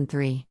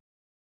 2003.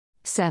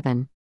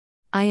 7.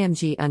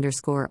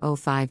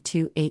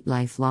 IMG_0528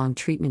 Lifelong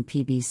Treatment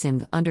PB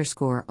SIMV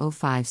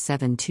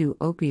 _0572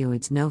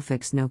 Opioids No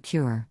Fix No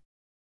Cure.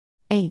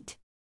 8.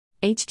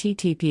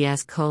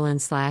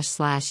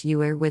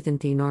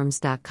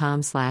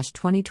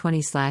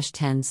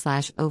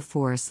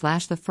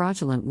 https://uarewithinthenorms.com/2020/10/04/ The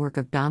Fraudulent Work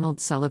of Donald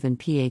Sullivan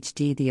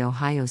Ph.D. The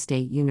Ohio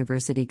State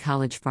University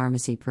College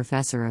Pharmacy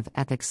Professor of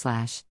Ethics/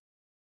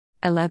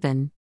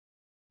 11.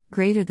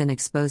 Greater than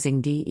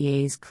exposing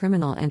DEA's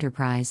criminal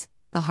enterprise,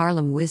 the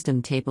Harlem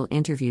Wisdom Table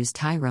interviews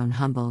Tyrone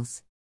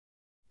Humbles.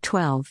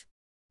 12.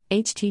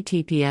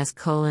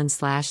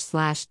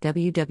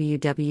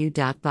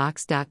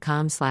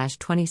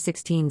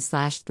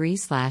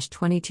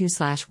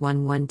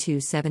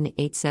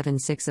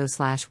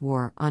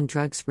 on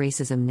drugs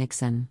racism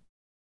Nixon.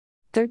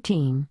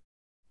 13.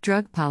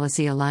 Drug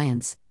Policy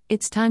Alliance,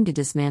 It's Time to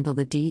Dismantle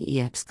the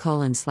DEX: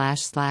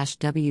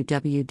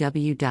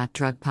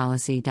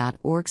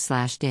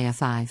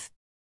 www.drugpolicy.org/DEA5.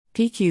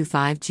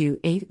 PQ5 Ju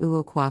 8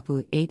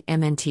 Uokwapu 8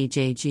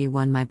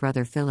 MNTJG1 My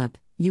Brother Philip,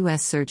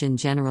 U.S. Surgeon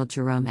General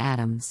Jerome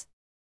Adams.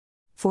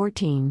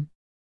 14.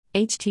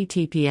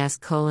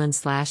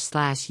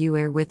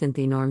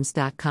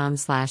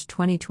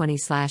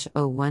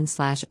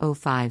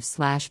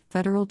 https://uarewithinthenorms.com/2020/01/05/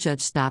 Federal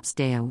Judge Stops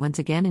DEA Once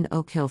Again in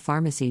Oak Hill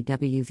Pharmacy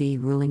WV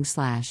Ruling/.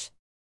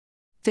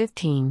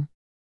 15.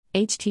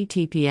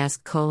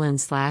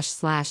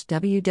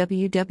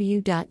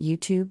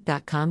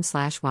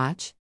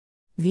 https://www.youtube.com/watch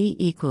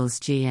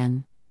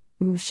V=GN.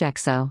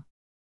 Shexo.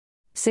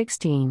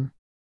 16.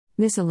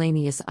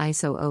 Miscellaneous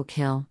ISO Oak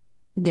Hill.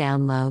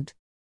 Download.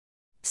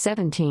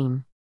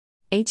 17.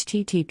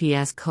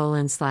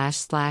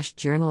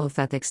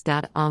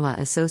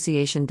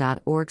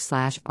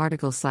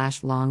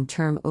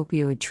 https://journalofethics.almaassociation.org/article/long-term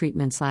opioid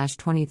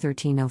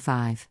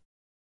treatment/2013-05.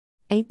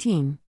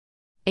 18.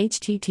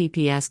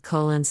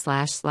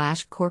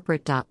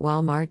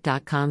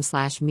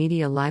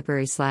 https://corporate.walmart.com/media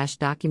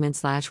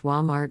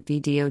library/document/walmart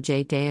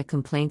vdoj DEA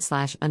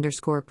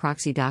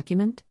complaint/proxy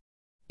document?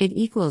 It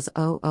equals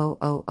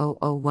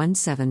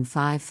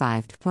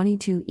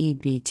 00000175522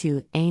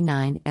 EB2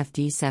 A9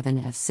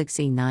 FD7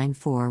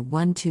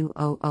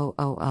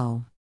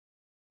 F6E94120000.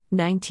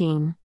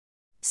 19.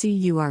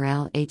 See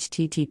URL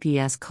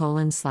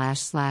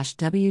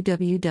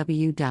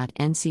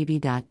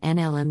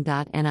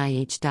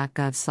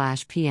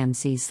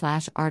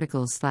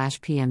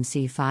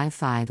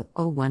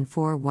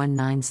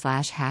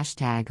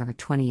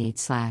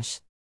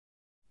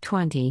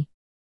 20.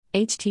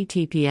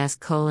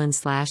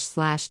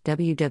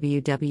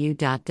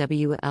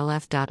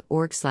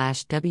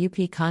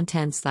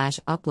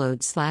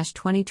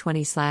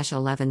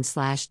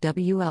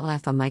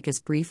 Amicus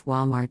Brief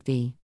Walmart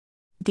v.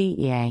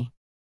 DEA.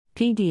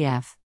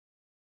 PDF.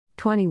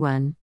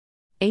 21.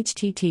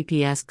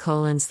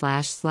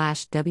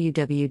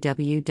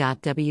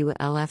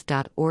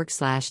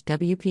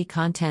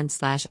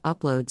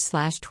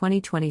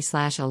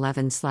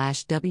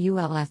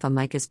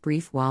 Amicus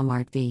Brief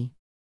Walmart v.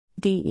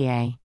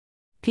 DEA.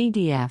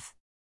 PDF.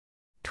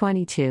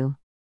 22.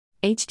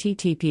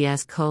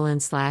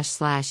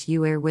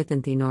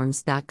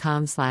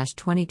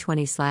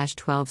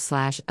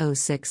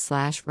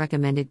 https://uarewithinthenorms.com/2020/12/06/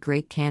 Recommended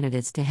Great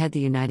Candidates to Head the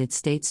United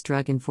States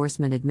Drug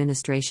Enforcement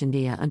Administration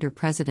DEA under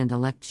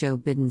President-elect Joe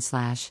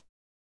Biden/.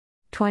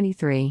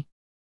 23.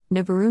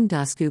 Nabarun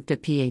Dasgupta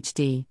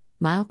Ph.D.,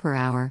 mile per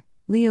hour,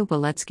 Leo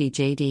Beletsky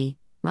J.D.,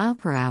 mile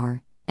per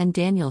hour, and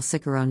Daniel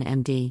Sicarone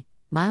M.D.,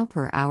 mile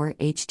per hour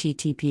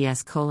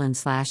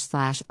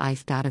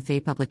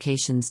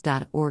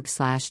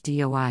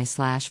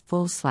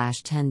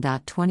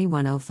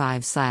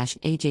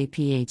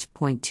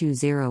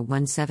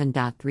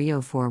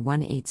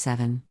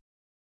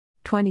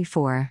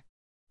 24.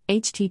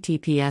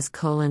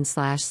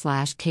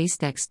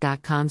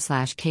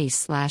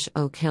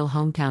 https://casedex.com/case/Oak Hill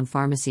Hometown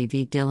Pharmacy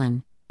v.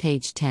 Dillon,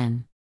 page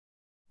 10.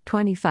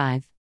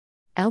 25.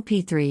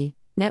 LP3,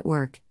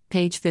 Network,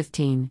 page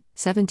 15,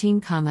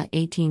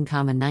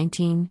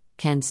 17,18,19,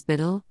 Ken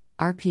Spittle,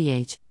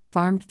 RPH,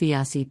 Pharmed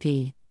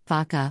VACP,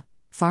 FACA,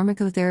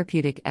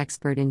 Pharmacotherapeutic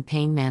Expert in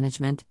Pain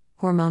Management,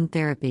 Hormone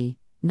Therapy,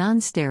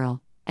 Non-Sterile,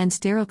 and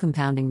Sterile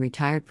Compounding.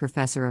 Retired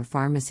Professor of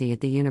Pharmacy at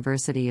the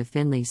University of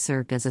Findlay.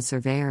 Served as a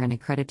surveyor and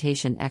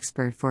accreditation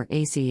expert for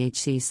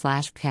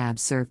ACHC/PAB.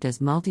 Served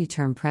as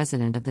multi-term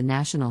president of the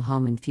National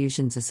Home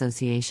Infusions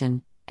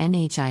Association,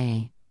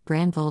 NHIA,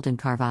 Brandvold and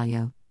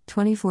Carvalho,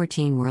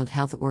 2014 World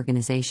Health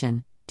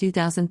Organization,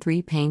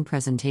 2003 Pain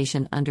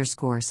Presentation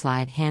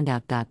 _slide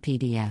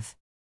handout.pdf.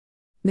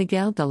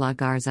 Miguel de la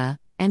Garza,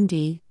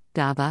 MD,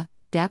 DABA,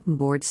 DAPM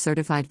board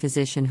certified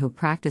physician who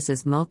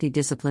practices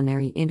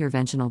multidisciplinary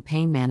interventional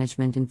pain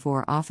management in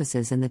 4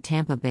 offices in the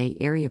Tampa Bay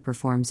area,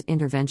 performs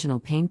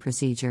interventional pain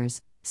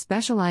procedures,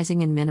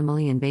 specializing in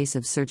minimally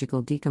invasive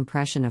surgical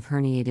decompression of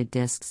herniated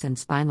discs and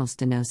spinal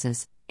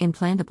stenosis,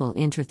 implantable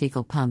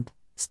intrathecal pump,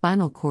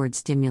 spinal cord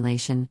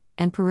stimulation,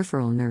 and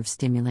peripheral nerve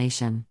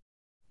stimulation.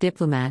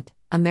 Diplomat,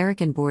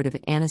 American Board of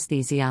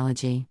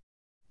Anesthesiology.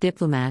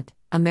 Diplomat,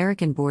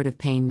 American Board of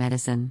Pain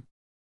Medicine.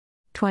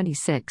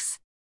 26.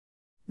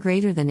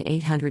 Greater than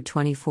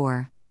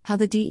 824, How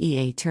the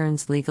DEA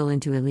Turns Legal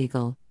into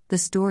Illegal, The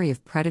Story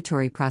of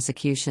Predatory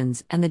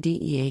Prosecutions and the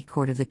DEA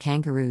Court of the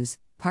Kangaroos,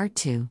 Part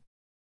 2.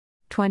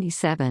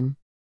 27.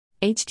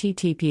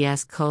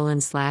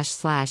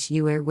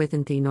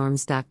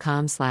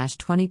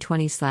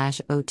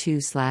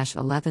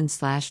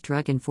 https://uarewithinthenorms.com/2020/02/11/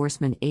 Drug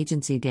Enforcement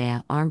Agency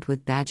DEA armed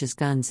with badges,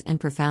 guns, and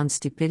profound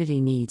stupidity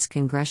needs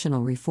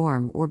congressional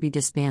reform or be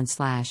disbanded.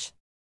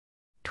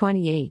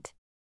 28.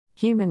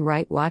 Human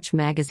Rights Watch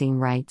Magazine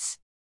writes.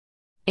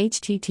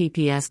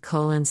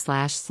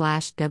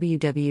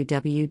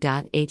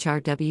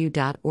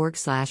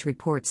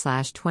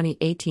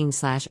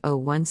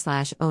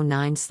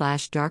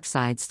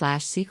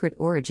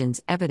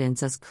 origins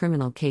evidence as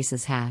criminal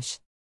cases #.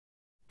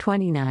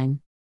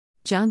 29.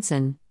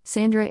 Johnson,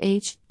 Sandra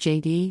H.,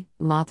 J.D.,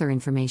 Author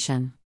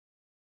information.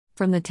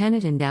 From the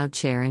Tenet Endowed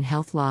Chair in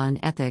Health Law and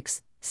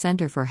Ethics,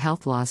 Center for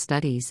Health Law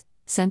Studies,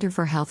 Center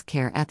for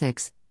Healthcare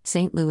Ethics,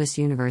 St. Louis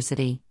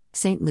University,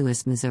 St.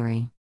 Louis,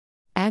 Missouri.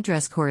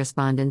 Address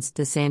correspondence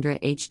to Sandra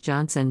H.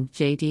 Johnson,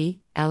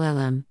 J.D.,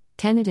 LLM,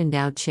 Tenet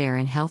Endowed Chair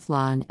in Health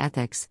Law and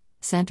Ethics,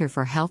 Center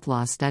for Health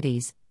Law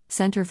Studies,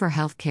 Center for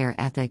Healthcare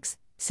Ethics,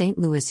 St.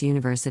 Louis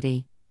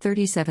University,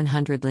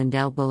 3700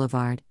 Lindell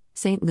Boulevard,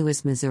 St.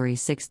 Louis, Missouri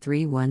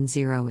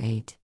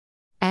 63108.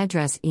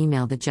 Address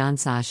email to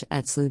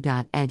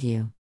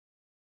johnsosh@slu.edu.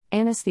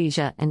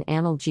 Anesthesia and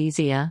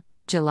Analgesia,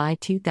 July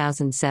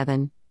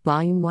 2007,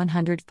 Volume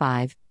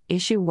 105,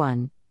 Issue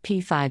 1,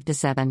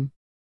 p5-7.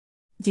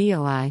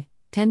 DOI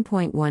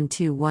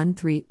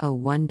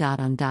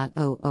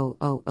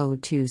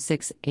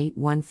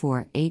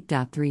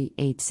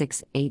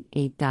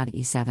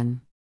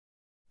 10.121301.000026814.38688.E7.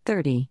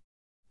 30.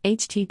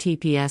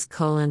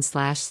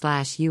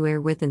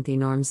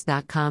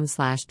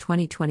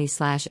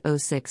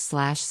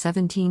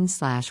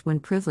 https://uarewithinthenorms.com/2020/06/17/ When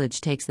privilege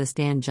takes the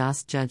stand,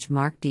 Judge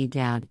Mark D.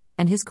 Dowd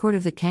and his Court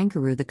of the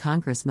Kangaroo, the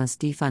Congress must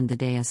defund the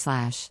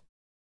Dea'S.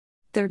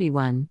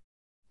 31.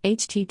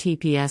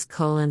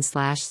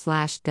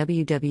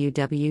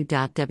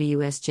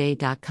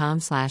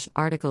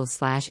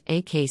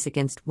 https://www.wsj.com/articles/a case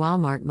against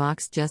Walmart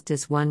Mox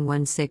Justice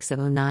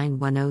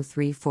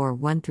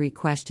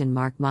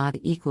 11609103413 mod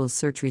equals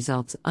search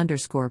results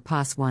 _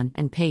 pos1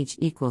 and page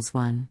equals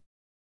 1.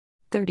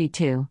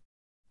 32.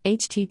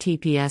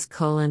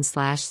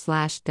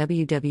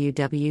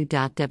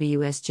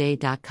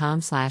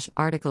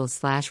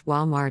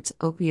 https://www.wsj.com/articles/Walmart's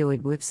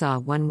opioid whipsaw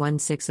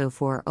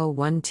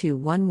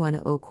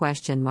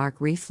 11604012110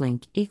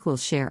 reflink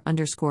equals share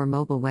 _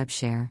 mobile web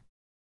share.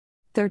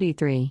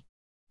 33.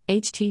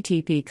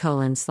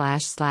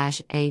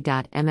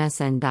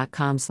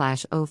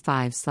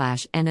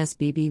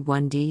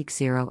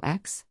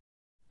 http://a.msn.com/05/nsbb1d0x.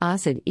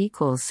 ACID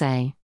equals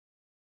say.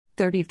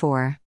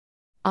 34.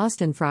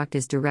 Austin Frocht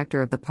is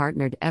director of the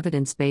Partnered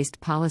Evidence-Based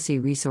Policy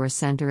Resource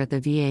Center at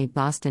the VA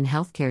Boston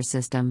Healthcare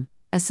System,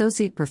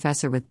 associate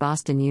professor with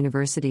Boston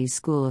University's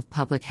School of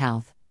Public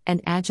Health,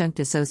 and adjunct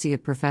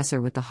associate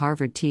professor with the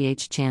Harvard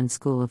T.H. Chan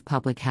School of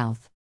Public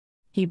Health.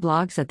 He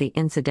blogs at The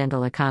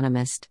Incidental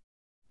Economist.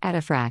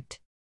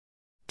 Atafract.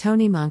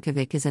 Tony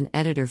Monkovic is an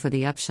editor for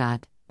The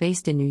Upshot,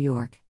 based in New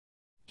York.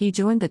 He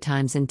joined The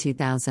Times in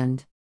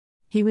 2000.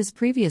 He was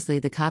previously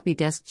the copy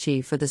desk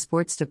chief for the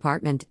sports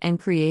department and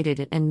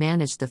created and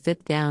managed the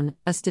Fifth Down,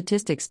 a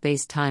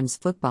statistics-based Times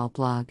football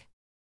blog.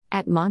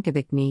 At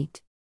Monkovic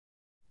Meet.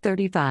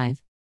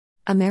 35.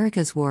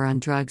 America's war on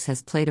drugs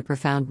has played a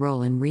profound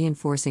role in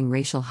reinforcing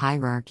racial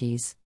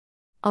hierarchies.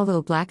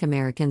 Although Black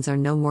Americans are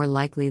no more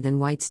likely than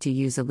whites to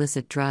use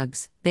illicit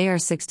drugs, they are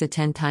 6 to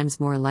 10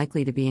 times more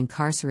likely to be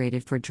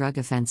incarcerated for drug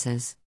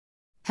offenses.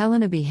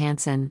 Helena B.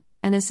 Hansen,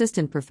 an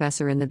assistant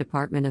professor in the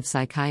Department of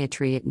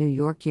Psychiatry at New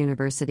York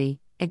University,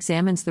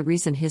 examines the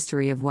recent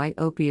history of white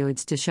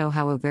opioids to show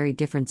how a very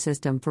different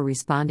system for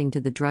responding to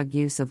the drug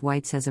use of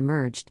whites has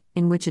emerged,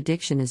 in which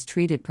addiction is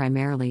treated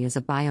primarily as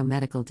a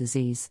biomedical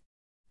disease.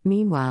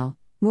 Meanwhile,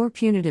 more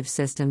punitive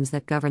systems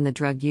that govern the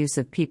drug use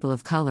of people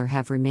of color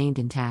have remained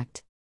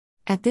intact.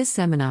 At this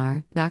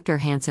seminar, Dr.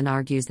 Hansen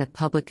argues that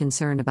public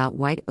concern about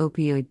white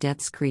opioid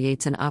deaths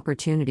creates an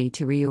opportunity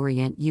to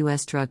reorient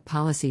U.S. drug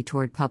policy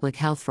toward public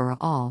health for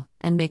all,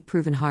 and make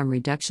proven harm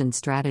reduction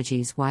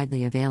strategies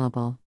widely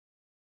available.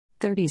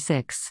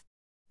 36.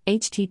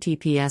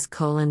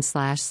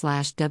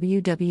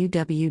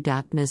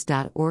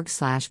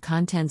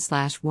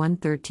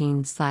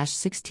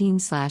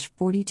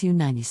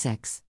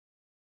 https://www.ms.org/content/113/16/4296.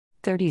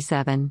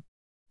 37.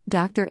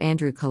 Dr.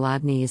 Andrew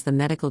Kolodny is the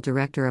medical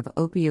director of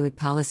opioid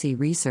policy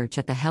research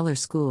at the Heller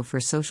School for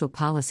Social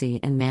Policy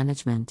and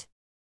Management.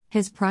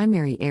 His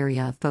primary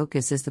area of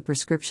focus is the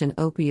prescription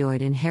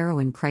opioid and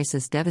heroin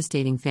crisis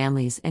devastating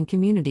families and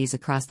communities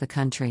across the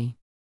country.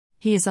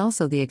 He is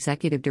also the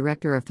executive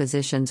director of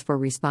Physicians for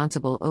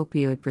Responsible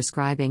Opioid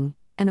Prescribing,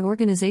 an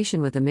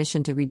organization with a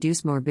mission to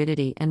reduce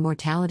morbidity and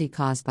mortality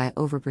caused by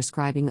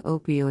overprescribing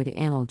opioid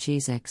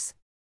analgesics.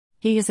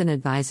 He is an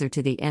advisor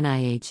to the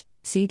NIH,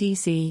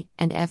 CDC,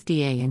 and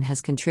FDA and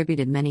has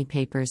contributed many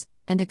papers,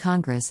 and to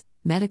Congress,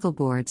 medical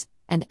boards,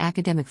 and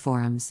academic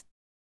forums.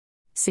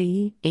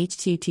 See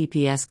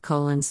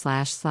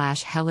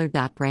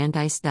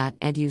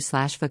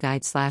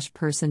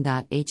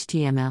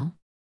https://heller.brandeis.edu/vguide/person.html.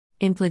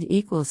 Input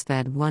equals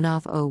fed 1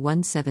 off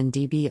 017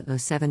 db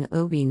 07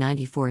 ob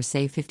 94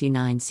 say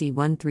 59 c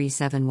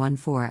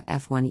 13714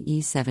 f1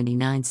 e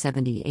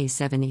 7970 a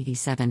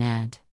 787 add.